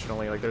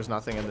 unfortunately. Like, there's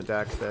nothing in the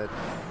deck that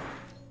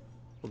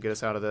will get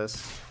us out of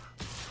this.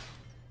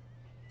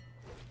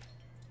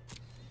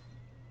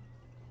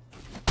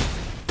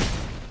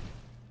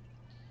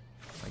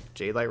 Like,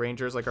 Jadelight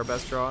Ranger is like our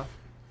best draw.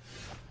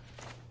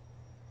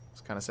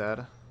 Kind of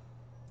sad.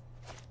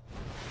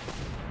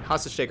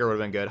 Hostage Taker would have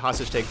been good.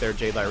 Hostage take their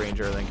Jadelight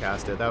Ranger and then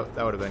cast it. That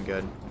would have been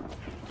good.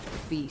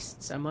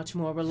 Beasts are much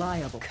more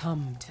reliable.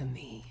 Come to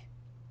me.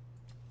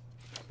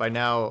 By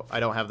now, I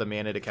don't have the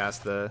mana to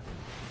cast the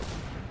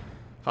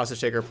Hostage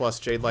Taker plus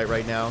Jadelight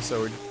right now,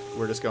 so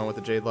we're just going with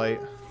the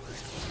Jadelight.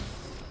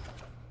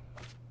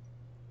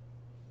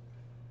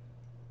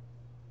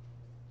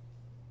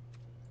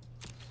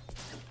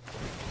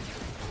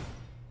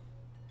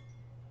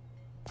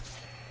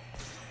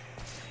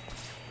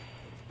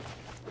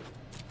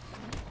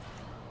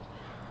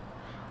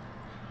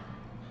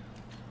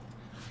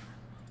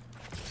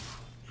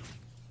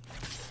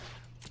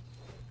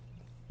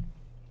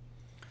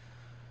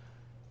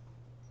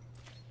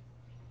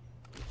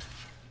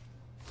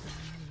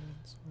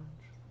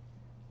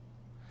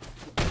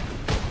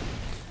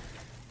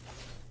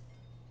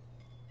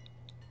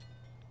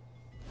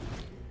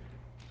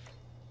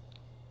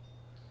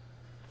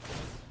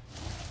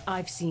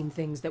 I've seen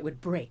things that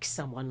would break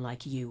someone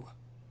like you.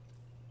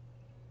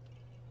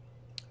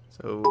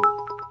 So,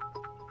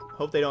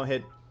 hope they don't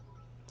hit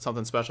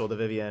something special to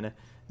Vivian.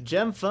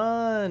 Gem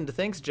Fund!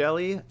 Thanks,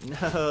 Jelly.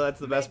 No, that's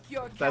the best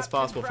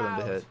possible for them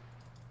to hit.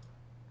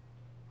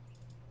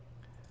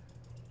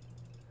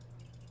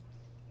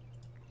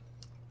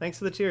 Thanks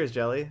for the cheers,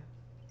 Jelly.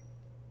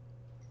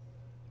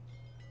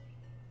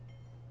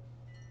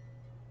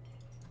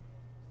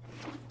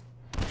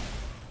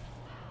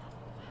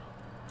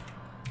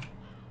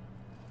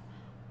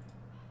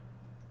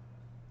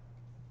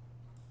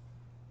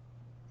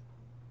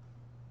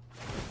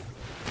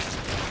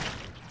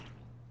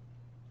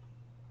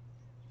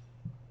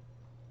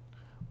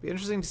 Be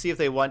interesting to see if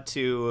they want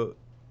to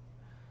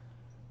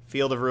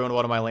Field of Ruin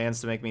one of my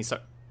lands to make me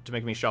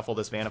shuffle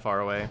this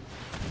Vannifar away,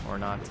 or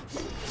not.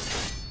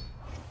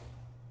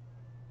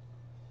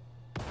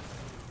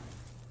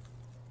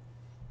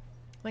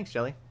 Thanks,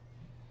 Jelly.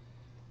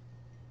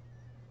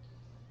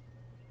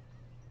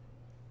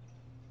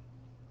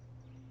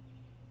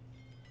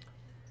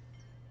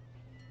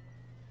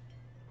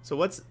 So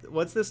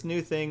what's this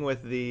new thing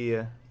with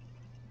the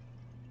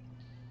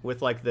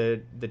like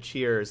the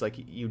cheers? Like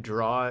you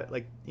draw,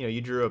 like, you know,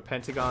 you drew a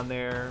pentagon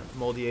there,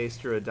 Moldy Ace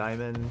drew a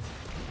diamond.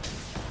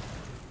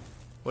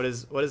 What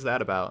is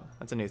that about?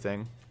 That's a new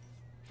thing.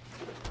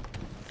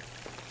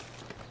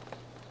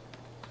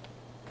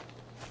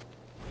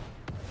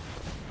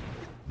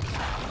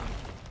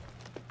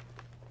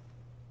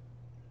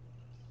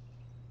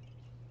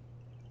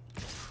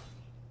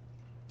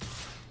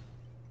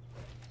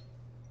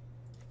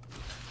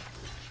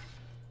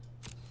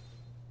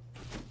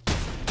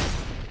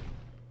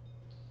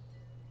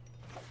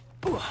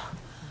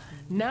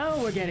 Now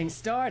we're getting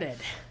started.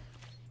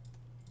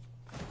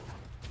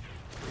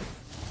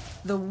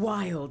 The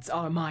wilds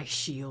are my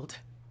shield.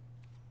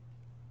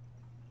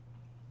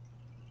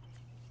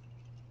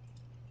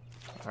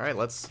 All right,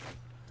 let's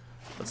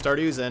start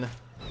oozing.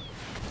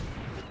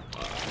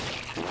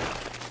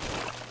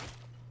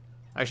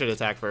 I should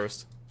attack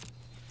first.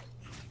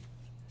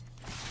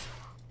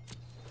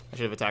 I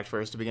should have attacked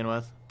first to begin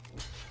with.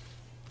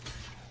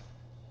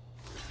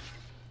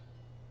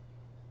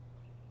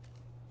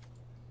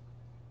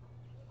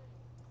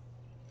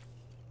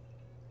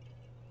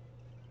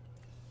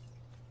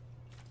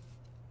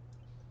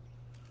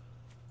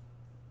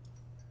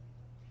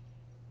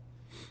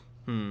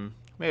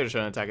 Maybe I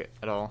shouldn't attack it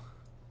at all.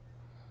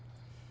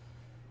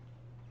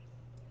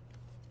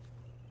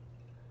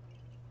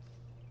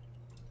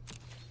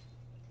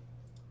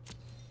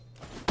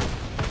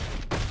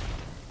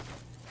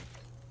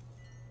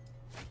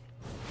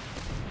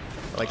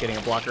 I like getting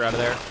a blocker out of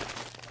there.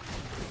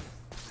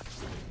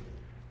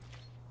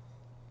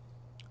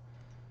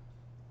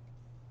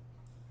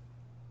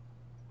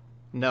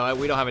 No,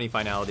 we don't have any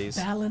finalities.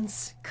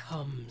 Balance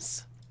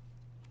comes.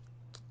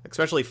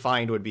 Especially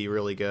find would be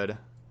really good.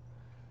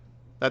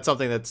 That's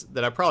something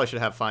that I probably should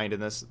have find in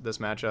this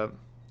matchup.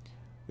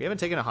 We haven't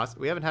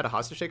had a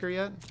hostage taker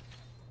yet.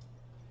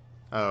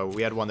 Oh,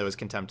 we had one that was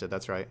contempted.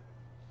 That's right.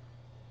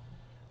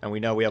 And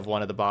we know we have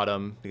one at the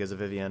bottom because of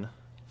Vivian.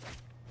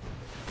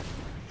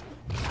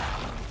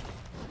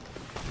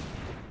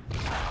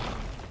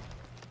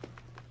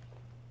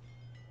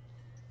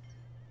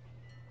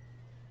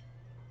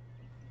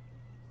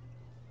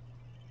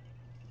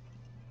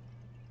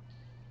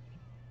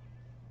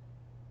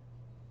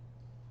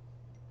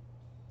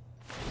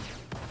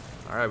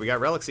 Alright, we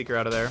got Relic Seeker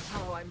out of there.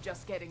 Oh, I'm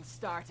just getting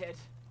started.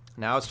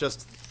 Now it's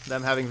just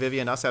them having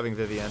Vivian, us having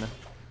Vivian,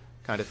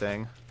 kind of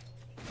thing.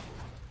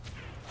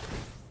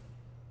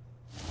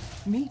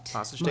 Meet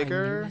Hostage my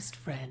taker. newest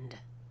friend.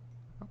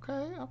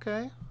 Okay,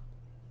 okay.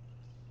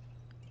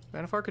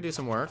 Vannifar could do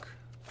some work.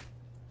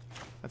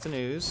 That's a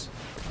news.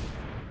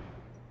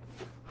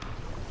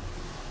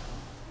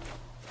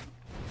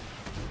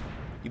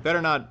 You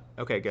better not...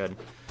 Okay, good.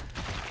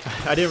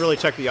 I didn't really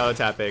check the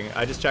auto-tapping.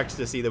 I just checked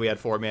to see that we had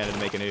 4 mana to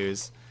make an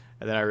ooze.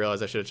 And then I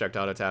realized I should have checked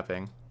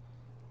auto-tapping.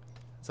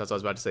 So that's what I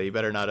was about to say. You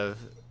better not have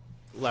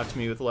left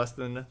me with less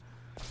than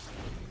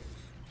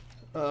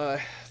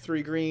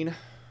 3 green.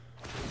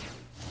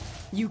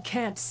 You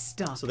can't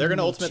stop. So they're going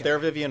to ultimate nature. their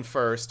Vivian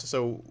first,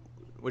 so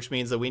which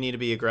means that we need to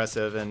be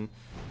aggressive and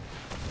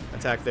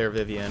attack their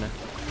Vivian.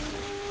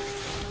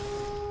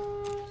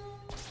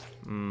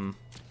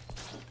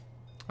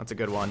 That's a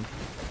good one.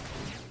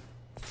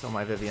 Kill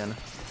my Vivian.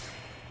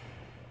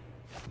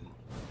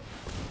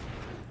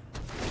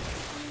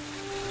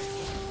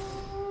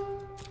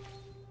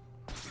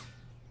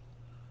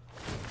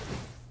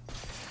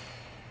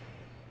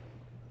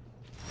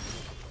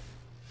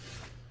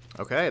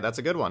 Okay, that's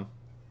a good one.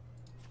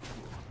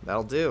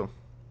 That'll do.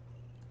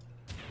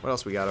 What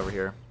else we got over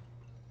here?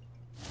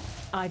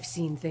 I've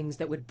seen things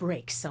that would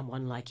break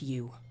someone like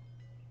you.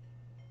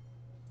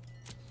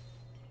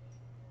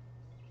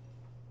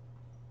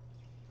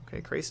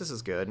 Okay, Krasis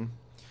is good.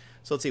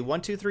 So let's see,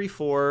 1, 2, 3,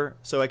 4.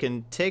 So I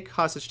can take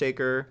Hostage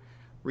Taker,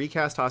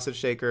 recast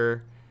Hostage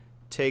Taker,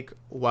 take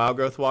Wild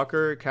Growth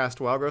Walker,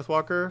 cast Wild Growth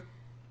Walker.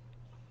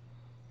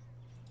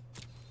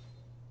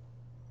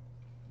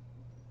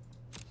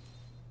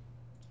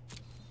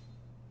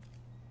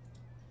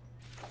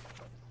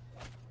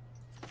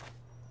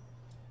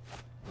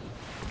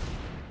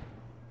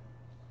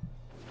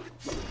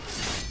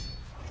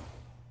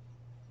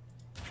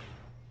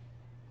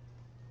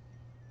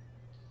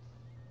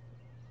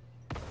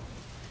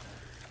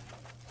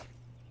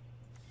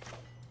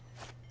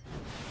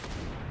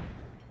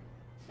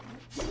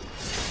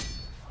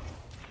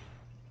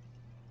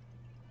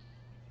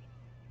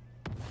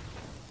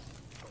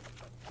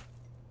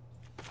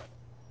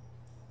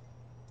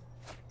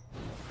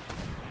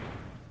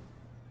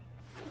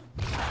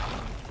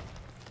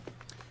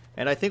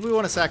 And I think we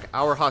want to sack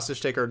our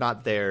hostage taker,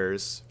 not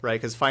theirs, right?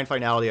 Because Find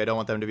Finality, I don't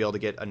want them to be able to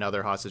get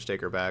another hostage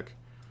taker back.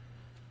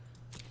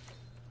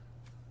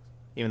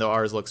 Even though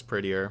ours looks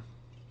prettier.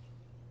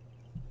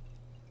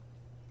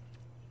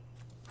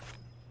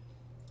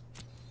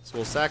 So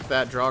we'll sack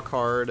that, draw a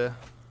card.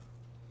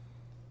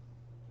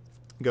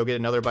 Go get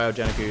another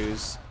Biogenic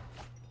Ooze.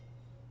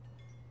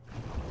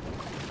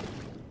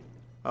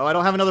 Oh, I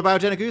don't have another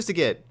Biogenic Ooze to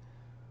get.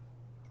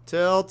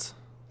 Tilt.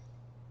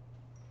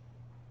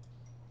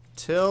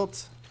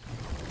 Tilt.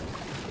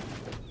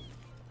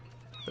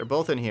 They're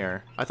both in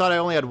here. I thought I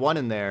only had one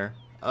in there.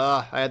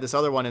 I had this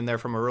other one in there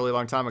from a really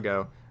long time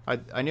ago.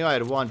 I knew I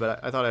had one,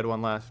 but I thought I had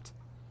one left.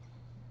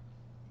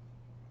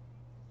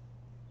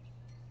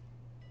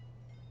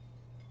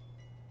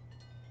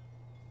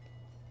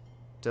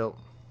 Tilt.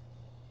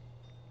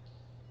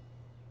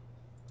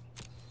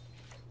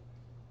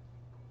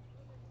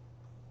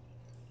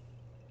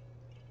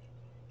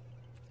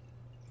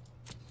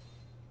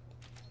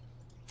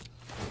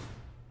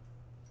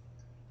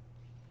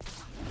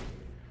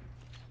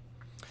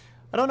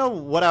 I don't know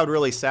what I would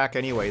really sack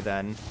anyway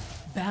then.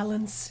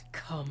 Balance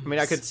comes. I mean,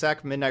 I could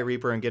sack Midnight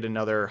Reaper and get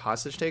another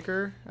hostage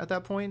taker at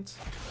that point.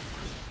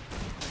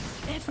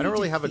 I don't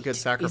really have a good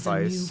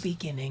sacrifice. Is a new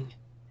beginning.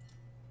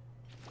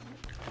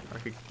 Or I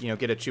could, you know,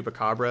 get a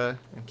Chupacabra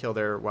and kill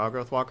their Wild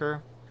Growth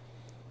Walker.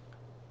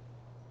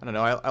 I don't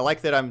know. I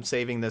like that I'm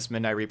saving this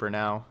Midnight Reaper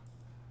now.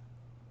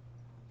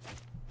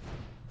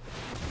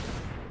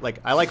 Like,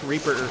 I like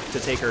Reaper to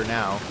take her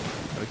now.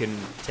 We can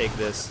take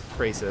this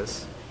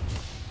Krasis.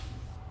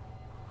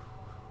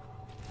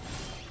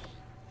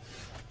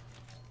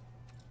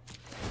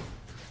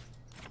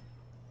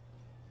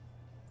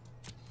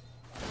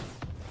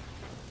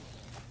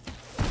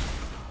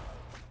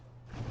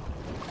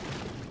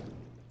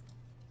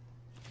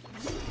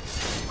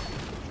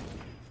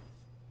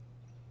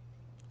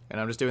 And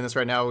I'm just doing this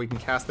right now. We can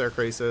cast their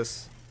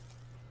Krasis.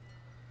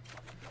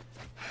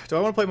 Do I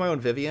want to play my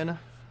own Vivian? 1, 2,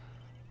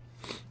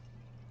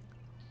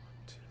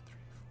 3,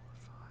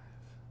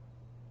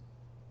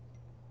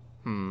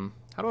 4, 5.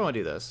 How do I want to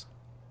do this?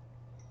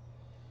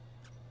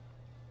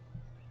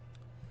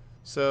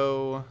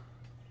 So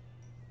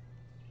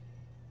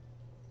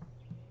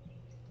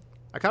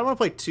I kind of want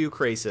to play 2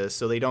 Krasis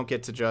so they don't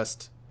get to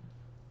just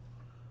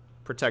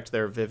protect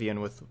their Vivian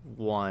with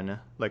 1,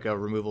 like a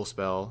removal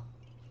spell.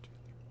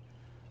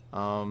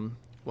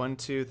 1,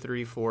 2,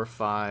 3, 4,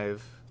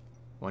 5.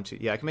 1, 2.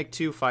 Yeah, I can make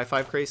 2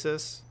 5/5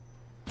 Krasis.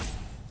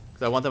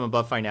 Because I want them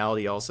above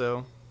Finality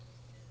also.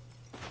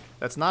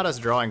 That's not us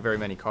drawing very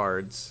many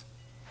cards.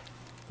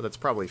 But that's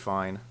probably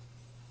fine.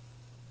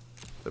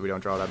 That we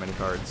don't draw that many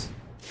cards.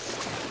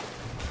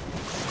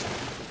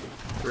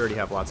 We already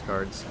have lots of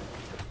cards.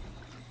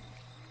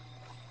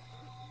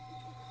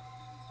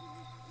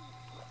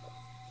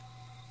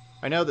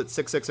 I know that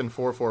 6/6 and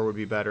 4/4 would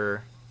be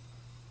better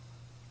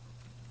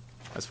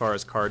as far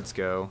as cards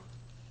go,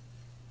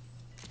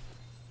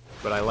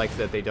 but I like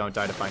that they don't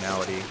die to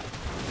Finality.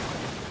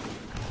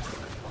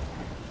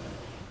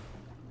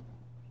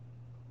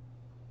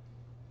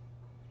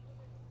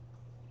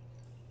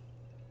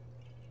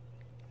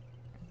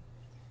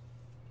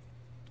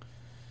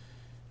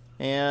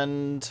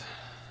 And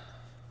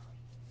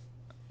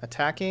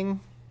attacking,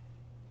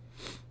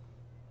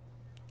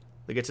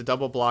 they get to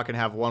double block and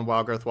have 1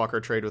 Wild Growth Walker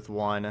trade with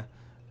 1,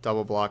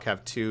 double block,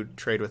 have 2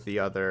 trade with the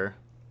other.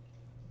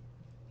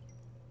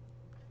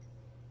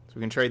 So we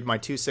can trade my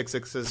 2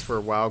 6/6s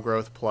for Wild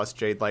Growth plus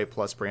Jade Light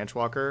plus Branch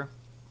Walker.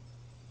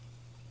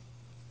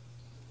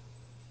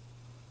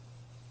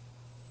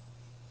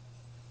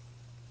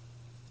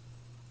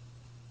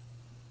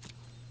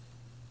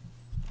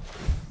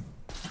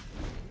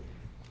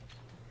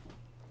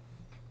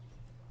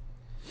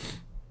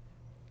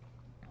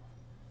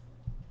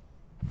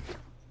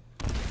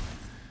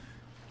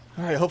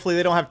 Alright, hopefully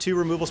they don't have 2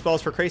 removal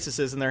spells for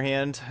Krasises in their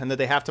hand, and that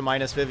they have to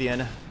minus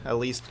Vivian. At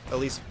least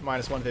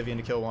minus 1 Vivian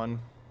to kill 1.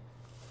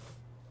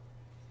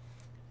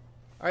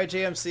 Alright,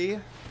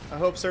 JMC. I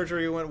hope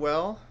surgery went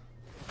well.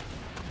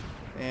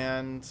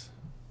 And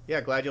yeah,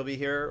 glad you'll be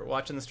here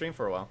watching the stream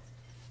for a while.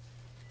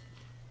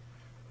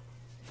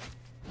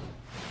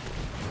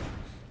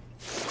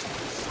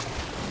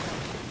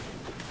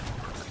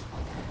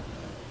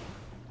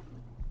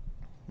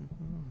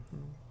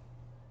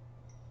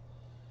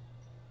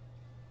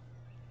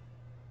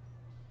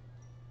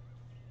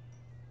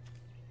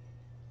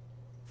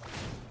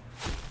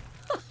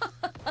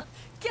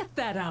 Get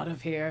that out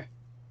of here.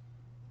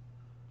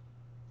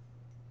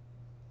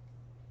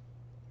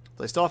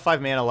 They still have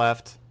 5 mana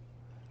left.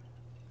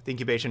 The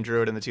Incubation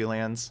Druid and the 2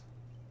 lands.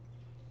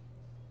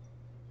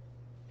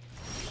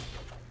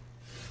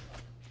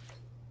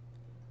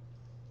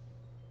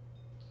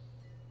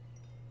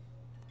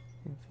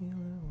 You feel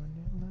it when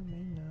you let me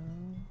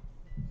know.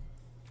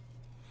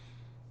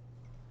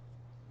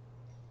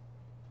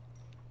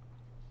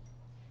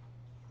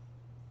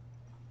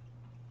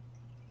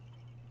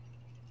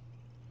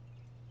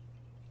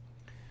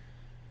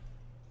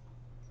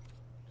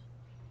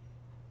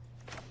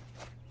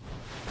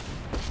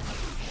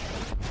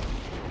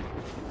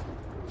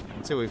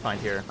 see what we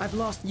find here. I've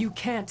lost. You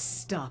can't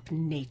stop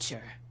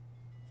nature.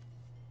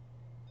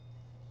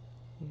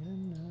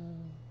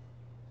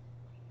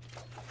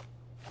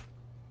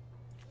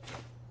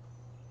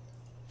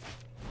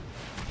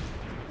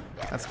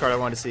 That's the card I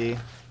wanted to see.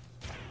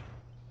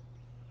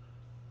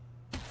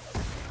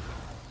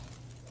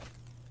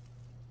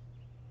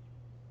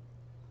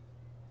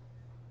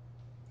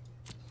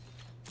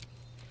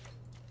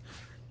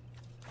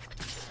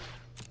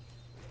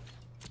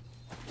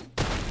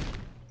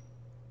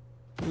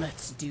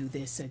 Let's do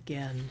this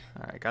again.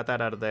 Alright, got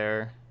that out of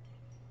there.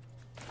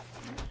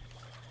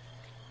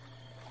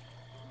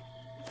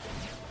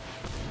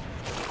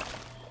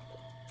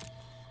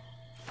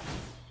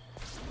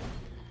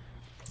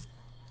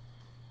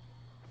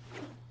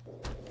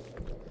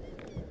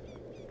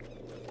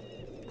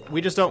 We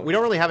don't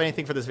really have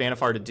anything for this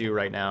Vannifar to do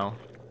right now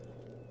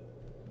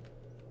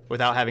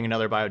without having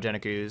another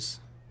biogenic ooze.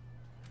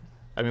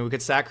 I mean, we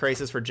could sack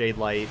Crisis for Jade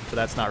Light, but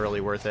that's not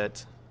really worth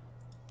it.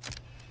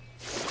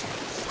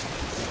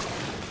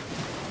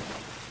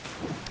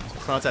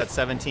 Opponent's at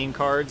 17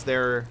 cards.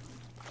 They're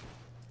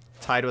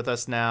tied with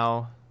us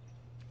now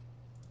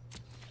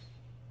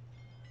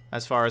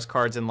as far as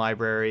cards in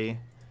library,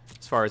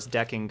 as far as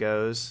decking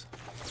goes.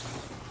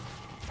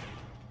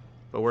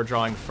 But we're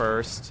drawing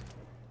first.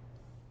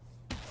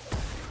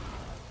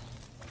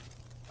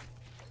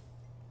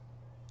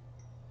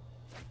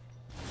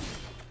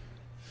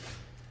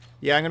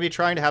 Yeah, I'm going to be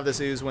trying to have this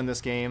ooze win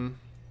this game.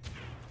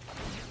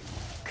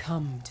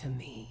 Come to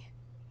me.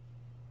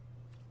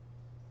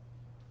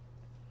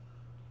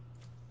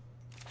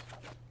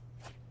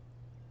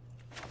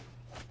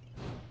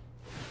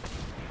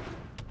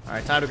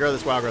 Alright, time to grow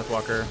this Wild Growth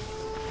Walker.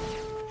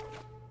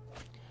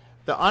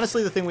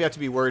 Honestly, the thing we have to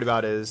be worried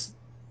about is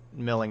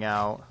milling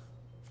out.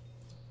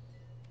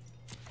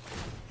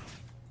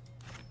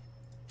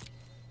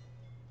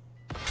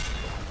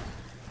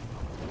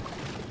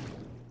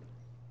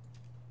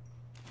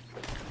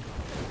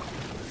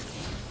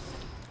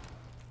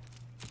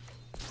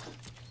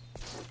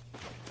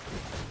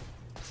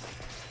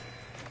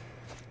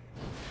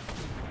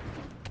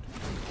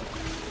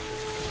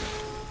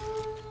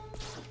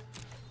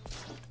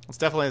 It's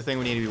definitely the thing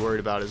we need to be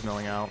worried about is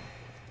milling out.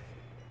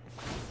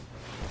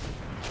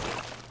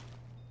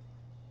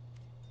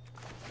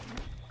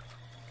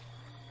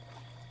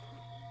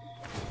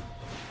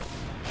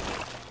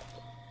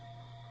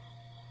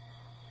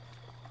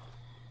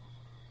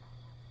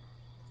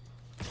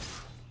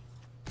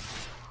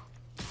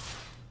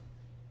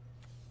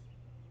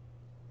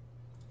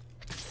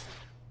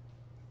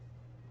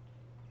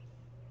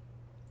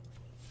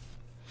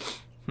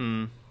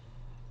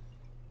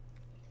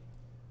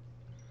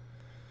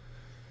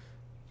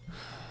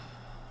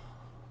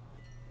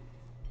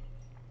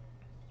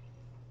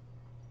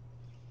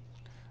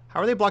 How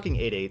are they blocking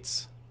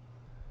 8/8s?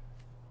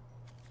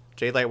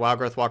 Jade Light, Wild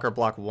Growth Walker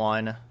block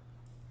 1.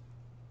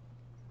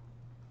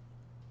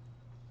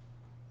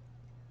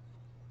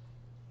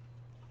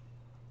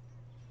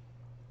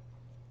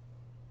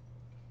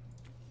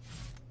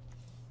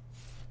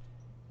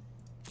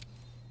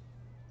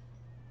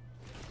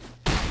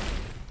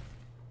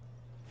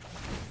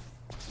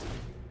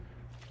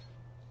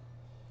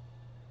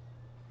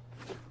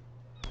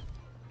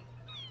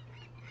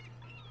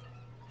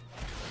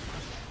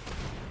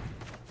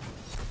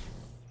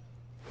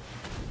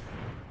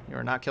 You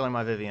are not killing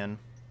my Vivian.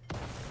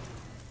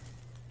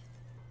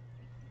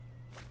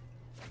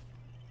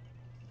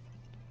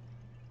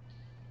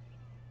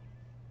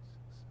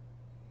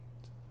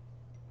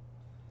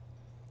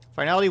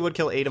 Finality would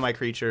kill 8 of my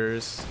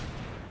creatures.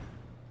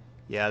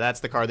 Yeah,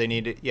 that's the card they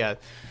need to... Yeah.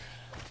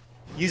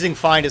 Using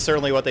Find is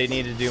certainly what they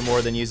need to do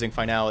more than using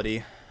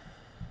Finality.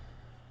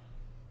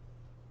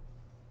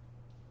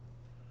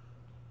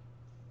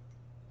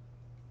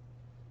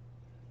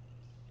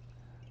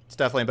 It's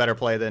definitely a better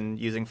play than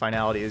using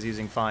Finality is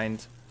using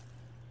Find.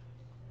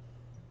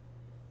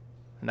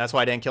 And that's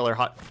why I didn't kill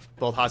her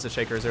both Hostage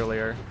Shakers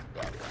earlier.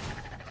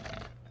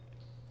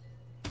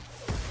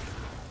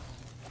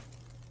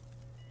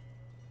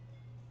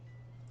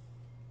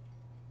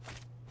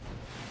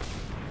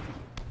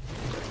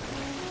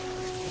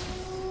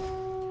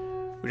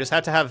 We just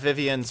had to have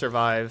Vivian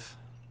survive.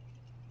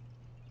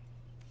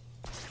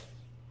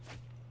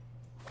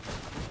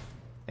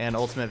 And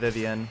Ultimate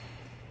Vivian.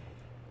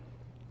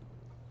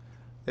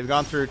 They've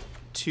gone through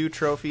 2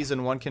 trophies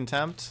and 1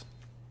 contempt. So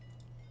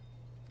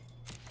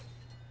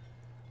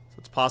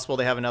it's possible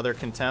they have another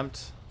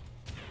contempt.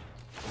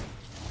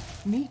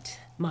 Meet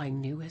my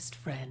newest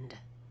friend.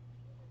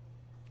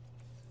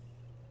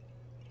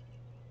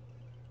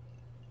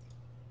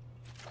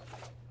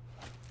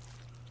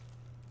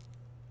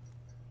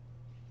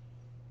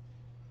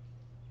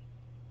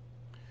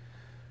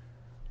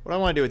 What do I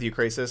want to do with you,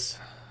 Crisis?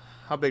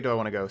 How big do I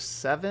want to go?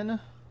 7?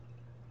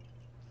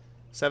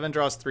 7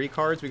 draws 3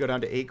 cards. We go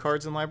down to 8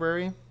 cards in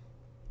library.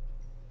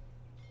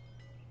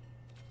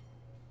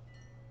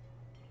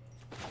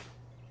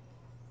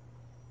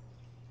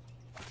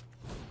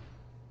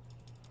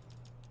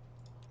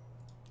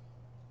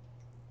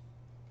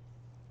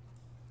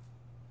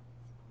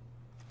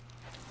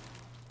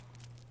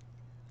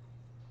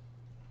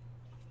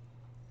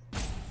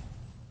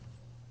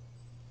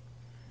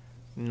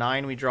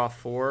 9, we draw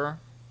 4.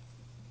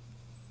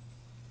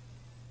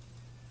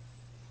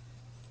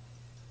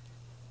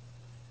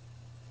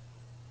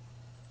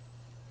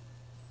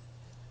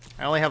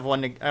 I only had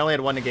one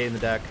negate in the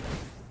deck.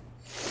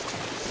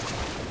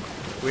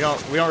 We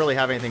don't really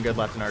have anything good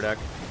left in our deck.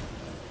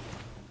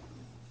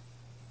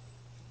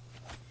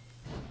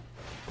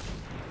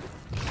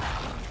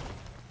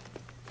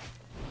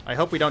 I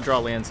hope we don't draw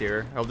lands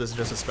here. I hope this is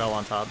just a spell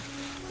on top.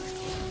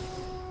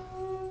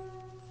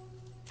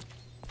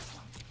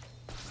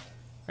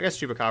 I guess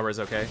Chupacabra is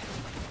okay,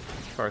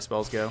 as far as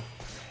spells go.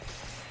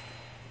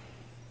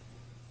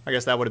 I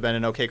guess that would have been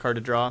an okay card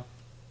to draw.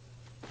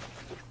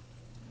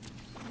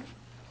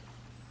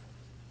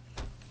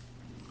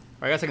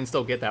 I guess I can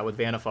still get that with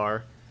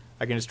Vannifar.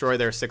 I can destroy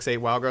their 6/8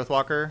 Wild Growth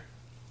Walker.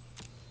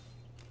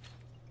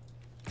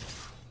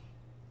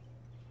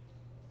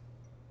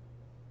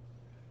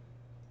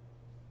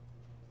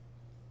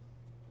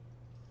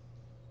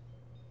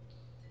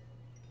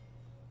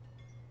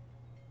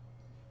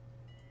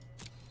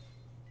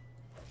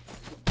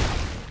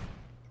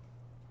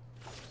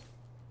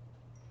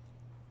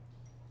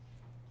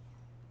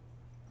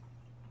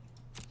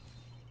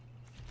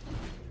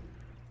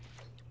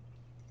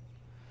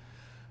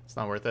 It's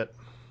not worth it.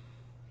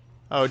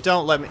 Oh,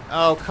 don't let me...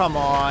 Oh, come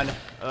on.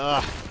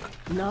 Ugh.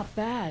 Not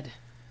bad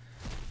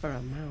for a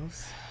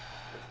mouse.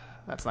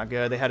 That's not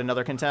good. They had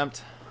another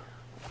contempt.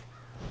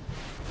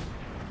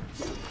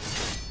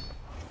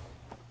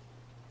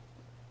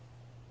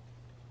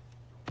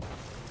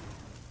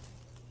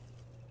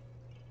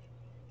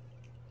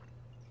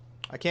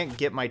 I can't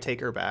get my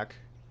taker back.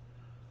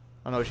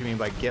 I don't know what you mean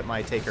by get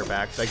my taker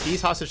back. Like,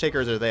 these hostage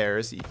takers are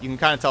theirs. You can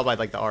kind of tell by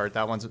like the art.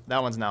 That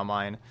one's now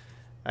mine.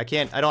 I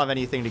don't have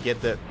anything to get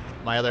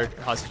my other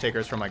hostage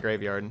takers from my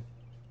graveyard.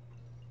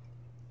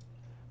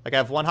 Like, I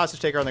have one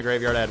hostage taker on the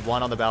graveyard, I had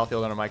one on the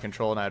battlefield under my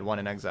control, and I had one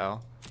in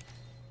exile.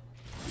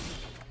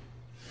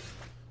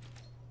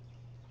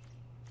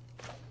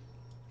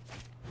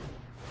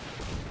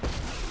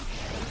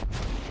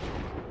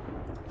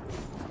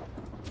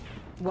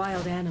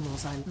 Wild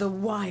animals are... The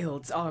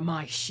wilds are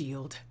my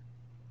shield.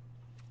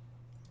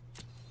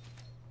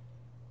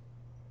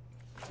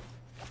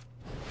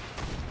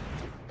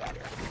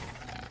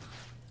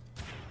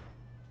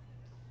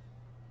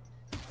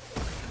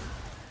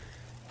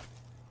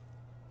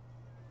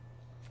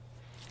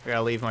 I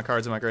gotta leave my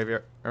cards in my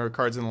graveyard, or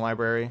cards in the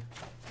library.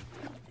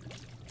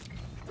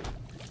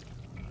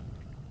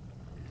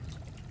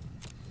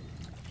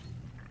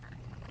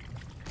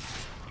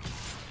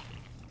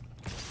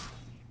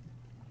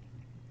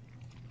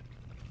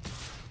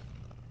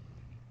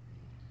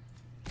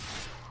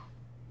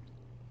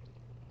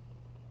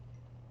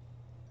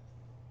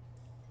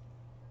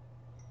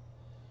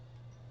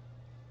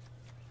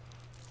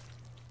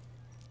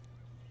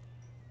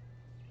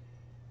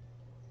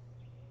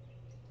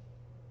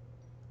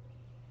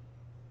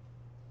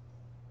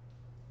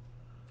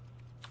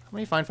 How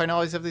many Find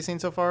Finales have they seen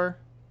so far?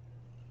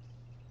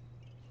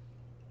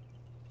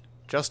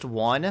 Just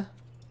one?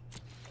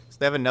 So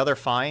they have another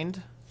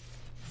find?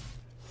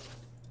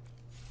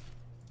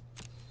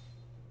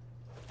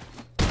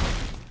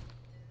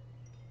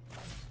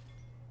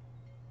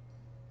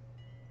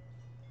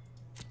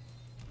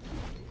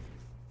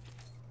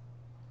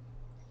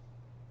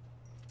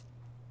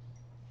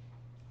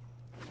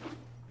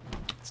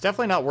 It's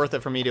definitely not worth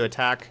it for me to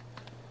attack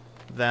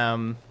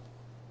them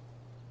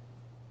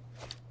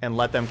and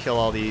let them kill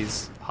all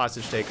these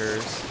hostage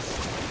takers.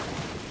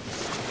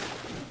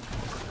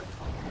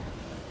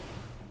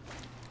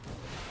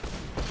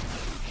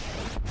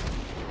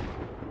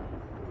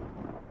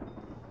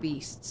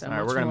 Beasts are All right,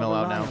 much we're gonna more mill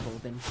out now. reliable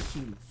than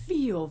human.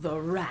 Feel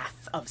the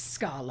wrath of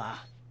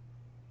Scala.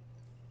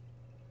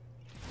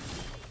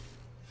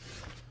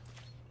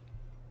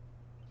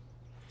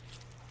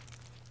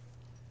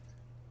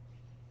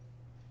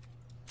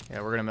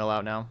 Yeah, we're gonna mill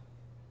out now.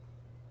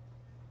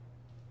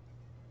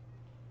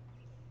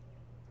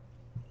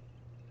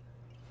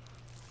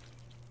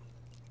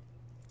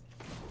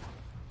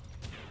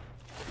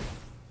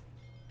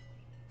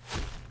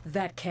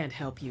 That can't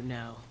help you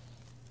now.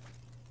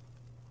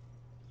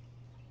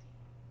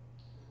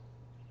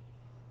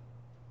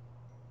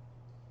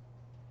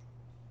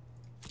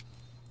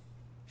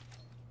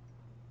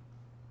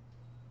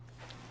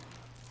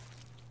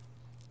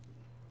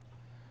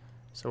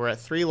 So we're at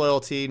 3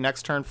 loyalty.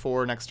 Next turn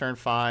 4, next turn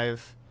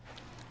 5,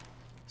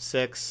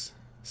 6,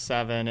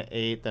 7,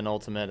 8, then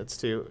ultimate. It's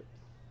 2,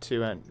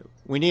 and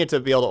we needed to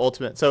be able to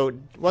ultimate. So it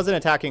wasn't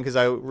attacking because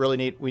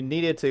we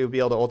needed to be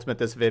able to ultimate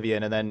this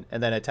Vivian and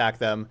then attack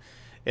them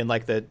in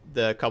like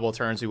the couple of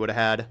turns we would have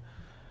had.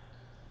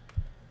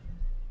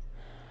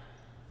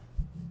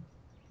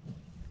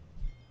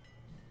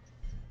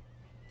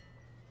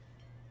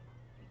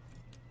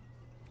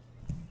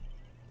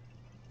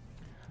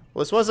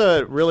 Well, this was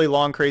a really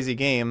long, crazy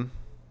game.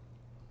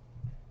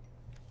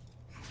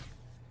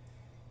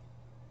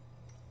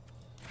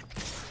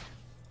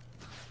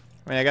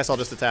 I mean, I guess I'll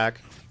just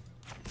attack.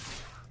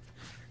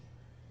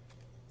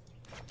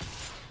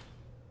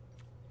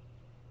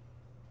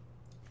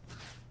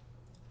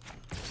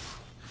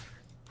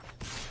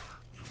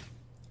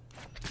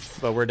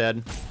 but we're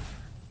dead.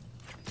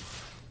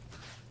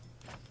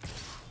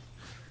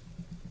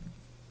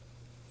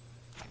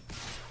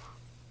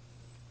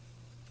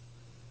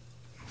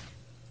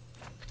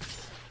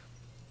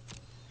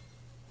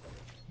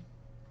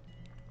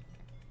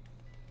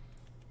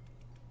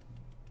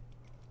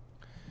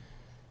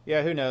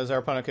 Yeah, who knows? Our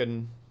opponent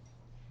could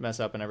mess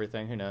up and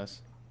everything. Who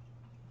knows?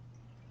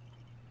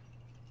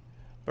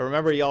 But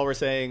remember, y'all were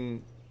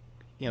saying,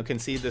 you know,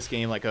 concede this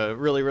game like a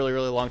really, really,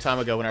 really long time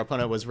ago when our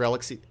opponent was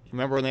Relic Seeker.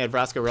 Remember when they had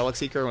Vraska Relic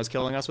Seeker and was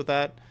killing us with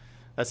that?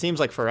 That seems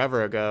like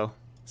forever ago.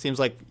 Seems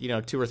like, you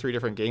know, 2 or 3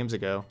 different games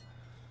ago.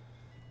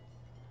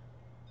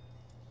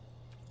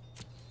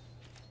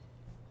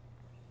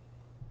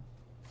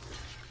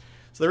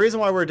 So the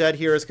reason why we're dead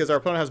here is because our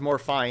opponent has more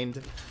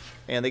Find,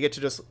 and they get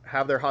to just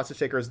have their Hostage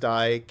Takers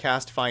die,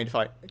 cast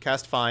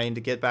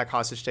Find, get back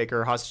Hostage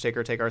Taker,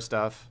 take our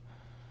stuff.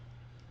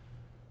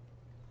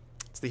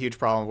 It's the huge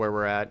problem where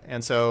we're at.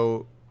 And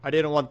so I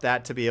didn't want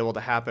that to be able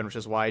to happen, which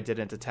is why I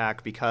didn't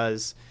attack,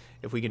 because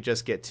if we can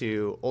just get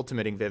to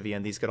ultimating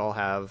Vivian, these could all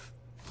have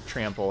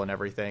trample and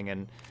everything,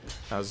 and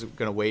I was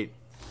going to wait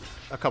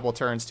a couple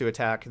turns to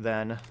attack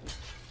then.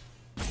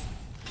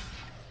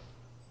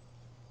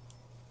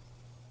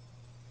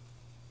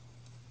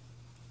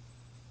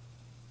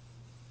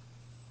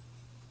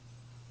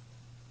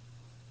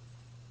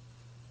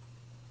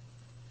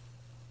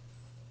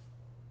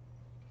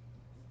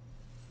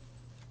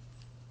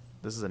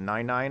 This is a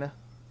 9/9.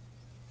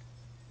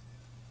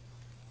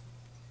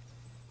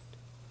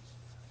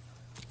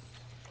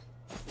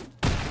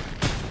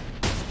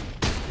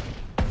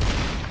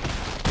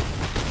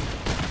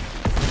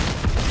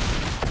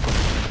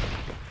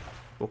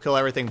 We'll kill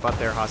everything but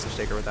their Hostage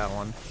Taker with that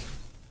one.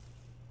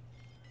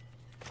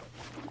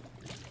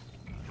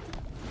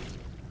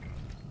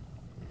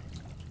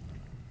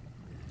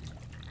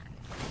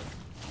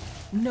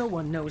 No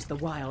one knows the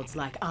wilds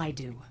like I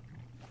do.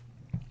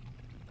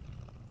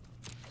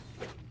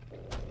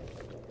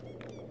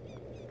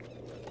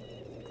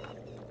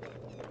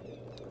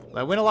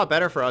 That went a lot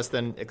better for us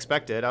than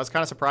expected. I was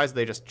kind of surprised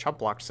they just chump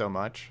blocked so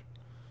much.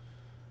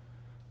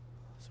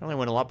 Certainly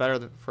went a lot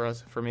better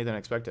for me than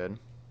expected.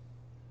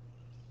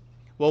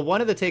 Well, one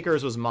of the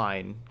takers was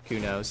mine,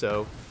 Kuno,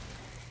 so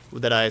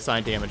that I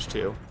assigned damage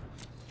to.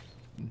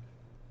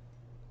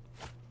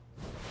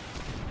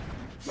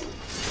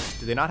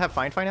 Do they not have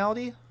Find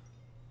Finality?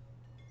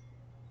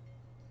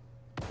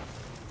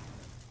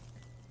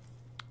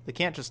 They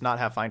can't just not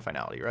have Find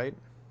Finality, right?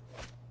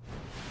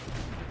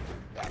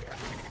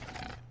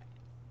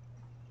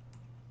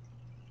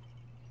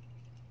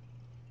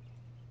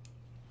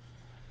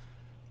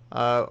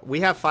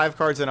 We have 5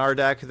 cards in our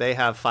deck. They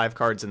have 5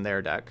 cards in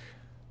their deck.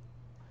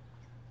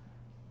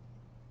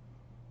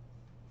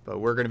 But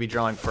we're going to be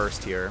drawing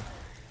first here.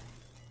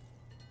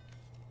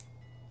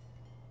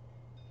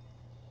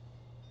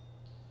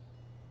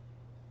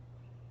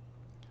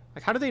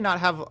 Like, how do they not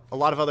have a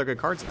lot of other good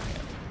cards in their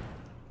hand?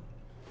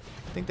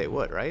 I think they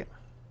would, right?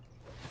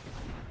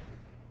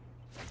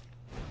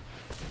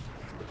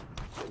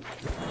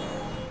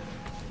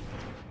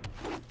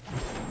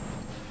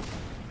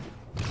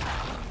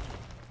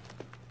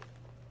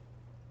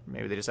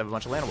 Maybe they just have a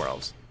bunch of Land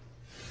Werewolves.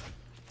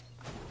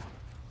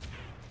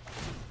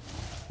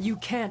 You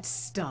can't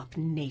stop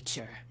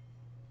nature.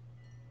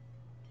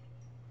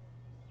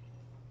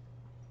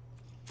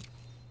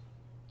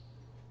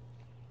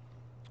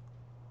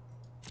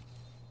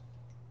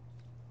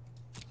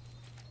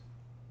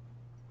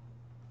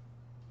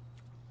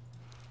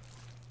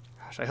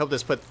 Gosh, I hope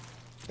this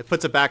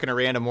puts it back in a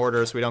random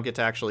order so we don't get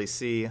to actually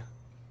see.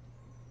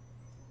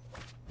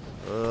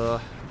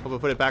 Hope I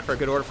put it back for a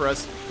good order for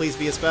us. Please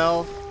be a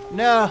spell.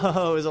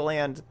 No, it was a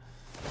land.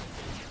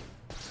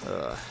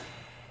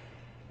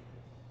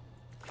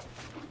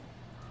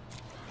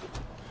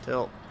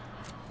 Tilt.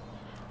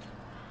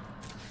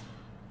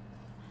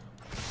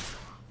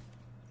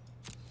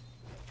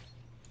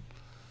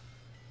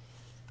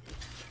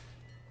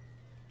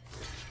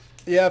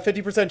 Yeah,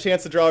 50%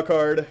 chance to draw a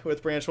card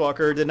with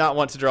Branchwalker. Did not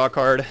want to draw a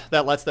card.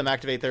 That lets them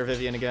activate their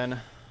Vivian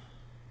again.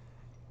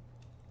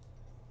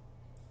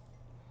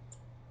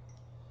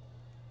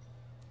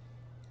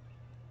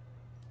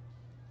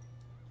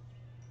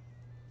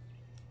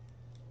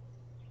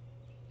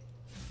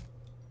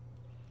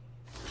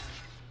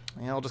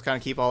 Yeah, I'll just kind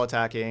of keep all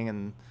attacking,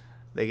 and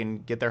they can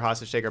get their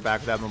Hostage Taker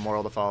back with that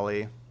Memorial to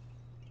Folly.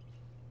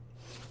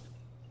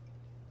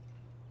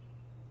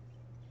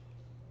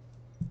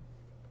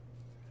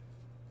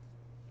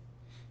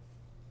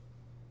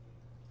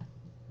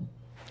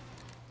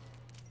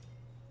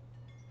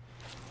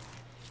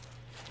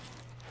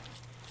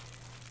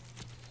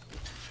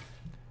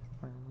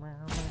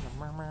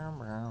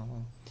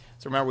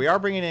 So remember, we are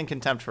bringing in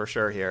Contempt for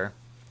sure here.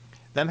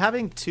 Them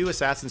having 2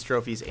 Assassin's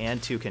Trophies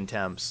and 2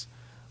 Contempts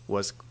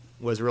was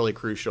really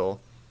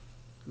crucial.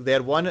 They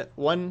had one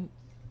what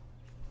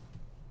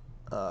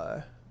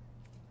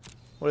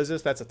is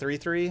this? That's a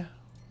 3/3.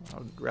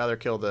 I'd rather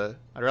kill my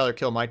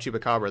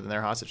Chupacabra than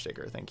their Hostage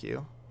Taker. Thank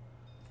you.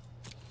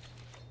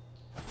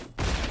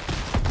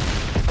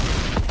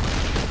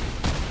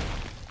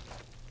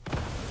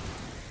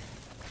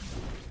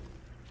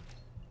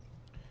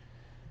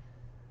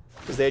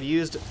 Because they had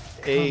used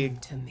a Come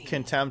to me.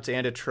 contempt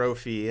and a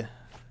trophy,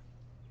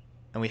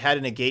 and we had a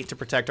negate to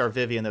protect our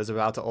Vivian that was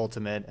about to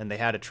ultimate, and they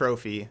had a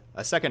trophy,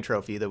 a second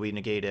trophy that we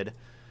negated,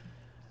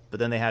 but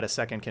then they had a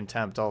second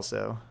contempt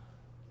also.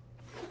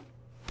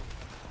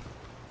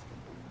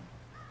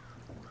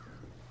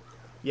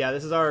 Yeah,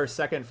 this is our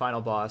second final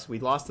boss. We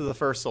lost to the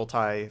first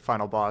Sultai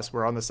final boss.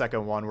 We're on the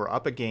second one. We're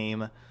up a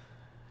game.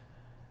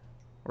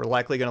 We're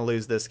likely going to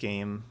lose this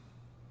game.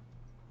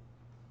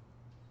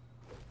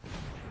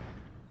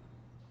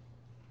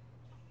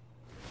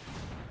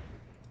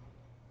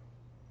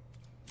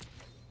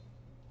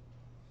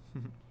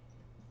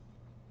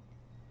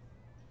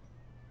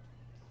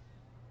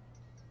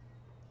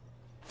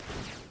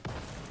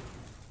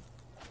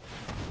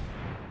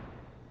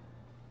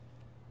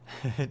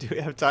 Do we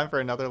have time for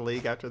another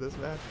league after this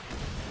match?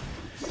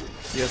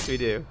 Yes, we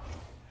do.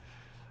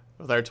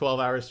 With our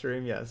 12-hour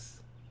stream, yes.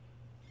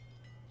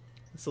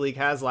 This league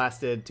has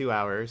lasted 2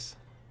 hours.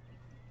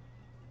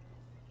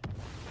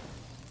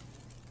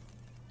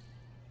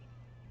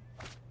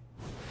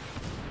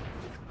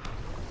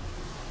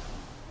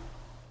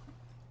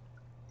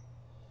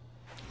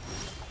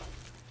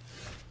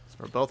 So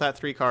we're both at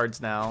 3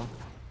 cards now.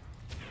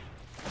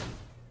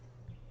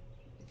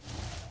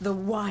 The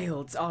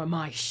wilds are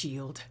my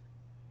shield.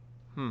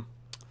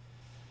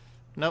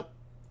 Nope.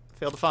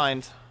 Failed to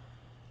find.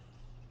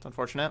 It's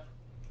unfortunate.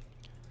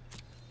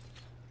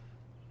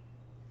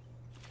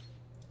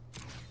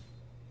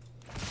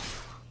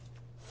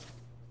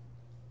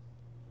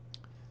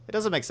 It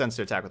doesn't make sense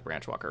to attack with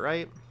Branchwalker,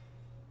 right?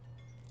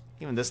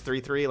 Even this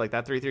 3-3, like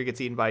that 3-3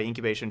 gets eaten by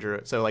Incubation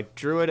Druid. So like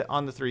Druid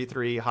on the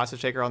 3-3,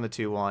 Hostage Taker on the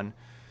 2-1.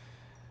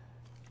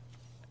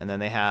 And then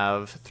they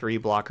have 3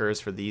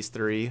 blockers for these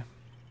 3.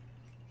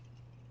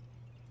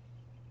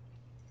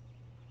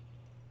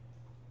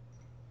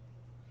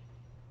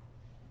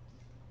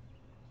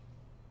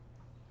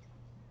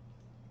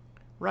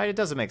 Right, it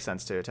doesn't make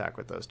sense to attack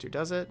with those 2,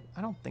 does it?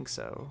 I don't think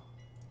so.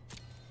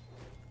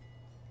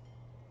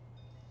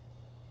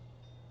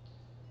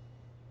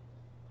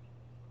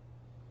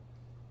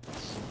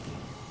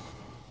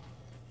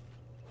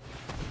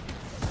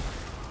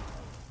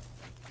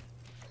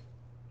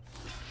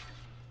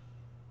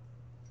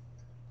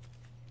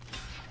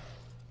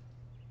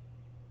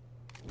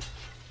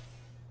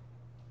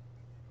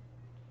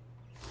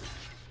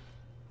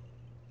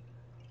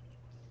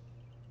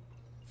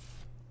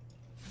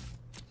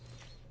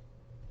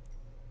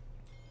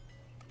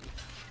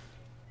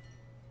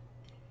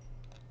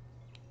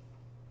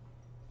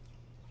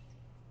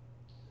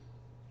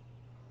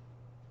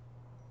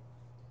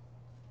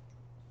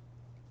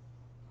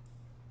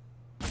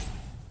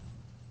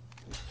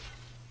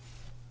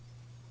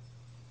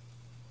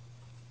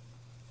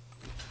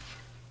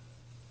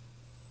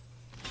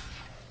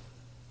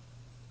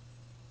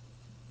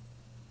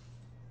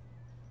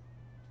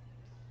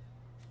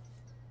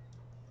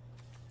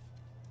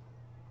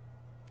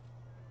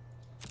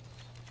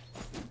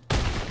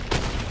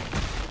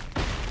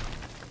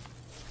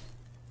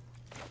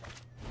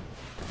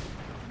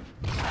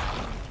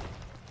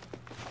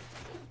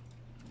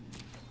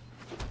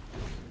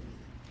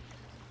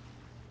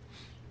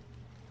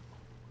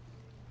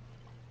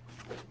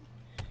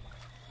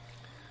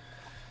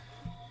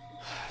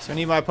 So I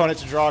need my opponent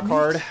to draw a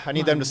card. I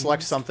need them to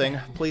select something.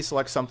 Please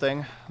select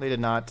something. They did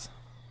not.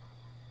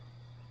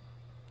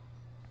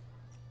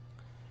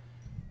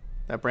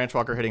 That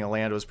Branchwalker hitting a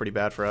land was pretty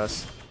bad for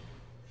us.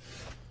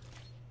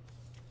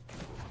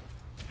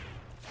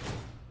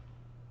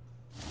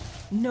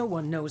 No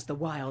one knows the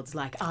wilds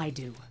like I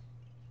do.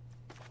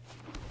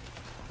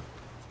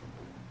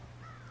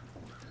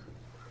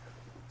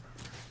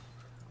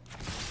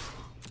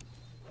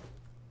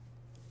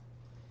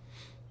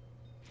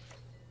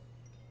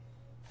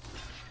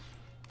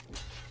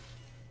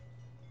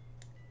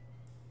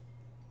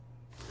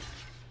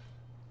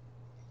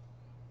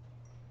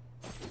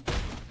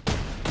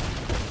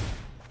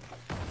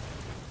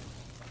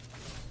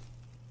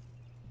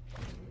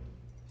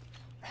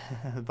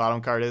 The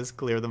bottom card is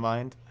Clear the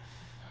Mind.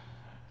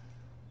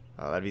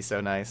 Oh, that'd be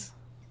so nice.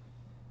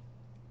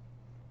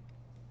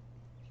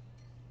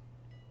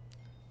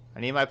 I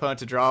need my opponent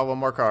to draw one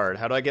more card.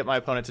 How do I get my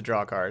opponent to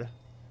draw a card?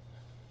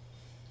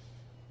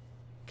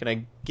 Can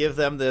I give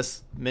them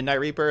this Midnight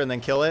Reaper and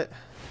then kill it?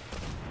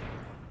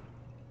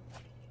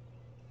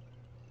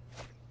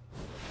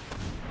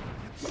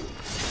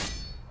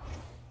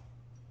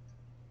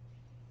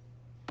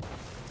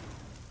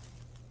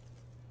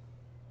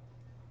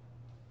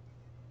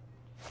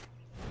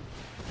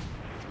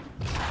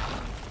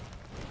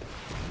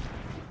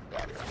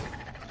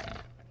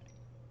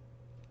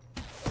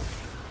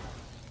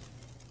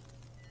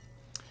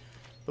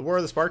 The War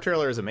of the Spark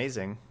trailer is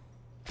amazing.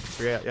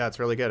 Yeah, it's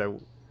really good.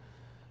 It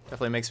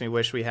definitely makes me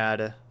wish we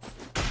had a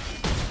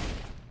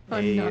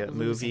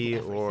movie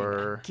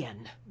or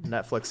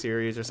Netflix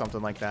series or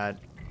something like that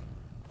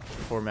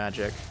for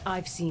Magic.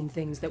 I've seen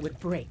things that would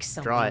break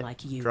someone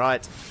like you. Draw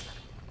it.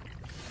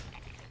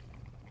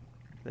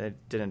 They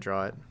didn't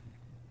draw it.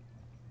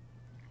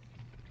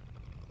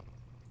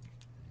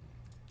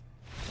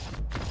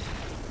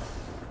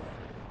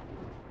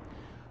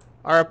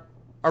 Our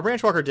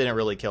Branchwalker didn't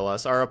really kill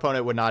us. Our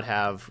opponent would not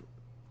have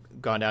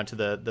gone down to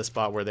the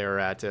spot where they were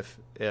at if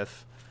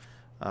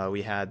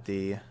we had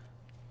the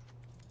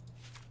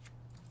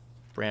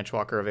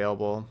Branchwalker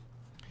available.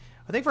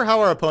 I think for how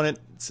our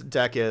opponent's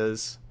deck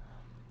is,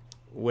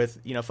 with,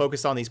 you know,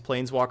 focused on these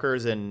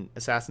Planeswalkers and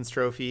Assassin's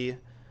Trophy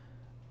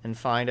and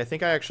Find, I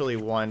think I actually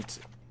want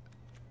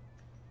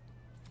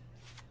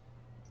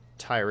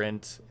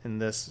Tyrant in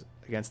this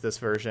against this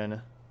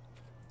version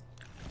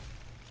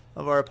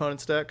of our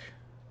opponent's deck.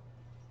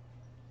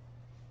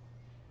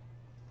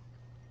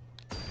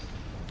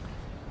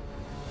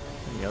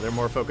 You know, they're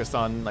more focused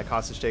on like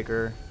Hostage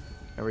Taker,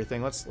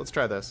 everything. Let's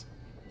try this.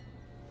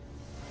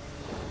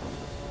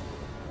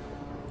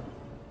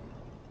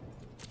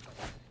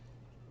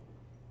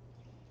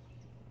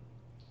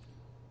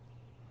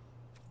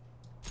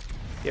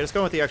 Yeah, just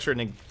going with the extra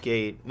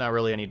negate, not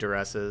really any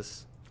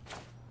duresses.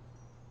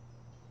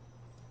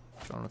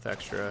 Going with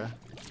extra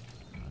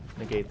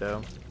negate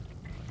though.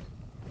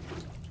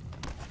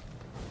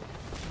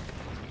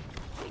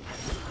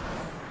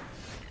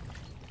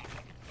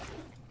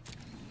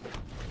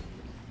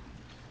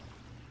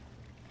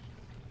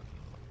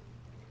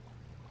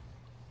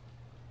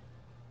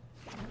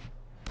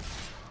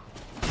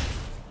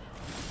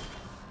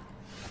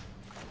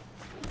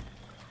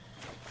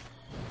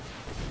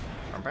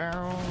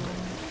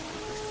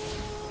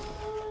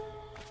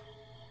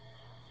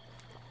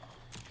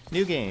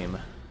 New game.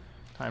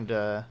 Time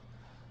to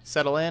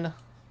settle in.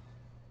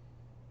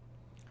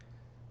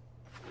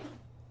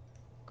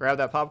 Grab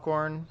that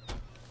popcorn.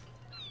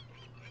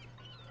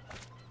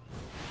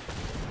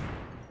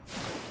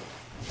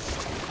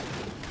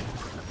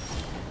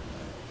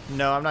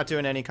 No, I'm not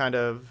doing any kind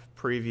of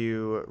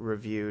preview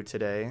review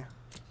today.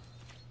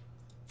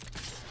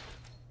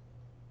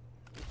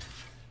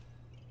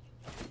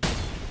 Am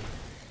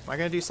I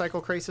going to do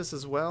Cycle Crisis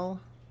as well?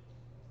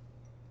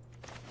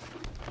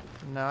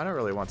 No, I don't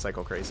really want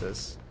Cycle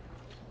Crisis.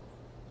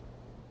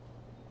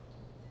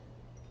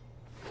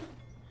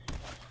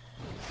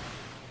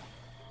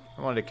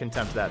 I wanted to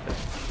contempt that thing.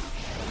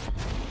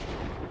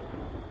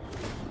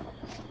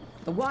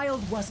 The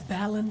wild was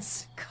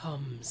balance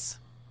comes.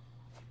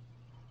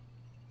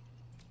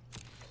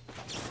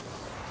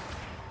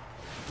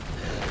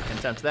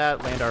 Contempt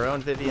that, land our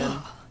own Vivian.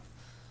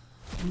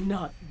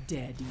 Not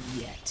dead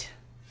yet.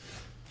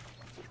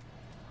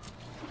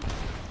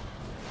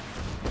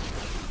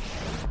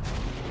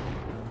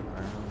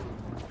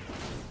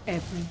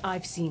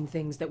 I've seen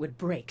things that would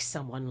break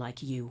someone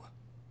like you.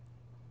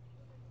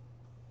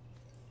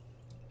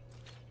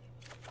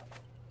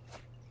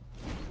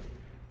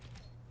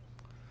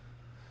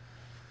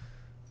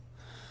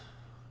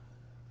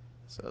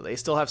 So they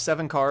still have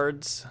 7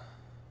 cards.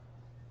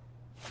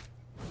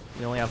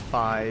 We only have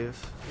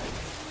 5.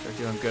 They're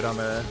doing good on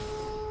the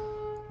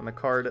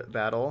card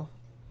battle.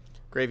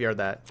 Graveyard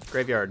that.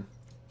 Graveyard.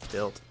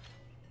 Built.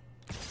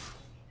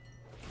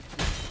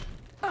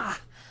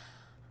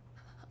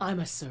 I'm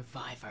a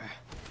survivor.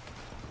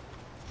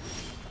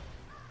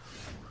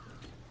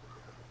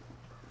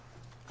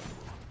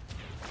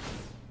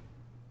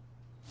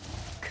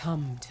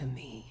 Come to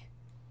me.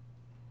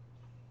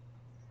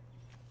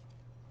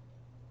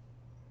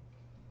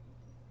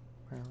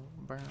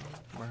 Alright,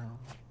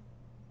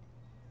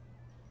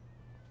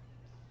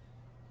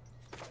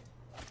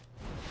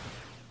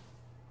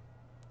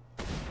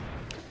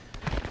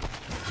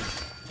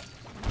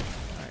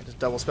 just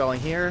double spelling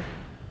here.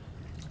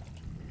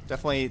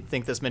 Definitely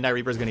think this Midnight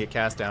Reaper is going to get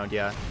cast down,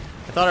 yeah.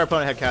 I thought our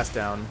opponent had cast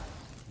down.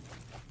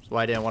 That's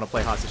why I didn't want to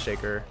play Hostage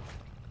Shaker.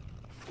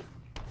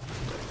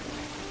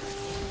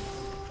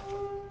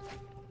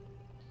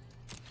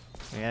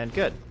 And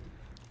good.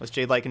 Let's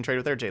Jade Light can trade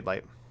with their Jade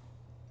Light.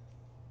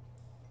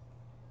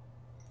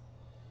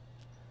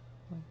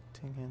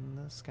 Lighting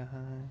in the sky.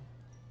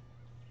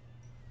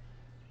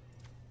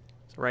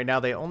 So right now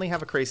they only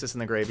have a Krasis in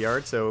the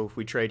graveyard, so if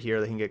we trade here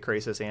they can get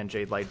Krasis and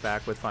Jade Light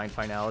back with Find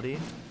Finality.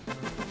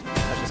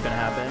 That's just gonna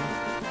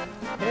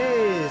happen.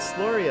 Hey,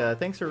 Sloria,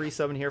 thanks for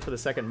resubbing here for the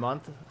 2nd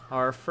month.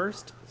 Our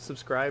first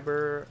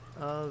subscriber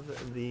of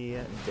the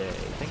day.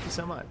 Thank you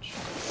so much.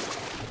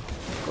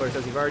 Sloria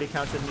says, you've already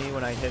counted me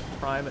when I hit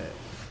Prime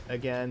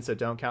again, so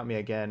don't count me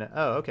again.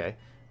 Oh, okay.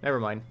 Never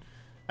mind.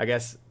 I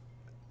guess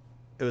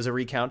it was a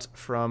recount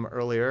from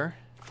earlier.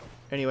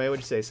 Anyway,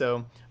 what'd you say?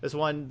 So,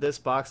 this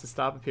box to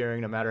stop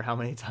appearing no matter how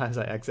many times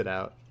I exit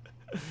out.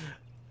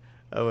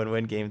 Oh, and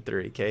win game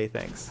 3. Okay,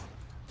 thanks.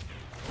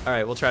 All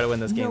right, we'll try to win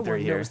this game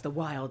 3 here. No one knows the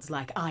wilds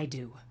like I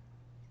do.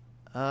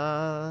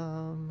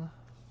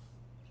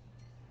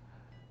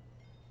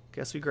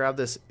 Guess we grab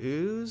this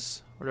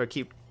ooze, or do I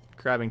keep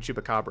grabbing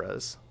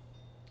chupacabras?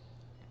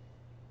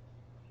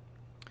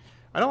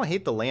 I don't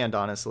hate the land,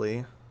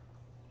 honestly.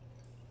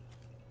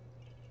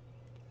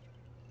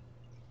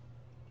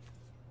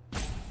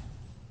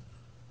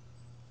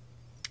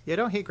 Yeah, I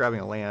don't hate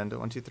grabbing a land.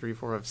 1, 2, 3,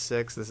 4, 5,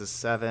 6. This is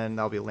 7.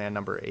 That'll be land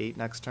number 8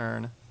 next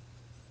turn.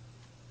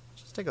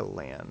 Just take a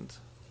land.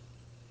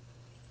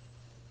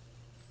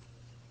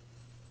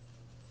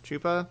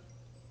 Chupa?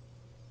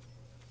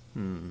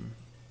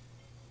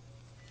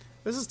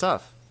 This is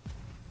tough.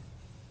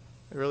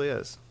 It really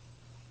is.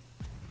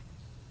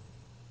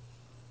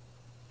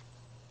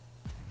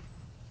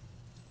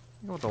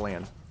 Go with the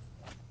land.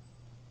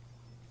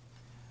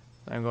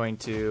 I'm going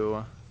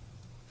to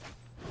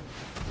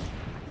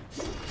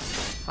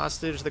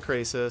hostage the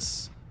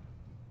Krasis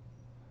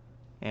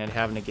and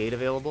have negate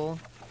available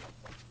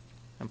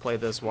and play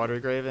this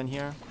Watery Grave in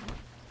here.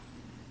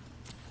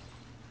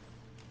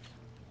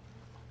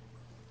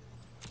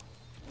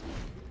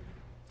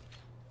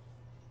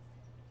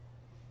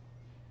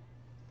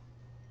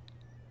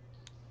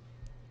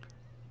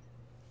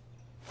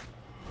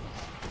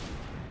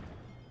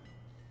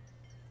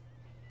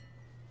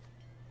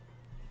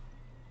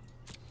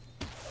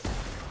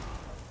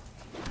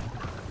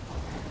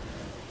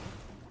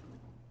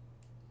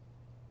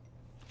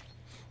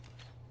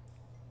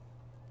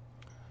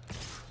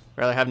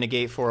 Rather have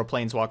negate for a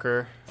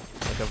planeswalker,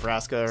 like a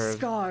Vraska or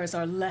Scars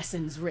are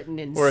lessons written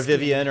in or a skin.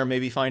 Vivian, or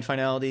maybe find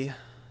finality.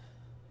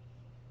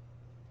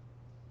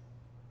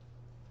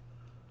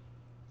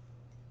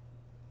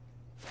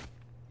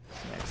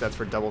 Yeah, 'cause that's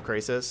for double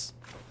Krasis.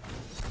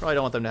 Probably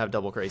don't want them to have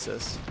double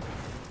Krasis.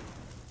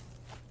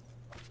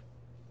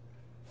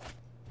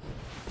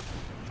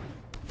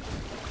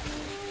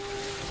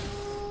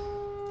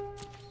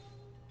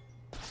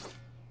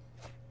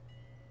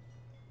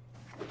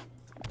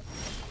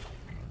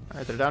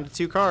 Alright, they're down to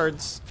 2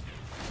 cards.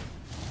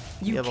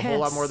 You have a whole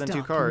lot more than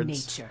 2 cards.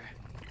 Nature.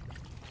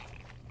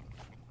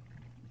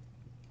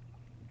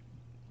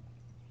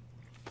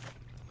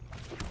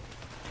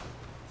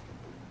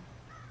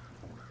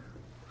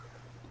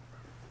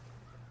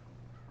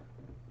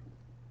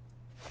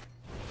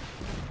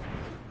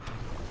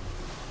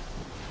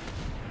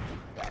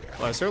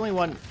 Well, I certainly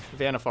want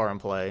Vannifar in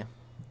play.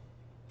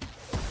 Let's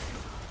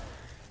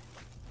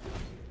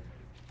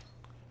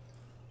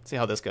see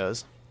how this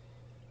goes.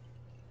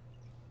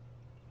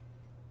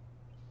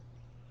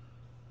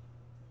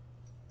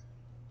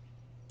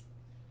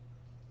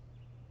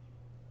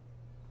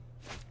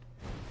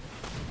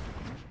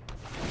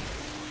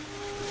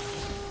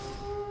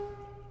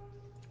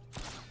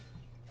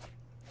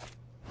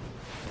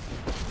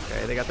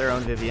 Okay, they got their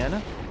own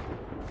Vivian.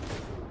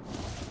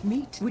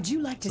 Meat. Would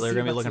you like to So they're see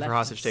going to be what's looking for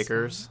left hostage of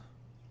takers.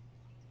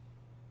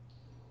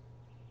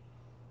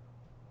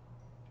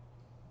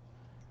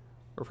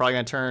 We're probably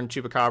going to turn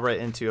Chupacabra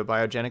into a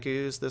Biogenic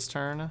Ooze this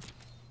turn.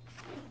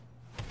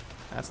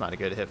 That's not a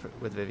good hit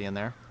with Vivian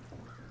there.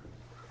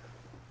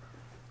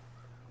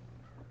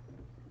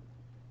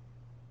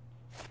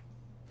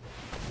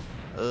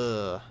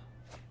 Ugh.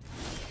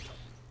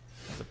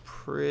 That's a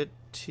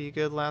pretty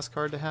good last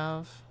card to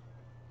have.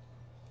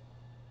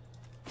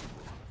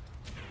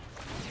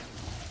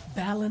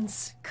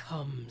 Balance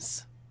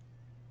comes.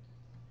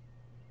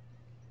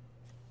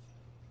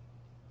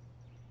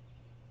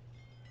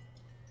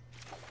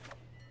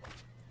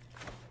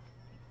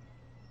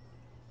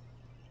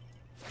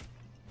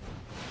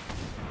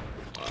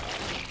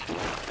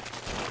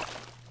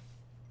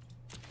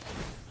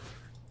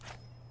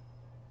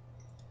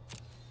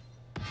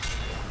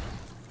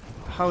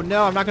 Oh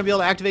no, I'm not going to be able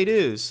to activate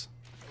Ooze.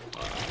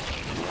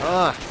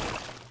 Ugh.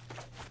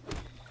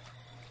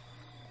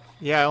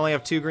 Yeah, I only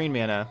have 2 green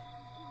mana.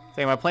 I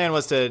think my plan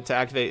was to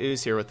activate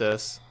Ooze here with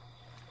this.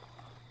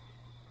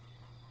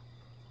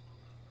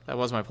 That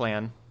was my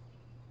plan.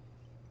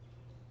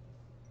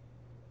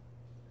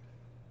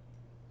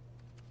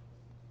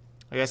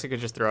 I guess I could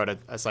just throw out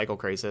a Cycle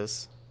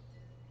Krasis.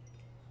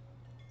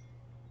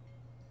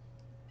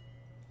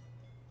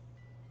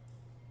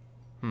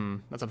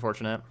 That's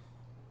unfortunate.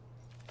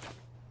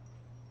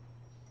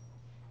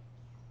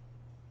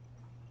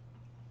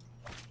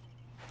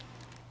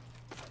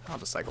 I'll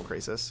just Cycle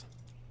Krasis.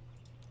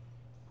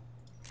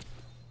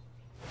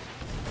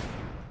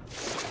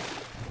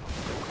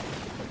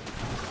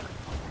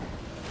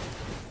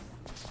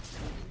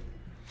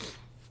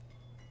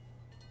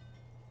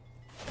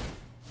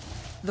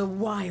 The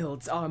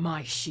wilds are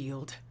my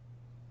shield.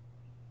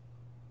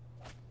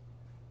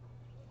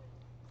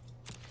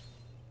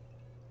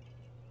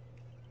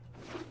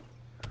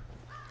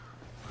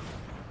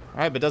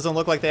 Alright, but it doesn't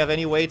look like they have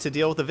any way to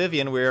deal with the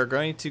Vivian. We are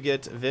going to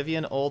get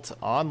Vivian ult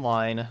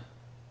online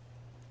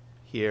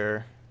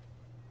here.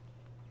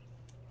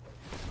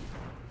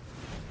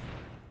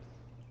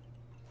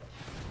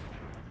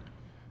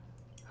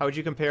 How would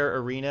you compare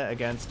Arena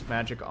against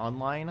Magic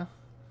Online?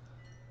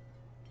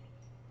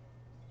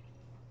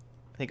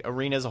 I think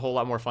Arena is a whole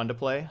lot more fun to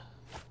play.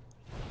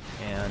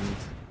 And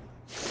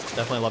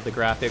definitely love the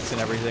graphics and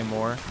everything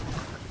more.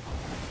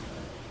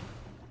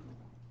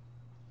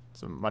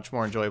 It's a much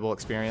more enjoyable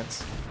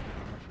experience.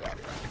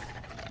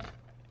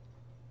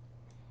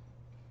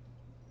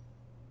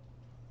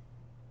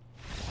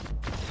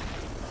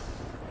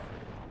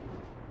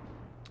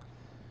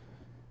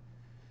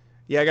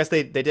 Yeah, I guess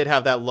they did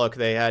have that look.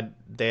 They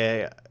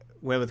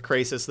went with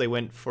Krasis. They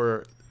went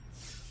for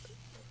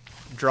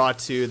draw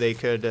 2. They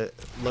could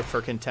look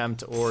for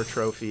Contempt or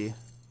Trophy,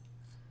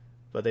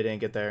 but they didn't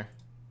get there.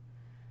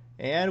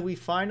 And we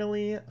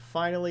finally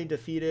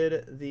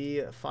defeated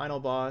the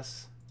final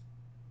boss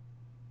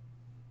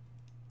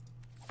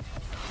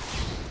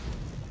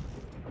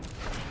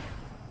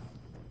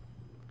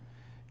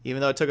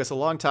even though it took us a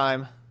long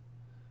time.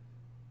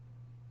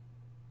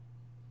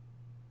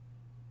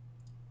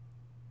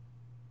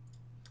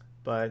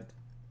 But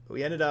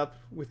we ended up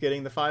with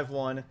getting the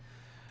 5-1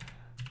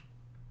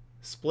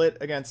 split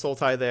against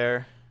Sultai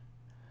there.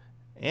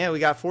 And we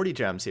got 40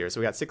 gems here, so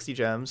we got 60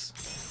 gems.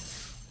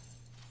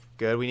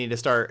 Good, we need to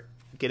start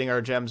getting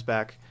our gems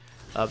back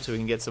up so we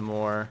can get some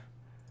more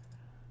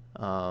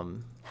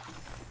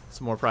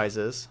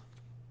prizes.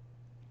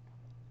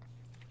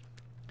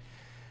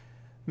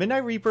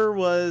 Midnight Reaper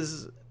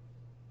was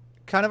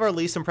kind of our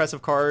least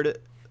impressive card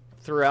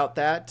throughout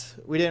that.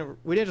 We didn't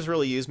just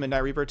really use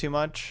Midnight Reaper too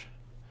much,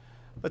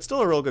 but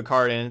still a real good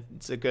card, and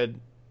it's a good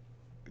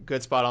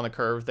spot on the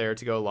curve there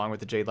to go along with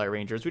the Jade Light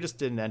Rangers. We just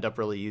didn't end up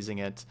really using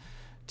it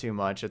too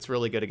much. It's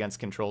really good against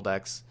control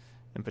decks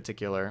in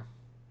particular.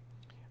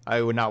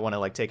 I would not want to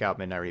like take out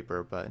Midnight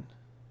Reaper, but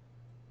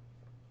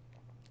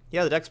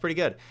yeah, the deck's pretty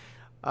good.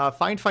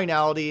 Find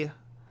Finality.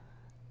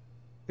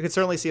 You could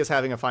certainly see us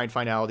having a Find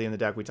Finality in the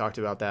deck. We talked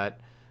about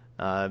that.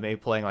 Maybe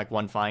playing like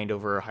one Find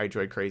over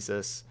Hydroid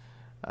Krasis,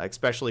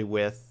 especially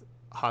with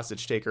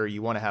Hostage Taker.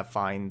 You want to have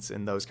finds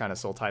in those kind of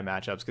Sultai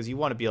matchups because you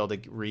want to be able to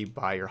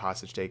rebuy your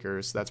Hostage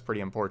Takers. That's pretty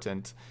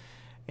important.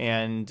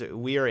 And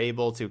we are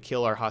able to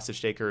kill our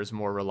Hostage Takers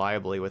more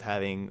reliably with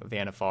having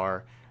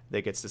Vannifar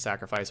that gets to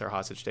sacrifice our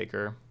Hostage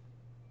Taker.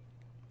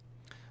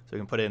 So we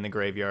can put it in the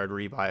graveyard,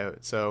 rebuy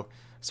it. So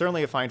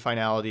certainly a Find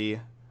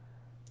Finality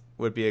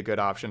would be a good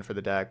option for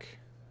the deck.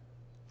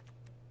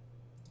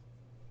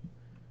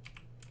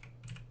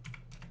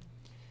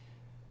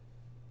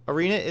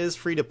 Arena is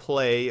free to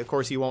play. Of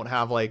course, you won't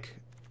have like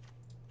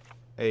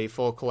a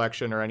full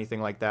collection or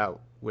anything like that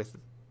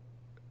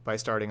by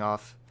starting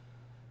off.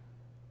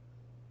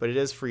 But it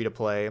is free to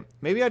play.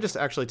 Maybe I just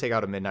actually take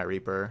out a Midnight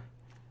Reaper.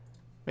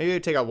 Maybe I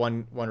take out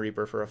one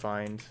Reaper for a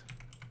find.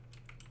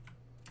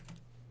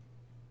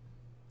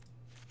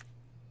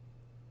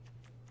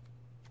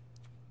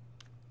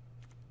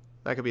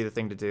 That could be the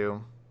thing to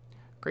do.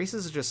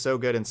 Graces is just so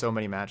good in so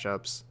many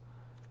matchups.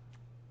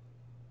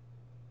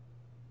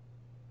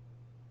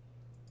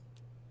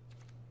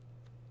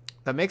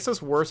 That makes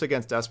us worse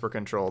against Esper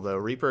Control, though.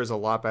 Reaper is a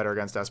lot better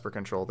against Esper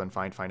Control than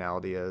Find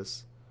Finality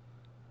is.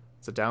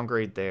 It's a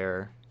downgrade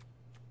there.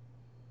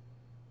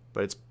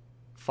 But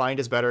Find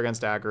is better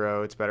against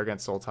aggro. It's better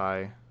against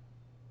Sultai.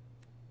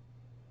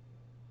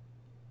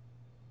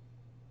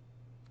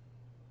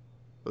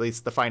 At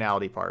least the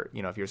finality part,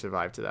 you know, if you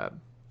survive to that.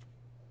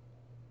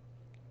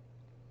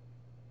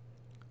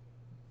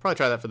 Probably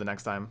try that for the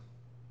next time.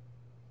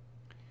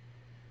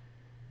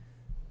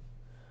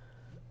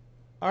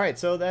 All right,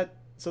 so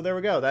there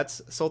we go.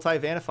 That's Sultai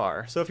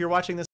Vannifar. So if you're watching this